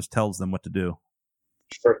 and then it just tells them what to do.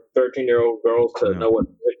 For 13-year-old girls to know what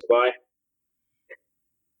music to buy,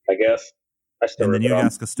 I guess. And then you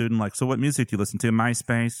ask a student like, so what music do you listen to?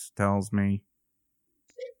 MySpace tells me.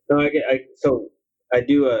 No, I've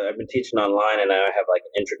been teaching online, and I have like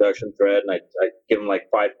an introduction thread, and I give them like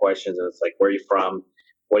 5 questions, and it's like, where are you from?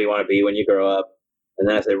 What do you want to be when you grow up? And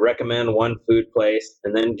then I say, recommend one food place,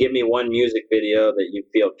 and then give me one music video that you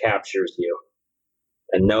feel captures you,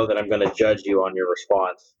 and know that I'm going to judge you on your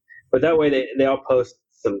response. But that way they all post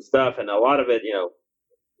some stuff, and a lot of it,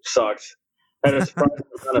 sucks. And it's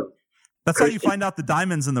That's how you find out the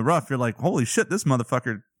diamonds in the rough. You're like, holy shit, this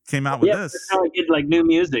motherfucker came out with this. That's how I get like new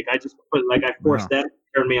music. I just put I forced that to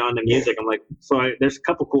turn me on to music. I'm like, there's a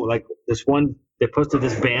couple cool, like this one, they posted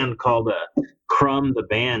this band called Crumb the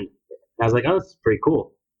Band. I was like, oh, this is pretty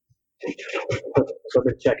cool. So I've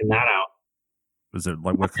been checking that out. Is it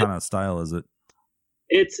like, what kind of style is it?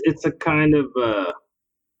 It's a kind of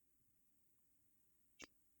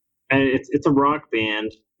and it's a rock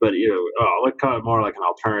band, but I would call it more like an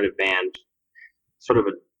alternative band, sort of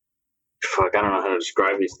I don't know how to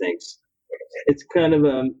describe these things. It's kind of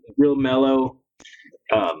a real mellow.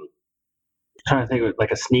 Trying to think of it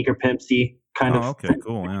like a Sneaker Pimpsy kind of. Okay,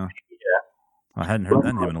 cool, yeah. I hadn't heard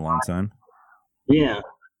that name in a long time. Yeah.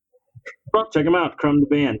 Well, check them out, Crumb the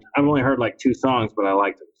Band. I've only heard like 2 songs, but I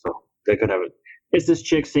liked them, so they could have it. It's this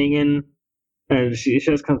chick singing, and she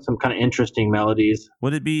has some kind of interesting melodies.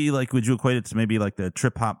 Would it be like, would you equate it to maybe like the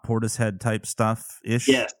trip hop Portishead type stuff-ish?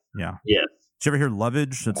 Yes. Yeah. Yes. Did you ever hear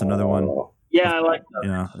Lovage? That's another one. Yeah, I like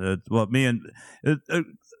that. Yeah. Well, me and...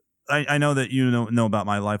 I know that you know about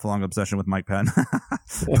my lifelong obsession with Mike Patton,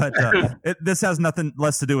 but this has nothing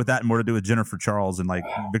less to do with that and more to do with Jennifer Charles. And like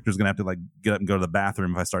Victor's gonna have to like get up and go to the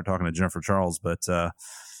bathroom if I start talking to Jennifer Charles. But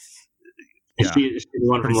is she the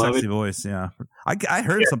one pretty from sexy Lovage? Voice. Yeah, I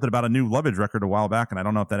heard something about a new Lovage record a while back, and I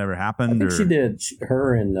don't know if that ever happened. I think she did.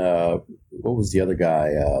 Her and what was the other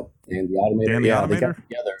guy? Dan the Automator. Dan the Automator. They got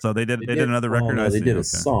together. So they did another record. No, they did a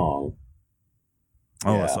song.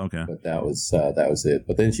 Oh, yeah, okay. But that was it.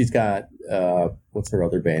 But then she's got what's her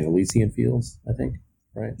other band? Elysian Fields, I think.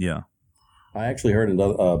 Right? Yeah. I actually heard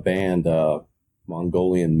another band,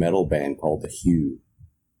 Mongolian metal band called The Hue.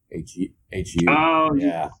 H-U. Oh,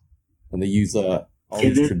 yeah. And they use all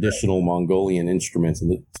these traditional Mongolian instruments,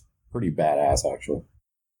 and it's pretty badass, actually.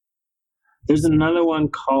 There's another one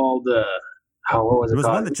called what was it There was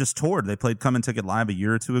called? one that just toured. They played Come and Take It Live a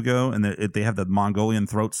year or two ago, and they have the Mongolian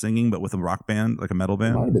throat singing, but with a rock band, like a metal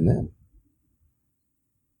band. It might have been them.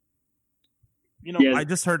 Yeah. I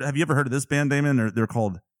just heard. Have you ever heard of this band, Damon? They're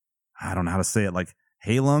called, I don't know how to say it, like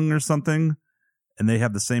Halung or something. And they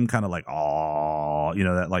have the same kind of like,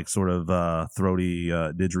 that like sort of throaty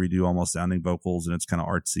didgeridoo almost sounding vocals, and it's kind of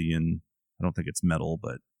artsy, and I don't think it's metal,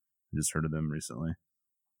 but I just heard of them recently.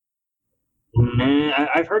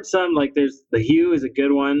 I've heard some, like there's The Hue is a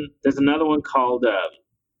good one. There's another one called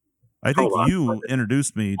I think you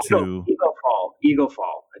introduced me to Eagle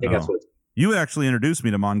Fall. I think that's what it's. You actually introduced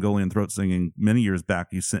me to Mongolian throat singing many years back.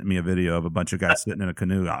 You sent me a video of a bunch of guys sitting in a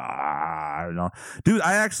canoe. I don't know. Dude,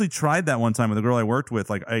 I actually tried that one time with a girl I worked with.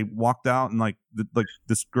 Like I walked out and like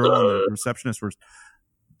this girl and the receptionist were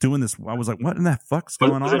doing this. I was like, what in the fuck's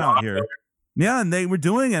going on out here? Yeah, and they were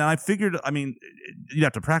doing it. And I figured, I mean, you'd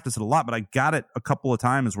have to practice it a lot, but I got it a couple of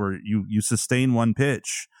times where you sustain one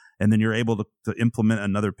pitch and then you're able to implement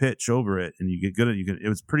another pitch over it, and you get good at it. It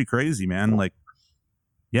was pretty crazy, man. Like,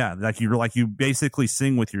 yeah, you basically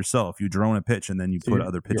sing with yourself. You drone a pitch and then you put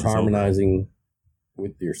other pitches. You're harmonizing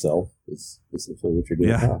with yourself. Is essentially what you're doing.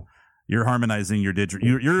 Yeah. Now. You're harmonizing your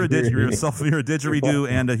didgeridoo. You're a didgeridoo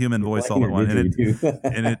and a human voice all in one.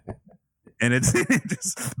 And it's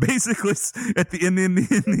just basically at the end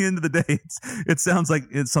of the day, it sounds like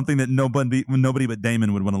it's something that nobody but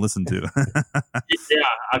Damon would want to listen to.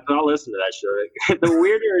 Yeah, I'll listen to that shit. The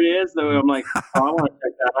weirder it is, though, I'm like, I want to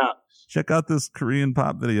check that out. Check out this Korean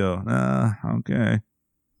pop video. Okay.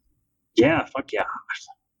 Yeah, fuck yeah.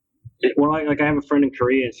 Well, I have a friend in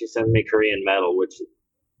Korea, and she sent me Korean metal, which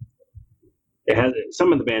it has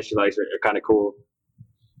some of the bands she likes are kind of cool.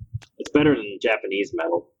 It's better than Japanese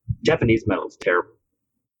metal. Japanese metal is terrible.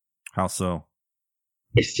 How so?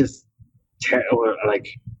 It's just terrible. Like,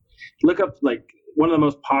 look up like one of the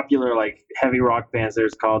most popular like heavy rock bands.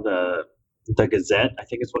 There's called the Gazette. I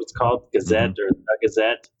think it's what it's called, Gazette or the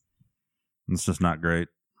Gazette. It's just not great.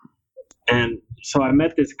 And so I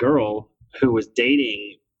met this girl who was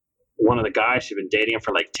dating one of the guys. She'd been dating him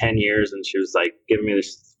for like 10 years, and she was like giving me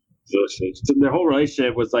this. Their whole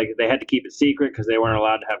relationship was like they had to keep it secret because they weren't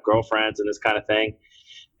allowed to have girlfriends and this kind of thing.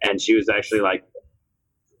 And she was actually like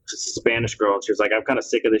a Spanish girl. And she was like, I'm kind of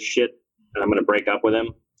sick of this shit and I'm going to break up with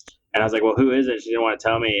him. And I was like, well, who is it? She didn't want to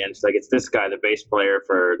tell me. And she's like, it's this guy, the bass player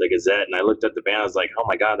for the Gazette. And I looked at the band. I was like, oh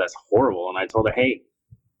my God, that's horrible. And I told her, hey,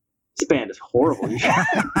 this band is horrible.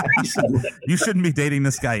 You shouldn't be dating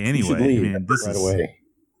this guy anyway. I mean, this right is away.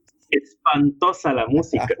 Espantosa la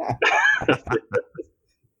música.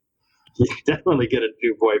 You definitely get a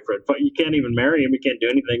new boyfriend, but you can't even marry him. You can't do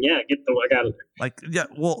anything. Yeah, get the fuck out of there. like, yeah.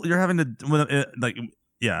 Well, you're having to like,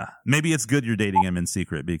 yeah. Maybe it's good you're dating him in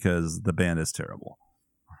secret because the band is terrible.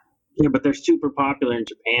 Yeah, but they're super popular in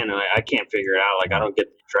Japan, and I can't figure it out. Like, I don't get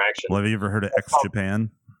the attraction. Well, have you ever heard of X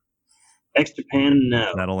Japan? Ex-Japan,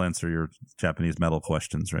 no. That'll answer your Japanese metal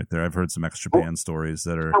questions right there. I've heard some ex-Japan stories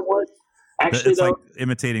that are. Actually, it's though, like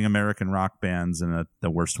imitating American rock bands in the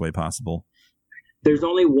worst way possible. There's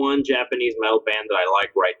only one Japanese metal band that I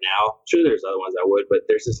like right now. Sure, there's other ones I would, but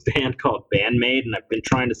there's this band called Bandmade, and I've been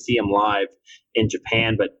trying to see them live in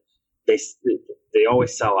Japan, but they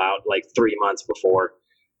always sell out like 3 months before.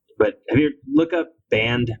 But have you look up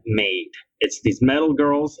Bandmade? It's these metal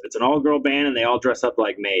girls. It's an all-girl band, and they all dress up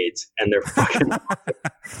like maids, and they're fucking.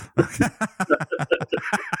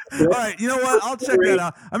 All right, you know what? I'll check that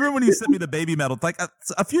out. I remember when you sent me the Baby Metal. Like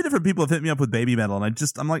a few different people have hit me up with Baby Metal, and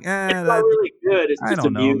I'm like, it's not really good. It's just I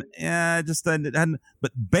don't know. Yeah, I just hadn't.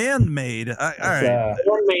 But Bandmade. All right,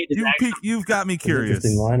 Bandmade is you've got me curious.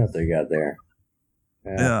 Interesting lineup they got there.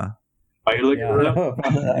 Yeah. Are you looking it up?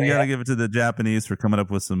 You got to give it to the Japanese for coming up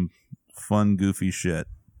with some fun, goofy shit.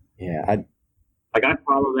 Yeah, I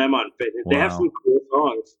follow them on Facebook. They have some cool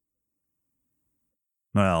songs.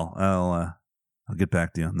 Well, I'll get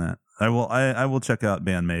back to you on that. I will check out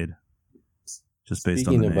Bandmade. Just based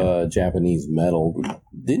Speaking on the of Japanese metal,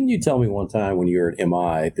 didn't you tell me one time when you were at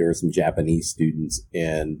MI there were some Japanese students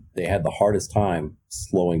and they had the hardest time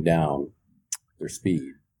slowing down their speed?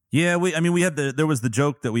 Yeah, we had there was the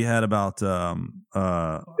joke that we had about we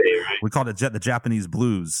called it the Japanese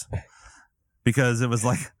blues. Because it was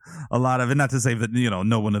like a lot of it, not to say that,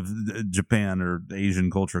 no one of Japan or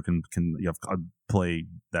Asian culture can play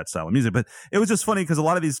that style of music, but it was just funny because a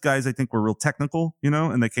lot of these guys, I think, were real technical,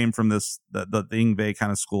 and they came from the Ingve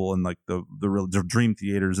kind of school and like the real dream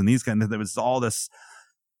theaters and these kind of, there was all this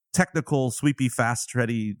technical, sweepy, fast,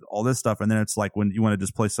 tready, all this stuff. And then it's like when you want to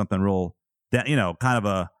just play something real, kind of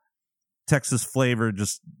a Texas flavor,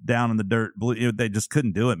 just down in the dirt. They just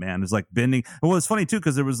couldn't do it, man. It's like bending. Well, it's funny too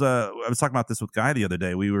because there was I was talking about this with Guy the other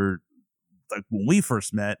day. We were like when we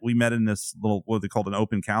first met, we met in this little what they called an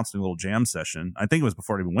open counseling little jam session. I think it was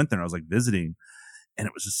before I even went there. I was like visiting, and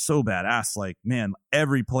it was just so badass. Like, man,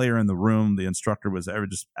 every player in the room, the instructor was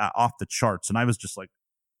just off the charts, and I was just like,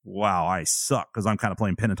 wow, I suck because I'm kind of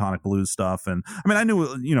playing pentatonic blues stuff. And I mean, I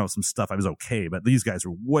knew, some stuff. I was okay, but these guys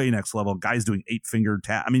are way next level. Guys doing 8-finger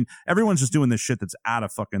tap. I mean, everyone's just doing this shit that's out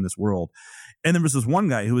of fucking this world. And there was this one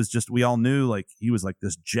guy who was just, we all knew like he was like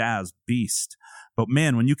this jazz beast. But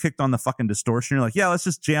man, when you kicked on the fucking distortion, you're like, yeah, let's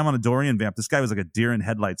just jam on a Dorian vamp. This guy was like a deer in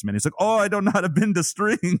headlights, man. He's like, oh, I don't know how to bend a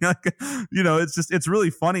string. It's really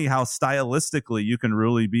funny how stylistically you can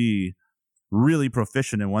really be really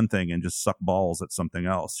proficient in one thing and just suck balls at something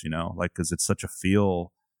else, like, cause it's such a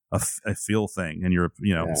feel thing and you're,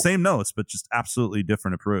 same notes, but just absolutely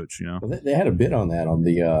different approach, Well, they had a bit on that on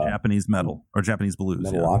the Japanese metal or Japanese blues.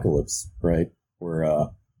 Metalocalypse, right? Where,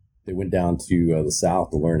 they went down to the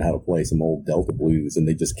South to learn how to play some old Delta blues, and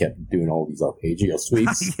they just kept doing all these arpeggio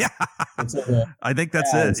sweeps. Yeah. So I think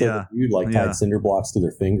that's it. So you'd tied cinder blocks to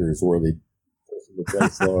their fingers where they play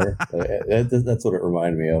slower. That's what it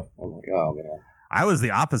reminded me of. I'm like, oh man. I was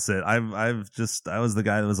the opposite. I was the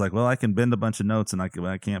guy that was like, well, I can bend a bunch of notes and I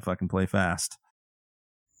can't fucking play fast.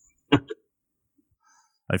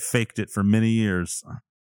 I faked it for many years.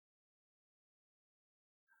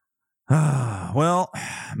 Well,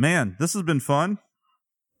 man, this has been fun.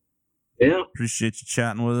 Yeah. Appreciate you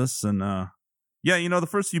chatting with us. And the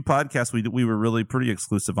first few podcasts we were really pretty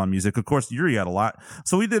exclusive on music. Of course, Yuri had a lot.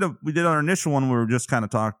 So we did our initial one where we just kind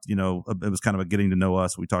of talked, it was kind of a getting to know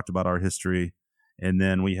us. We talked about our history. And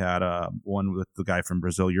then we had one with the guy from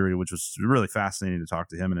Brazil, Yuri, which was really fascinating to talk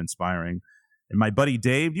to him and inspiring. And my buddy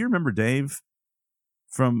Dave, do you remember Dave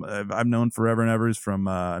from I've known forever and ever? He's from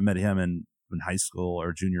I met him in high school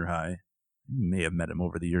or junior high. You may have met him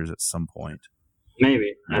over the years at some point.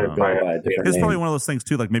 Maybe. It's probably one of those things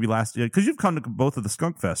too, like maybe last year, because you've come to both of the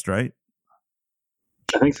Skunk Fest, right?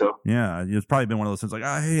 I think so. Yeah, it's probably been one of those things like,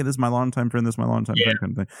 oh, hey, this is my longtime friend, this is my longtime friend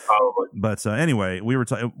kind of thing. Probably. But anyway,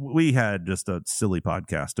 we had just a silly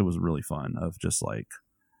podcast. It was really fun of just like,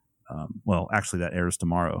 actually that airs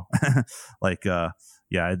tomorrow.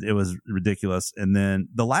 It was ridiculous. And then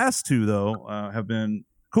the last two though have been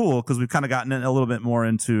cool because we've kind of gotten a little bit more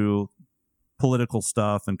into political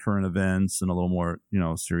stuff and current events and a little more,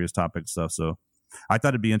 serious topic stuff. So I thought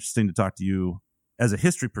it'd be interesting to talk to you as a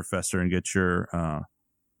history professor and get your,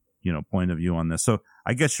 point of view on this. So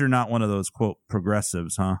I guess you're not one of those quote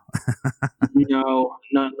progressives, huh? No,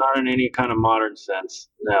 not in any kind of modern sense.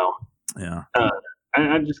 No. Yeah.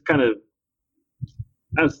 I'm just kind of,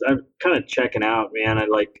 I'm kind of checking out, man.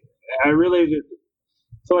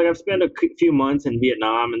 So I've spent a few months in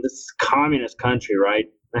Vietnam, and this is a communist country, right?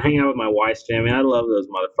 I hang out with my wife's family. I love those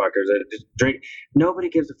motherfuckers. I just drink. Nobody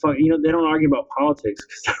gives a fuck. You know, they don't argue about politics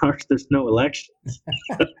because there's no elections.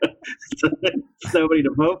 So there's nobody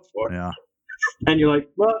to vote for. Yeah. And you're like,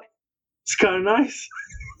 well, it's kind of nice.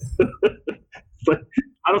 But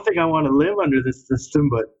I don't think I want to live under this system,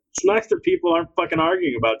 but it's nice that people aren't fucking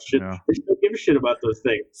arguing about shit. Yeah. They don't give a shit about those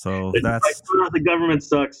things. So They're that's just like, oh, the government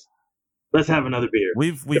sucks. Let's have another beer.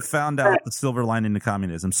 we've found out the silver lining to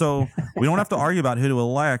communism. So we don't have to argue about who to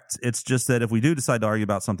elect. It's just that if we do decide to argue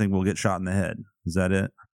about something, we'll get shot in the head. Is that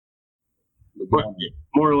it?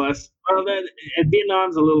 More or less. Well, and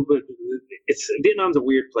Vietnam's a little bit. Vietnam's a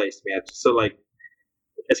weird place, man. So like,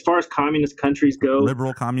 as far as communist countries go,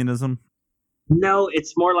 Liberal communism. no,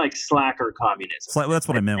 it's more like slacker communism. That's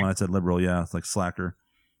what I meant when I said liberal. Yeah, it's like slacker.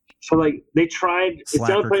 So like they tried. It's the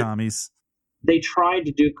only Slacker place- commies. They tried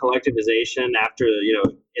to do collectivization after,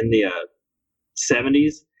 in the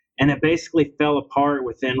 70s, and it basically fell apart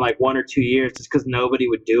within like 1 or 2 years just because nobody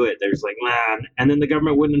would do it. They're just like, nah, and then the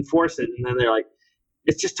government wouldn't enforce it, and then they're like,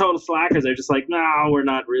 it's just total slackers. They're just like, no, we're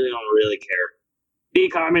not really, don't really care. Be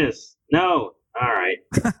communists. No. All right.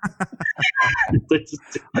 I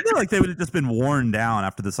feel like they would have just been worn down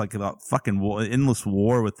after this like fucking endless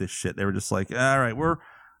war with this shit. They were just like, all right, we're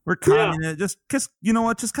communist. Just because you know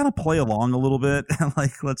what, just kind of play along a little bit.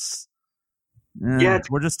 Like let's.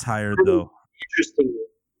 We're just tired though. Interesting.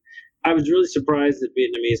 I was really surprised at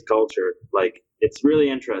Vietnamese culture. Like it's really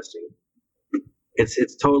interesting.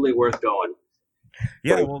 It's totally worth going.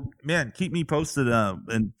 Yeah, well, man, keep me posted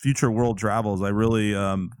in future world travels. I really,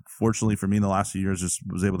 fortunately for me, in the last few years, just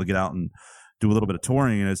was able to get out and do a little bit of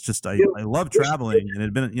touring, and it's just I love traveling, and it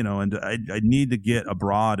had been and I need to get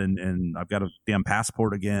abroad, and I've got a damn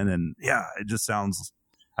passport again, and yeah, it just sounds.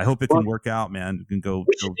 I hope it can work out, man. You can go.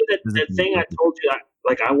 We should do that thing I told you.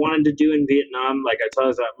 I wanted to do in Vietnam. Like I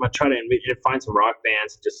told you, I'm gonna try to find some rock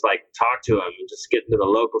bands, just like talk to them, and just get into the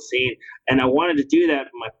local scene. And I wanted to do that.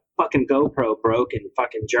 My fucking GoPro broke in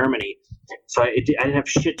fucking Germany, so I didn't have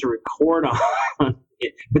shit to record on.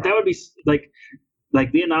 But that would be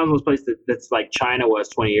like Vietnam was a place that's like China was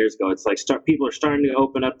 20 years ago. It's like people are starting to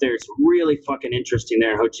open up there. It's really fucking interesting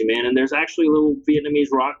there in Ho Chi Minh, and there's actually little Vietnamese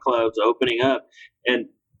rock clubs opening up, and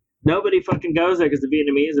nobody fucking goes there because the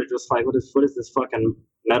Vietnamese are just like, what is this fucking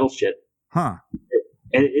metal shit? Huh.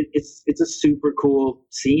 And it's a super cool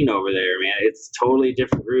scene over there, man. It's totally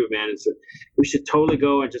different groove, man. We should totally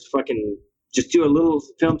go and just do a little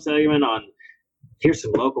film segment on here's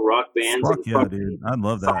some local rock bands. Fuck yeah, dude! I'd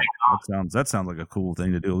love that. That sounds like a cool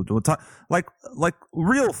thing to do. We'll talk, like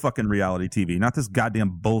real fucking reality TV, not this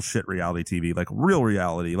goddamn bullshit reality TV. Like real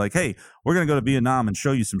reality. Like, hey, we're gonna go to Vietnam and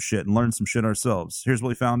show you some shit and learn some shit ourselves. Here's what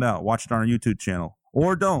we found out. Watch it on our YouTube channel,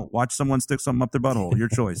 or don't. Watch someone stick something up their butthole. Your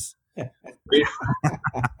choice.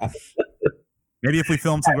 Maybe if we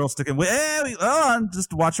film some girls sticking,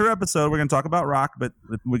 just watch our episode. We're gonna talk about rock, but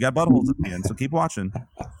we got buttholes at the end, so keep watching.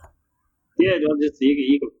 Yeah,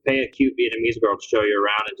 you can pay a cute Vietnamese girl to show you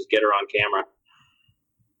around and just get her on camera,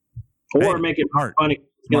 or make it funny.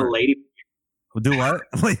 Get a lady. We'll do what,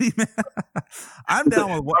 lady man? I'm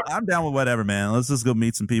down with whatever, man. Let's just go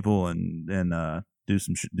meet some people and do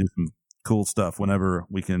some cool stuff whenever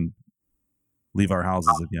we can leave our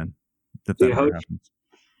houses again. If that ever happens.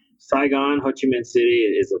 Saigon, Ho Chi Minh City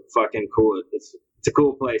is a fucking cool. It's a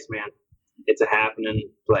cool place, man. It's a happening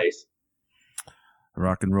place.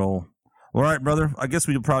 Rock and roll. All right, brother. I guess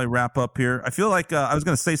we could probably wrap up here. I feel like I was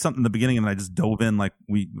going to say something in the beginning, and I just dove in like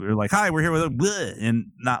we were like, "Hi, we're here with a,"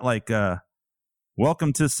 and not like,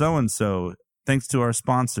 "Welcome to so and so." Thanks to our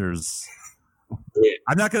sponsors. Yeah.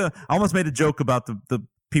 I'm not gonna. I almost made a joke about the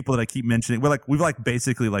people that I keep mentioning. We've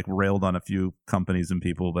basically railed on a few companies and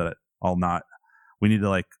people, but I'll not. We need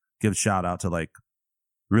to give a shout out to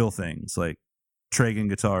real things like Tragan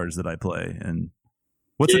guitars that I play. And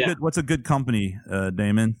what's a good company,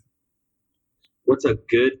 Damon? What's a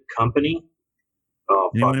good company? Oh,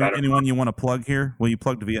 anyone you want to plug here? Well, you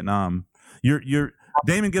plugged Vietnam.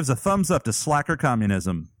 Damon gives a thumbs up to slacker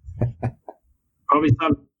communism. Probably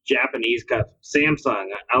some Japanese guy. Samsung.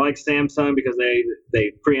 I like Samsung because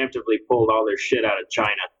they preemptively pulled all their shit out of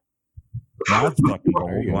China. That's fucking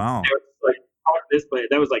cool. Wow. This place,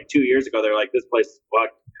 that was 2 years ago. They're like, this place is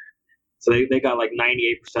fucked. So they got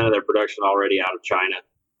 98% of their production already out of China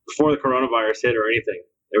before the coronavirus hit or anything.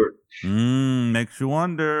 They were makes you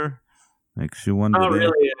wonder. Not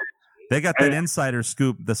really. They got that insider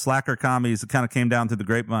scoop. The slacker commies kind of came down through the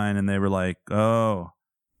grapevine, and they were like, "Oh,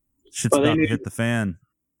 shit's about to hit the fan."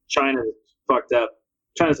 China's fucked up.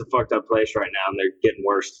 China's a fucked up place right now, and they're getting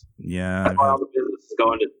worse. Yeah, that's why all the business is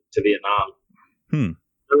going to Vietnam.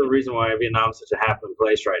 Another reason why Vietnam's such a happening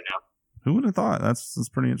place right now. Who would have thought? That's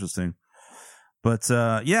pretty interesting. But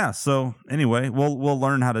yeah. So anyway, we'll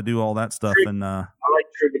learn how to do all that stuff. And I like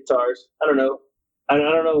true guitars. I don't know. I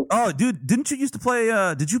don't know. Oh, dude, didn't you used to play?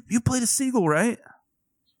 Did you played a Siegel, right?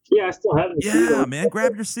 Yeah, I still have it. Yeah, man,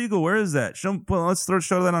 grab your Siegel. Where is that? Show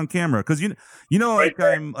that on camera, because you know, like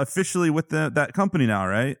I'm officially with that company now,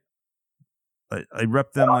 right? I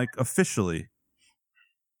rep them like officially.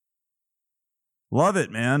 Love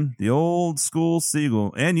it, man. The old school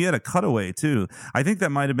Siegel, and you had a Cutaway too. I think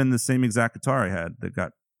that might have been the same exact guitar I had that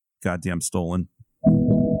got goddamn stolen.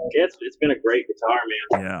 Yeah, it's been a great guitar,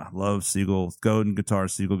 man. Yeah, love Siegel, Godin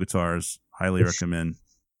guitars, Siegel guitars. Highly recommend.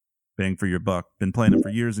 Bang for your buck. Been playing them for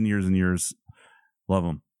years and years and years. Love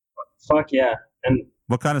them. Fuck yeah. And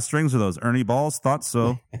what kind of strings are those? Ernie Balls? Thought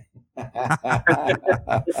so.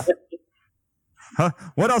 Huh?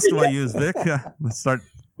 What else do I use, Vic? Let's start.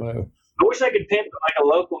 I wish I could pin like a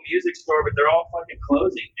local music store, but they're all fucking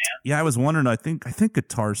closing, man. Yeah, I was wondering. I think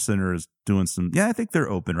Guitar Center is doing some. Yeah, I think they're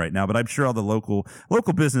open right now, but I'm sure all the local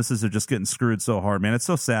businesses are just getting screwed so hard, man. It's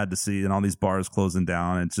so sad to see, and all these bars closing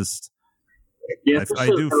down. It's just, yeah, I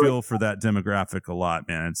do feel for that demographic a lot,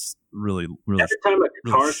 man. It's really, really. Every time a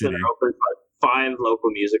Guitar really Center shitty. opens, like 5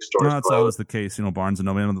 local music stores. No, that's close. always the case. You know, Barnes and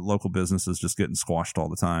Noble, the local businesses just getting squashed all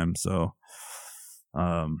the time. So,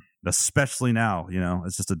 especially now, you know,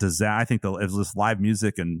 it's just a disaster. I think if this live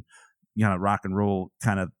music and, you know, rock and roll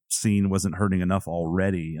kind of scene wasn't hurting enough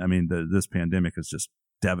already. I mean, this pandemic has just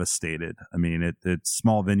devastated. I mean,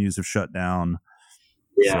 small venues have shut down.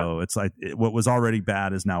 Yeah. So it's like what was already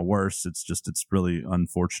bad is now worse. It's really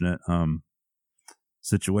unfortunate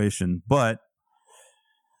situation. But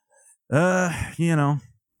you know,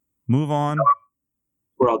 move on.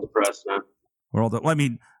 We're all depressed now. I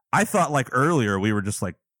mean, I thought like earlier we were just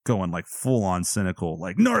like going like full on cynical,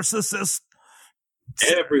 like narcissist,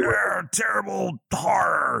 everywhere, terrible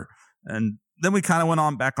horror, and then we kind of went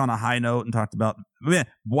on back on a high note and talked about, man,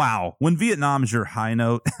 wow, when Vietnam is your high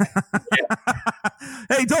note.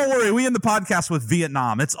 Hey, don't worry, we end the podcast with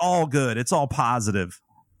Vietnam. It's all good. It's all positive.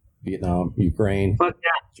 Vietnam, Ukraine, Fuck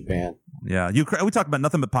yeah. Japan. Yeah, Ukraine. We talk about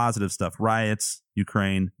nothing but positive stuff: riots,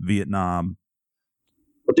 Ukraine, Vietnam.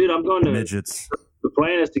 Well, dude, I'm going to midgets. The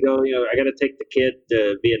plan is to go. You know, I got to take the kid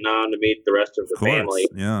to Vietnam to meet the rest of the family.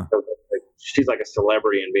 Yeah, she's like a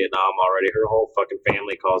celebrity in Vietnam already. Her whole fucking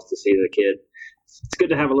family calls to see the kid. It's good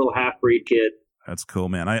to have a little half-breed kid. That's cool,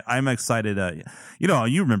 man. I'm excited. You know,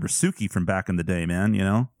 you remember Suki from back in the day, man. You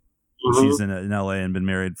know, she's in LA and been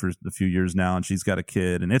married for a few years now, and she's got a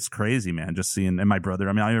kid, and it's crazy, man. Just seeing, and my brother.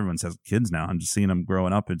 I mean, everyone has kids now, and just seeing them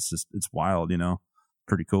growing up, it's wild. You know,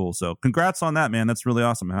 pretty cool. So, congrats on that, man. That's really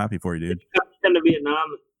awesome. I'm happy for you, dude. Come to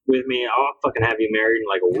Vietnam with me. I'll fucking have you married in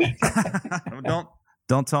like a week.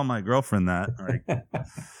 Don't tell my girlfriend that. Right?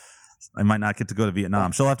 I might not get to go to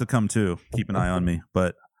Vietnam. She'll have to come too. Keep an eye on me.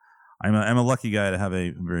 But I'm a lucky guy to have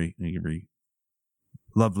a very, very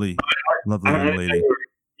lovely young lady.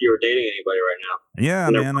 You were dating anybody right now? Yeah,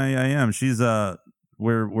 man, I am. She's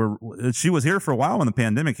she was here for a while when the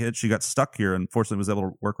pandemic hit. She got stuck here. Unfortunately, was able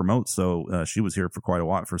to work remote, so she was here for quite a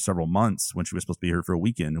while, for several months when she was supposed to be here for a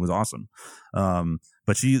weekend. It was awesome.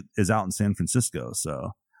 But she is out in San Francisco,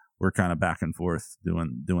 so we're kind of back and forth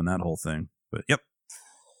doing that whole thing. But yep,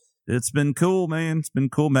 it's been cool, man. It's been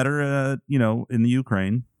cool. Met her, you know, in the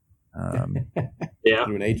Ukraine. Yeah,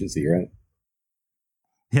 through an agency, right?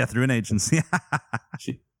 Yeah, through an agency.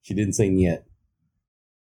 She didn't sing yet.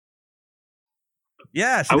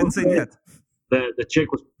 Yeah, she didn't sing yet. The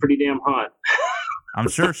chick was pretty damn hot. I'm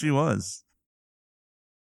sure she was.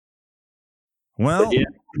 Well,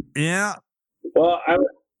 yeah. Well,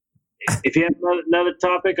 if you have another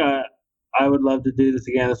topic, I would love to do this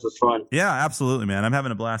again. This was fun. Yeah, absolutely, man. I'm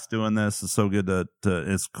having a blast doing this. It's so good to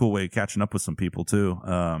it's a cool way of catching up with some people too.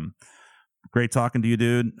 Great talking to you,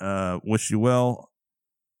 dude. Wish you well.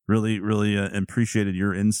 Really, really appreciated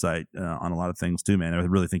your insight on a lot of things too, man. I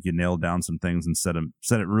really think you nailed down some things and said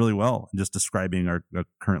it really well. Just describing our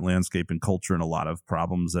current landscape and culture and a lot of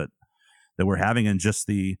problems that we're having, and just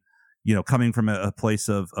the, you know, coming from a place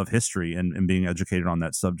of history and being educated on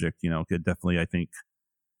that subject. You know, could definitely, I think,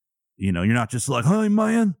 you know, you're not just like, hey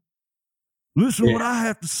man, listen to what I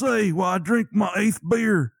have to say while I drink my 8th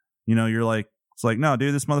beer. You know, you're like, it's like, no,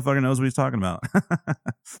 dude, this motherfucker knows what he's talking about.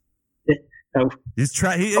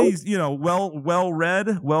 He's you know, well read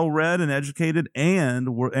and educated, and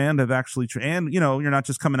have actually and you know, you're not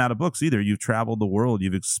just coming out of books either. You've traveled the world,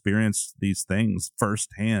 you've experienced these things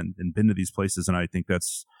firsthand and been to these places, and I think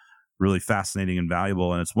that's really fascinating and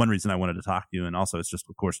valuable. And it's one reason I wanted to talk to you, and also it's just,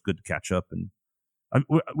 of course, good to catch up. And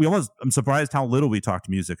I'm surprised how little we talked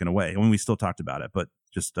music in a way. I mean, we still talked about it, but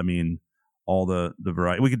just, I mean, all the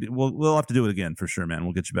variety. We'll have to do it again for sure, man.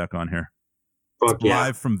 We'll get you back on here. Fuck yeah.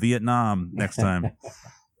 Live from Vietnam next time.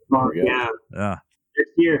 Yeah. Yeah.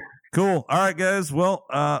 It's here. Cool. All right, guys. Well,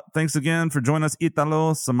 thanks again for joining us,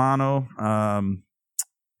 Italo, Samano,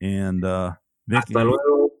 and Vic. Hasta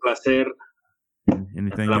luego. Placer.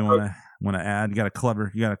 Anything you want to add? You got a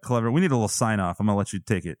clever. We need a little sign off. I'm gonna let you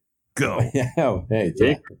take it. Go. Yeah. Hey,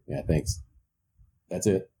 Jack. Yeah. Thanks. That's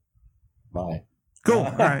it. Bye. Cool.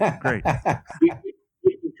 All right. Great. You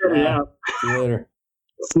cut it out. See you later.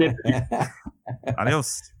 Snip.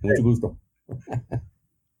 Adios. Mucho gusto.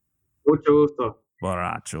 Mucho gusto.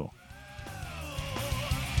 Borracho.